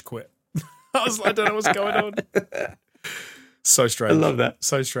 I just quit. I was like, I don't know what's going on. So strange. I love that.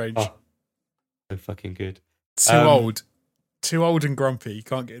 So strange. Oh, so fucking good. Too old and grumpy. You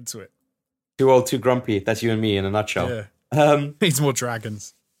can't get into it. Too old, too grumpy. That's you and me in a nutshell. Yeah. Needs more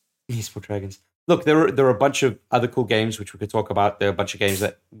dragons. Look, there are a bunch of other cool games which we could talk about. There are a bunch of games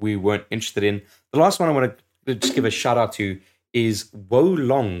that we weren't interested in. The last one I want to just give a shout out to is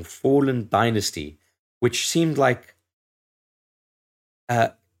Wolong Fallen Dynasty, which seemed like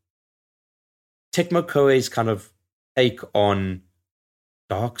Tecmo Koei's kind of take on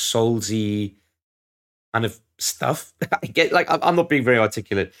Dark Soulsy kind of stuff. I get like I'm not being very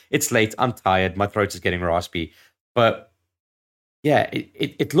articulate. It's late. I'm tired. My throat is getting raspy. But yeah,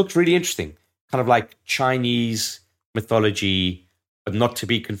 it looked really interesting. Kind of like Chinese mythology, but not to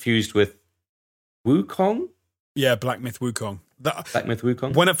be confused with Wukong. Yeah, Black Myth Wukong. Black Myth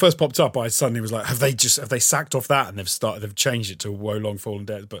Wukong. When it first popped up, I suddenly was like, have they sacked off that and they've changed it to Wolong Fallen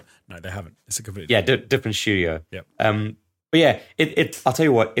Dead? But no, they haven't. It's a completely different studio. Yeah. But yeah, I'll tell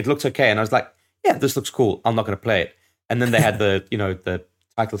you what, it looked okay, and I was like, yeah, this looks cool. I'm not going to play it. And then they had the the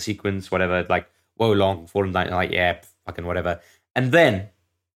title sequence, whatever, like Wolong Fallen Dead, like yeah, fucking whatever. And then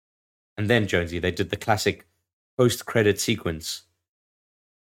Jonesy, they did the classic post-credit sequence.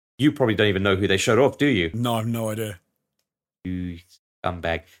 You probably don't even know who they showed off, do you? No, I have no idea. You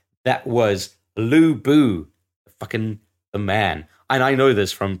scumbag. That was Lu Bu, the man. And I know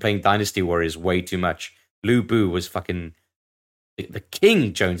this from playing Dynasty Warriors way too much. Lu Bu was fucking the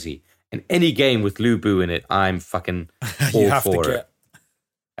king, Jonesy. And any game with Lu Bu in it, I'm fucking all for it.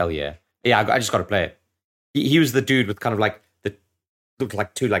 Hell yeah. Yeah, I just got to play it. He was the dude with kind of like looked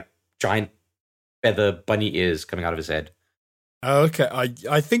like two like giant feather bunny ears coming out of his head. Oh, okay.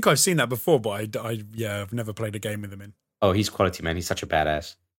 I think I've seen that before, but I've never played a game with him in. Oh, he's quality, man. He's such a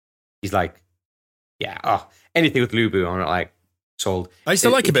badass. He's like, anything with Lu Bu, I'm like sold. I used to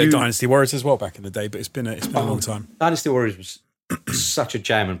like a bit of Dynasty Warriors as well back in the day, but it's been a long time. Dynasty Warriors was such a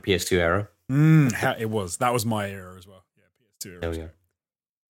jam in PS2 era. It was. That was my era as well. Hell yeah.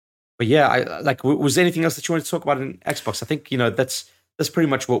 But yeah, was there anything else that you wanted to talk about in Xbox? I think, that's pretty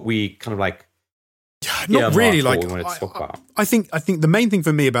much what we kind of like. Not really. Like, we wanted to talk about. I think the main thing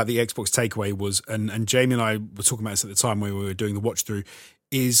for me about the Xbox takeaway was, and Jamie and I were talking about this at the time when we were doing the watch through,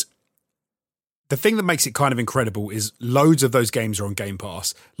 is the thing that makes it kind of incredible is loads of those games are on Game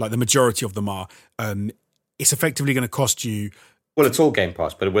Pass. Like the majority of them are. It's effectively going to cost you. Well, it's all Game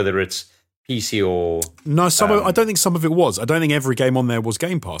Pass, but whether it's PC or no, I don't think some of it was. I don't think every game on there was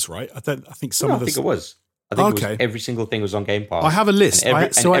Game Pass, right? I think some of the. I think it was. I think it was, every single thing was on Game Pass. I have a list.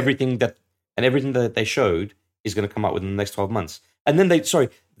 Everything that they showed is going to come out within the next 12 months. And then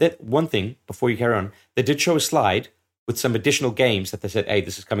that one thing before you carry on, they did show a slide with some additional games that they said, "Hey,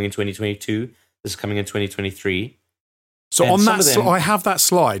 this is coming in 2022. This is coming in 2023." So on that, I have that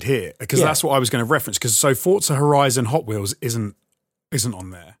slide here because that's what I was going to reference. Because Forza Horizon Hot Wheels isn't on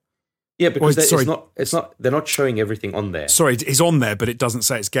there. Yeah, because it's not. They're not showing everything on there. Sorry, it's on there, but it doesn't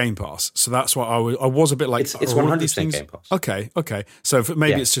say it's Game Pass. So that's why I was a bit like, it's 100% Game Pass. Okay. So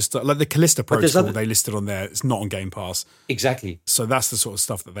maybe it's just like the Callisto Protocol they listed on there. It's not on Game Pass. Exactly. So that's the sort of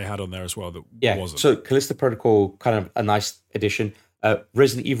stuff that they had on there as well that wasn't. So Callisto Protocol, kind of a nice addition.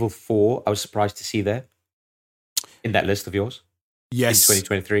 Resident Evil 4, I was surprised to see there in that list of yours. Yes, in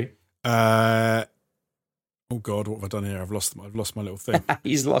 2023. Oh God, what have I done here? I've lost my little thing.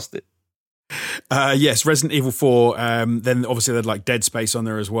 He's lost it. Yes, Resident Evil 4. Then obviously they had like Dead Space on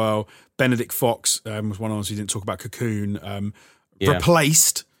there as well. Benedict Fox was one of those we didn't talk about. Cocoon.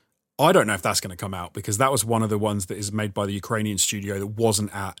 Replaced. I don't know if that's going to come out because that was one of the ones that is made by the Ukrainian studio that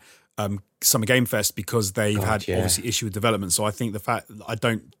wasn't at Summer Game Fest because they've had obviously issue with development. So I think I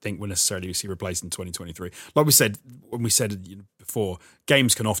don't think we'll necessarily see Replaced in 2023. Like we said when we said before,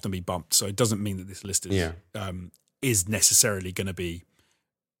 games can often be bumped, so it doesn't mean that this list is necessarily going to be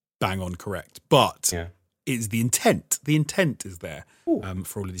bang on correct, but it's the intent. The intent is there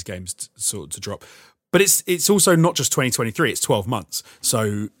for all of these games to drop. But it's also not just 2023; it's 12 months.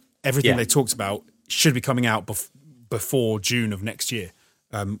 So everything they talked about should be coming out before June of next year,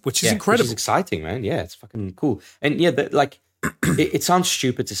 which is incredible. Which is exciting, man. Yeah, it's fucking cool. And it sounds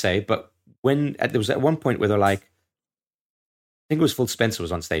stupid to say, but there was at one point where they're like, I think it was Phil Spencer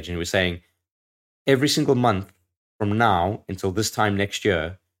was on stage and he was saying, every single month from now until this time next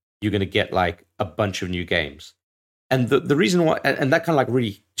year, you're going to get like a bunch of new games. And the reason why, and that kind of like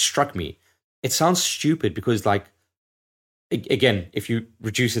really struck me, it sounds stupid because like, again, if you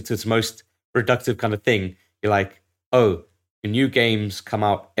reduce it to its most reductive kind of thing, you're like, oh, the new games come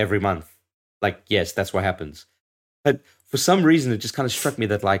out every month. Like, yes, that's what happens. But for some reason, it just kind of struck me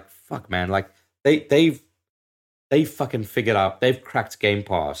that like, fuck man, like they've fucking figured out, they've cracked Game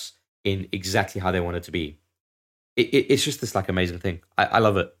Pass in exactly how they want it to be. It's just this like amazing thing. I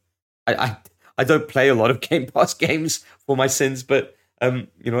love it. I don't play a lot of Game Pass games for my sins, but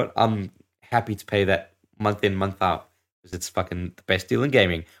you know what? I'm happy to pay that month in, month out because it's fucking the best deal in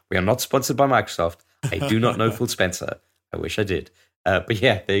gaming. We are not sponsored by Microsoft. I do not know Phil Spencer. I wish I did. But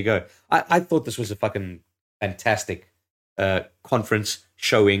yeah, there you go. I thought this was a fucking fantastic conference,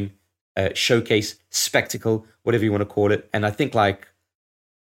 showing, showcase, spectacle, whatever you want to call it. And I think like,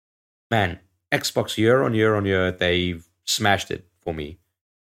 man, Xbox year on year, they've smashed it for me.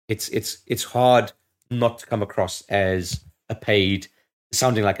 It's hard not to come across as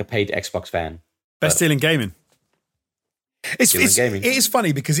sounding like a paid Xbox fan. Best deal in gaming. It is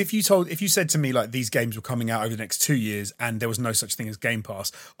funny because if you said to me like these games were coming out over the next 2 years and there was no such thing as Game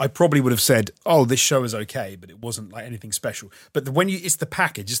Pass, I probably would have said, oh, this show is okay, but it wasn't like anything special. But it's the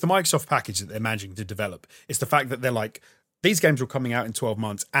package, it's the Microsoft package that they're managing to develop. It's the fact that they're like, these games are coming out in 12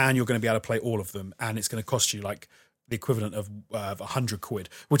 months and you're going to be able to play all of them and it's going to cost you like the equivalent of 100 quid,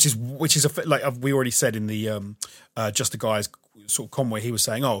 which is like we already said in the Just a Guy's sort of Conway, he was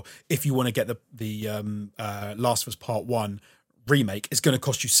saying, oh, if you want to get the Last of Us Part 1 remake, it's going to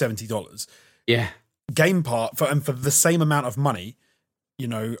cost you $70. Yeah. Game Part for the same amount of money,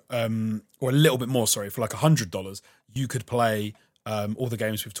 or a little bit more, sorry, for like $100, you could play all the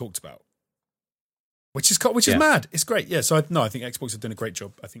games we've talked about. Which is mad. It's great. Yeah, so I think Xbox have done a great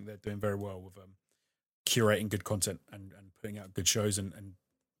job. I think they're doing very well with curating good content and putting out good shows and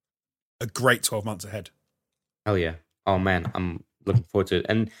a great 12 months ahead. Oh, yeah. Oh, man. I'm looking forward to it.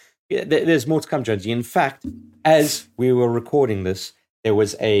 And there's more to come, Jonesy. In fact, as we were recording this, there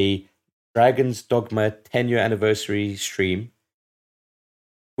was a Dragon's Dogma 10-year anniversary stream,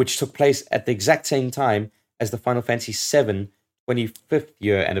 which took place at the exact same time as the Final Fantasy VII 25th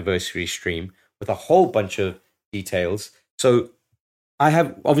year anniversary stream with a whole bunch of details. So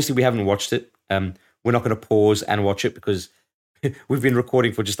obviously we haven't watched it. We're not going to pause and watch it because we've been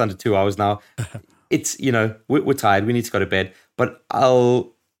recording for just under 2 hours now. it's, we're tired. We need to go to bed. But why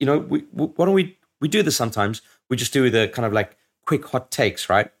don't we do this sometimes? We just do the kind of like quick hot takes,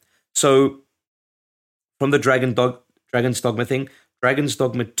 right? So from the Dragon's Dogma thing, Dragon's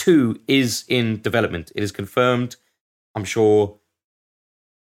Dogma 2 is in development. It is confirmed. I'm sure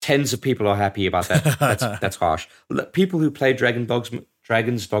tens of people are happy about that. That's harsh. People who played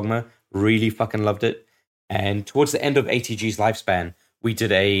Dragon's Dogma really fucking loved it. And towards the end of ATG's lifespan, we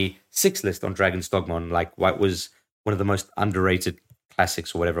did a 6 list on Dragon's Dogma on like what was one of the most underrated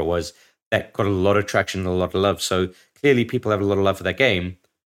classics or whatever it was that got a lot of traction and a lot of love. So clearly people have a lot of love for that game.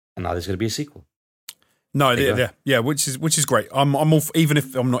 And now there's going to be a sequel. No, yeah, which is great. I'm all, even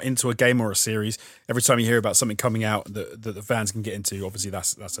if I'm not into a game or a series, every time you hear about something coming out that the fans can get into, obviously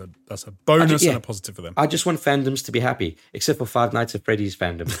that's a bonus and a positive for them. I just want fandoms to be happy, except for Five Nights at Freddy's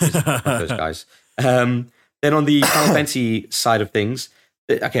fandom. Fuck those guys. Then on the Final Fantasy side of things,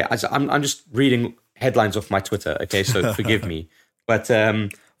 okay, I'm just reading headlines off my Twitter. Okay, so forgive me, but Final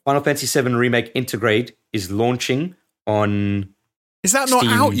Fantasy VII Remake Intergrade is launching on. Is that not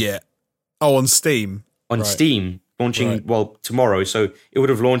Steam. out yet? Oh, on Steam. On Steam, launching, tomorrow. So it would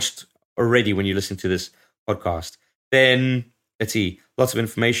have launched already when you listen to this podcast. Then, let's see, lots of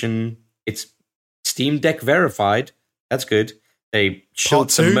information. It's Steam Deck verified. That's good. They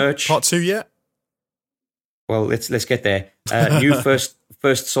showed some merch. Part 2 yet? Well, let's get there. New first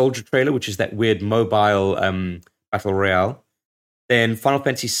Soldier trailer, which is that weird mobile battle royale. Then Final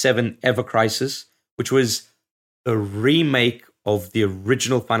Fantasy VII Ever Crisis, which was the remake of the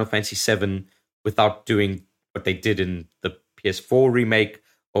original Final Fantasy VII without doing what they did in the PS4 remake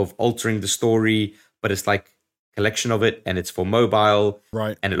of altering the story, but it's like a collection of it and it's for mobile.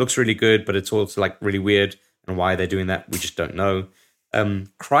 Right. And it looks really good, but it's also like really weird. And why they're doing that, we just don't know.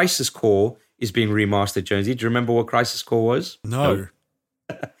 Crisis Core is being remastered, Jonesy. Do you remember what Crisis Core was? No.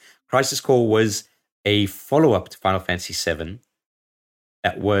 Crisis Core was a follow-up to Final Fantasy VII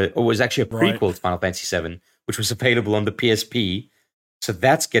was actually a prequel to Final Fantasy VII, which was available on the PSP. So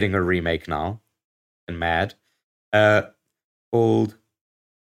that's getting a remake now. And mad. Called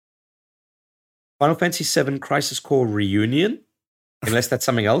Final Fantasy VII Crisis Core Reunion. Unless that's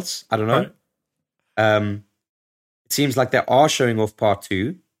something else. I don't know. Right. It seems like they are showing off part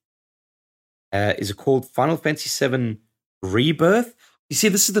 2. Is it called Final Fantasy VII Rebirth? You see,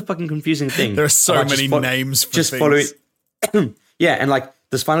 this is the fucking confusing thing. There are so many names for just things. Following. Yeah, and like,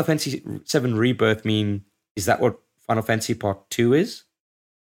 does Final Fantasy VII Rebirth mean, is that what Final Fantasy Part 2 is?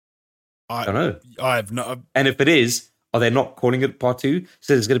 I don't know. I have not. And if it is, are they not calling it Part 2?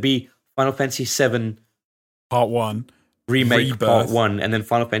 So there's going to be Final Fantasy VII Part 1 Remake Part 1 and then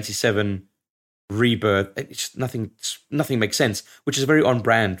Final Fantasy VII Rebirth. It's just nothing makes sense, which is very on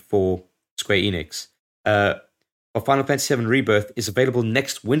brand for Square Enix. But Final Fantasy VII Rebirth is available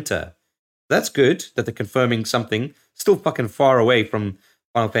next winter. That's good that they're confirming something. Still fucking far away from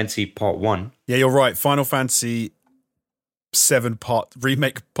Final Fantasy Part 1. Yeah, you're right. Final Fantasy VII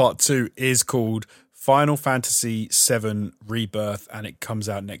Remake Part 2 is called Final Fantasy VII Rebirth, and it comes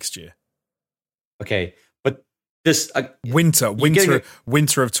out next year. Okay, but this winter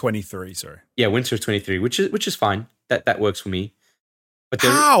of 23. Sorry, yeah, winter of 23, which is fine. That works for me. But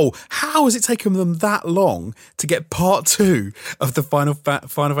how has it taken them that long to get Part 2 of the Final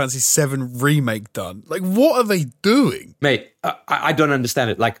Fantasy VII Remake done? Like, what are they doing, mate? I don't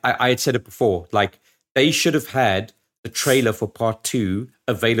understand it. Like I had said it before. Like they should have had the trailer for Part 2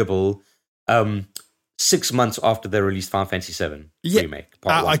 available 6 months after they released Final Fantasy VII Remake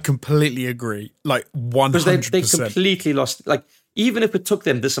Part 1. I completely agree. Like 100%. Because they completely lost. Like even if it took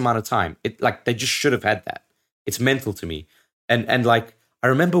them this amount of time, they just should have had that. It's mental to me. And like I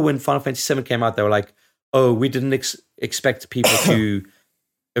remember when Final Fantasy VII came out, they were like, "Oh, we didn't expect people to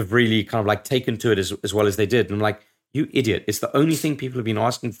have really kind of like taken to it as well as they did." And I'm like, "You idiot! It's the only thing people have been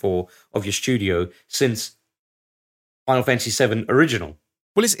asking for of your studio since Final Fantasy VII Original."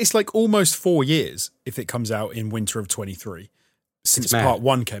 Well, it's like almost 4 years if it comes out in winter of 23 since Part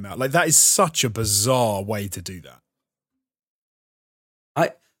 1 came out. Like that is such a bizarre way to do that.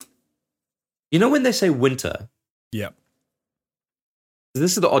 When they say winter, yeah.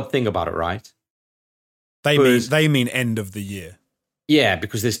 This is the odd thing about it, right? They mean end of the year. Yeah,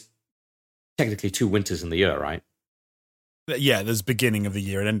 because there's technically 2 winters in the year, right? Yeah, there's beginning of the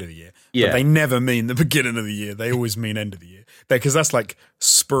year and end of the year. Yeah. But they never mean the beginning of the year. They always mean end of the year. Because that's like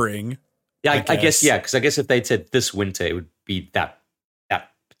spring. Yeah, I guess, yeah, because I guess if they'd said this winter, it would be that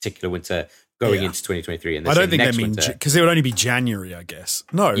particular winter going into 2023. And I don't think they mean, because it would only be January, I guess.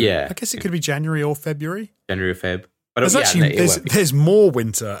 No, yeah. I guess it could be January or February. January or Feb. But there's more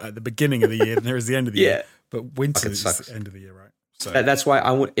winter at the beginning of the year than there is the end of the year. But winter is the end of the year, right? So that's why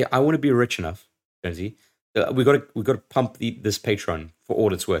I want to be rich enough Jonesy. We got to pump this Patreon for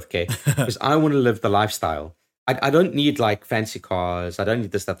all it's worth, okay? Because I want to live the lifestyle. I don't need like fancy cars. I don't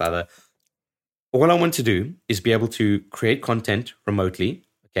need this, that, the other. All I want to do is be able to create content remotely,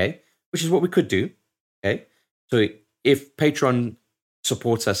 okay? Which is what we could do, okay? So if Patreon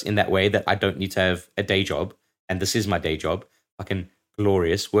supports us in that way, that I don't need to have a day job, and this is my day job, I can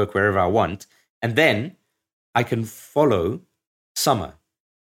glorious work wherever I want, and then I can follow summer.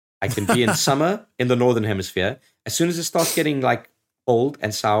 I can be in summer in the northern hemisphere. As soon as it starts getting like cold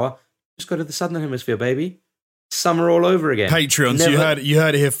and sour, just go to the southern hemisphere, baby. Summer all over again. Patreons, you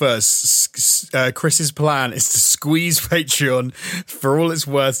heard it here first. Chris's plan is to squeeze Patreon for all it's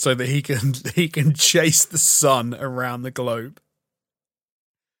worth, so that he can chase the sun around the globe.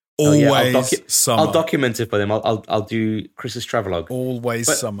 Always summer. I'll document it for them. I'll do Chris's travelogue.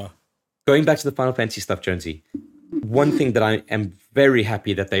 Always summer. Going back to the Final Fantasy stuff, Jonesy, one thing that I am very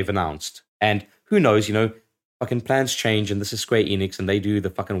happy that they've announced, and who knows, fucking plans change, and this is Square Enix, and they do the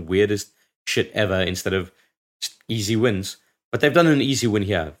fucking weirdest shit ever instead of just easy wins. But they've done an easy win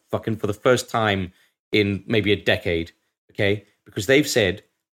here, fucking for the first time in maybe a decade, okay? Because they've said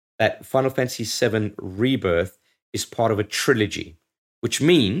that Final Fantasy VII Rebirth is part of a trilogy, which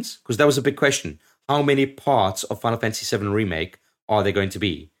means, because that was a big question, how many parts of Final Fantasy VII Remake are there going to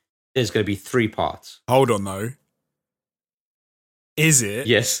be? There's going to be 3 parts. Hold on, though. Is it?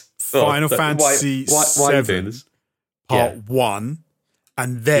 Yes. Final Fantasy VII Part 1,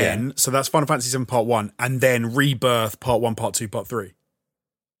 and then, so that's Final Fantasy VII Part 1, and then Rebirth Part 1, Part 2, Part 3.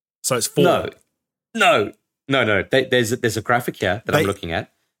 So it's 4. No. There's a graphic here that I'm looking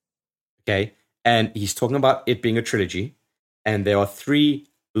at, okay? And he's talking about it being a trilogy, and there are 3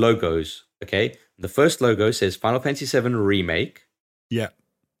 logos, okay? The first logo says Final Fantasy VII Remake. Yeah.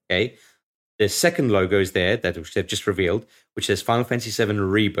 Okay. The second logo is there that they've just revealed, which says Final Fantasy VII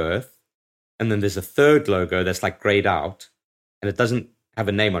Rebirth. And then there's a third logo that's like grayed out, and it doesn't have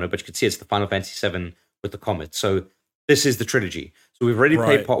a name on it, but you can see it's the Final Fantasy VII with the comet. So this is the trilogy. So we've already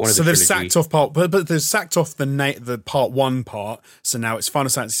played part 1 of the trilogy. So they've sacked off but they've sacked off the part 1 part. So now it's Final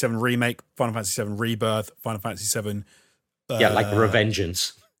Fantasy VII Remake, Final Fantasy VII Rebirth, Final Fantasy VII. Like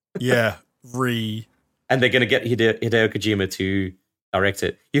Revengeance. Yeah, And they're going to get Hideo Kojima to direct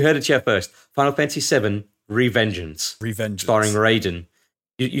it. You heard it here first. Final Fantasy VII Revengeance. Starring Raiden.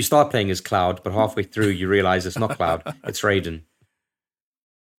 You start playing as Cloud, but halfway through you realize it's not Cloud, it's Raiden.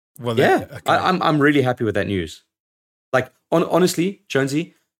 Well, yeah, okay. I'm really happy with that news. Like, honestly,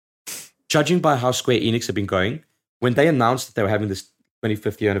 Jonesy, judging by how Square Enix have been going, when they announced that they were having this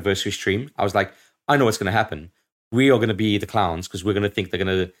 25th year anniversary stream, I was like, I know what's going to happen. We are going to be the clowns because we're going to think they're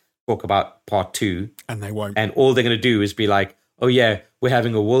going to talk about part 2. And they won't. And all they're going to do is be like, oh yeah, we're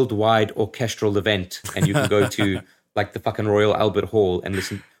having a worldwide orchestral event and you can go to like the fucking Royal Albert Hall and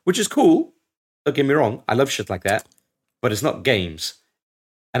listen, which is cool. Don't get me wrong. I love shit like that, but it's not games.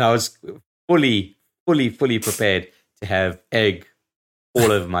 And I was fully prepared to have egg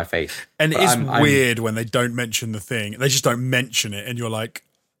all over my face. And it's weird when they don't mention the thing. They just don't mention it. And you're like,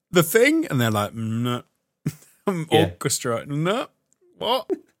 the thing? And they're like, no. Orchestra. No. What?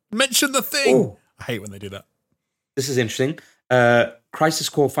 Mention the thing. Ooh. I hate when they do that. This is interesting. Crisis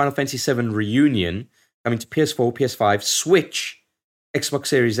Core Final Fantasy VII Reunion coming to PS4, PS5, Switch, Xbox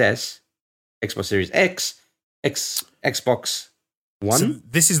Series S, Xbox Series X, Xbox One. So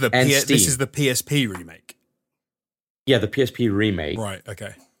this is the PSP remake. Yeah, the PSP remake. Right.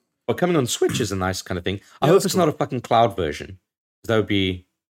 Okay. But coming on Switch is a nice kind of thing. I hope it's not a fucking cloud version, because that would be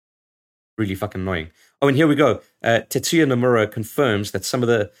really fucking annoying. Oh, and here we go. Tetsuya Nomura confirms that some of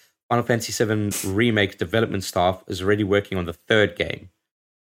the Final Fantasy VII Remake development staff is already working on the 3rd game.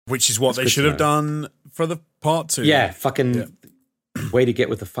 Which is what they should have done for the part 2. Yeah, way to get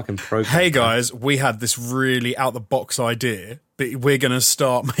with the fucking program. Hey guys, we had this really out-the-box idea, but we're going to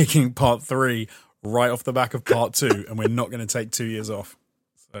start making part 3 right off the back of part 2, and we're not going to take 2 years off.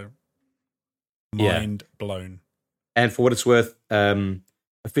 So, mind blown. And for what it's worth,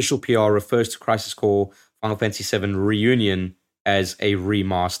 official PR refers to Crisis Core Final Fantasy VII Reunion as a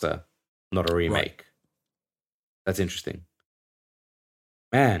remaster, not a remake. Right. That's interesting.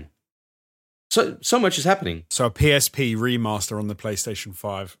 Man. So much is happening. So a PSP remaster on the PlayStation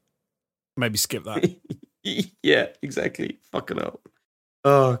 5. Maybe skip that. Yeah, exactly. Fucking hell.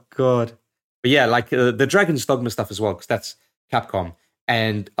 Oh, God. But yeah, like the Dragon's Dogma stuff as well, because that's Capcom.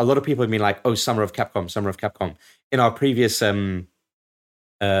 And a lot of people have been like, oh, Summer of Capcom. In our previous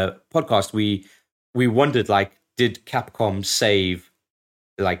podcast, we wondered, like, did Capcom save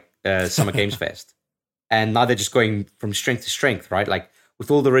like Summer Games Fest? And now they're just going from strength to strength, right? Like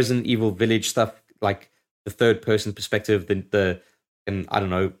with all the Resident Evil Village stuff, like the third person perspective, the and I don't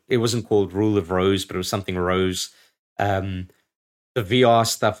know, it wasn't called Rule of Rose, but it was something Rose. The VR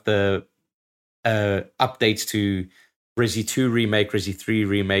stuff, the updates to Resi 2 remake, Resi 3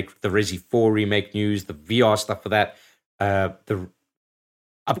 remake, the Resi 4 remake news, the VR stuff for that, the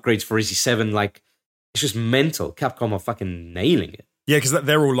upgrades for Resi 7, like, it's just mental. Capcom are fucking nailing it. Yeah, because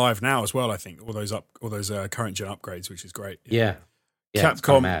they're all live now as well, I think, all those current gen upgrades, which is great. Yeah.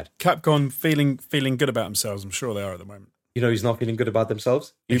 Capcom feeling good about themselves. I'm sure they are at the moment. You know who's not feeling good about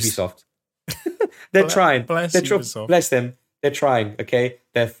themselves? Ubisoft. They're trying. Bless them. They're trying, okay?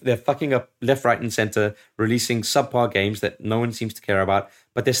 They're fucking up left, right, and center, releasing subpar games that no one seems to care about,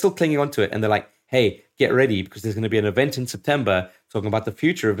 but they're still clinging onto it, and they're like, hey, get ready, because there's going to be an event in September talking about the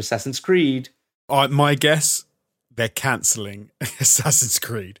future of Assassin's Creed. My guess, they're cancelling Assassin's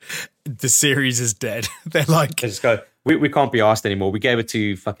Creed. The series is dead. They're like... They just go, we can't be asked anymore. We gave it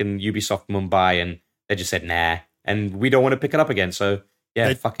to fucking Ubisoft Mumbai, and they just said, nah, and we don't want to pick it up again, so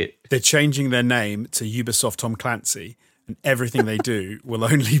fuck it. They're changing their name to Ubisoft Tom Clancy, and everything they do will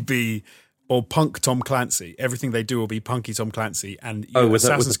only be, or Punk Tom Clancy. Everything they do will be Punky Tom Clancy, and with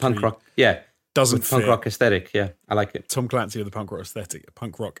the punk rock, doesn't with punk rock aesthetic. Yeah, I like it. Tom Clancy with the punk rock aesthetic,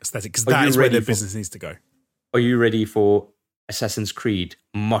 because that is where their business needs to go. Are you ready for Assassin's Creed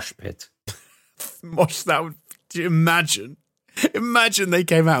Mosh Pit? Do you imagine? Imagine they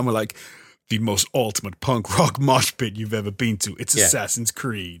came out and were like, the most ultimate punk rock mosh pit you've ever been to. It's Assassin's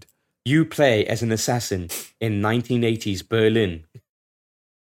Creed. You play as an assassin in 1980s Berlin.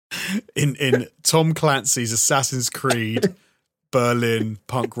 In Tom Clancy's Assassin's Creed Berlin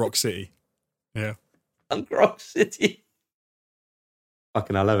Punk Rock City. Yeah. Punk Rock City.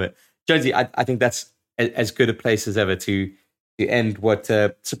 Fucking, I love it. Jonesy, I think that's as good a place as ever to end what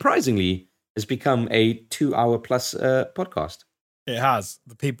surprisingly has become a 2-hour plus podcast. It has.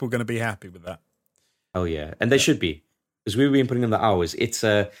 The people are going to be happy with that. Oh, yeah. And they should be, because we've been putting in the hours. It's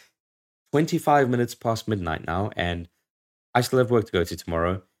 25 minutes past midnight now, and I still have work to go to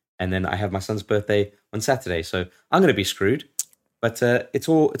tomorrow. And then I have my son's birthday on Saturday. So I'm going to be screwed. But it's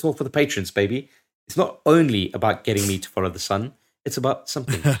all for the patrons, baby. It's not only about getting me to follow the sun. It's about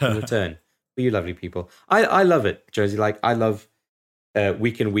something in return for you lovely people. I love it, Josie. Like, I love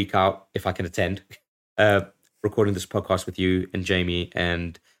week in, week out, if I can attend, recording this podcast with you and Jamie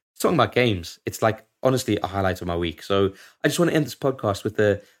and talking about games. It's like, honestly, a highlight of my week. So I just want to end this podcast with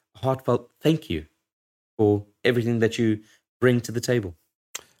a heartfelt thank you for everything that you bring to the table.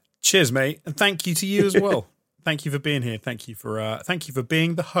 Cheers, mate. And thank you to you as well. Thank you for being here. Thank you for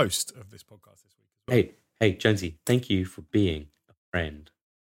being the host of this podcast this week. Hey, Jonesy, thank you for being a friend.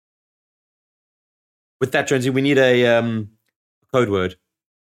 With that, Jonesy, we need a code word.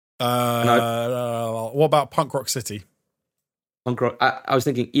 What about Punk Rock City? Punk Rock. I was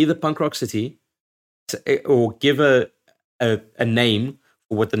thinking either Punk Rock City, or give a name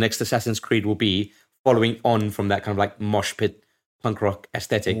for what the next Assassin's Creed will be, following on from that kind of like mosh pit punk rock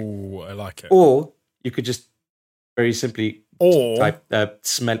aesthetic. Ooh, I like it. Or you could just very simply type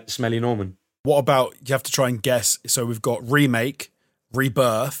Smelly Norman. What about, you have to try and guess. So we've got remake,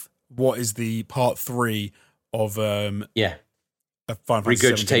 rebirth. What is the part 3 of Final Fantasy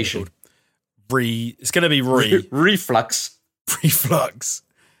Regurgitation. It's going to be Reflux. Reflux.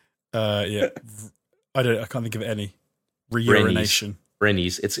 I can't think of any. Reurination.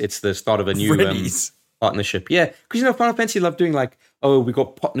 Rennies. It's the start of a new partnership. Yeah, because Final Fantasy love doing like, we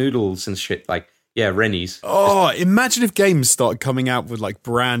got pot noodles and shit. Like, Rennies. Oh, imagine if games started coming out with like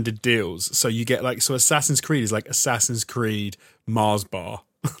branded deals. So you get like, so Assassin's Creed is like Assassin's Creed Mars Bar.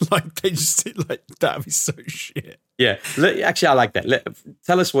 Like, they just like, that'd be so shit. Yeah, actually, I like that.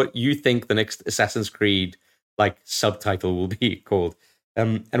 Tell us what you think the next Assassin's Creed like subtitle will be called.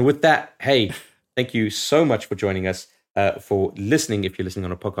 And with that, hey, thank you so much for joining us, for listening. If you're listening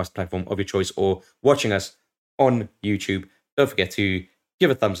on a podcast platform of your choice or watching us on YouTube, don't forget to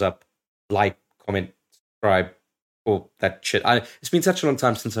give a thumbs up, like, comment, subscribe, all that shit. It's been such a long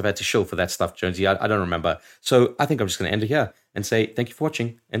time since I've had to shill for that stuff, Jonesy. I don't remember. So I think I'm just going to end it here and say thank you for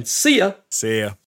watching and see ya. See ya.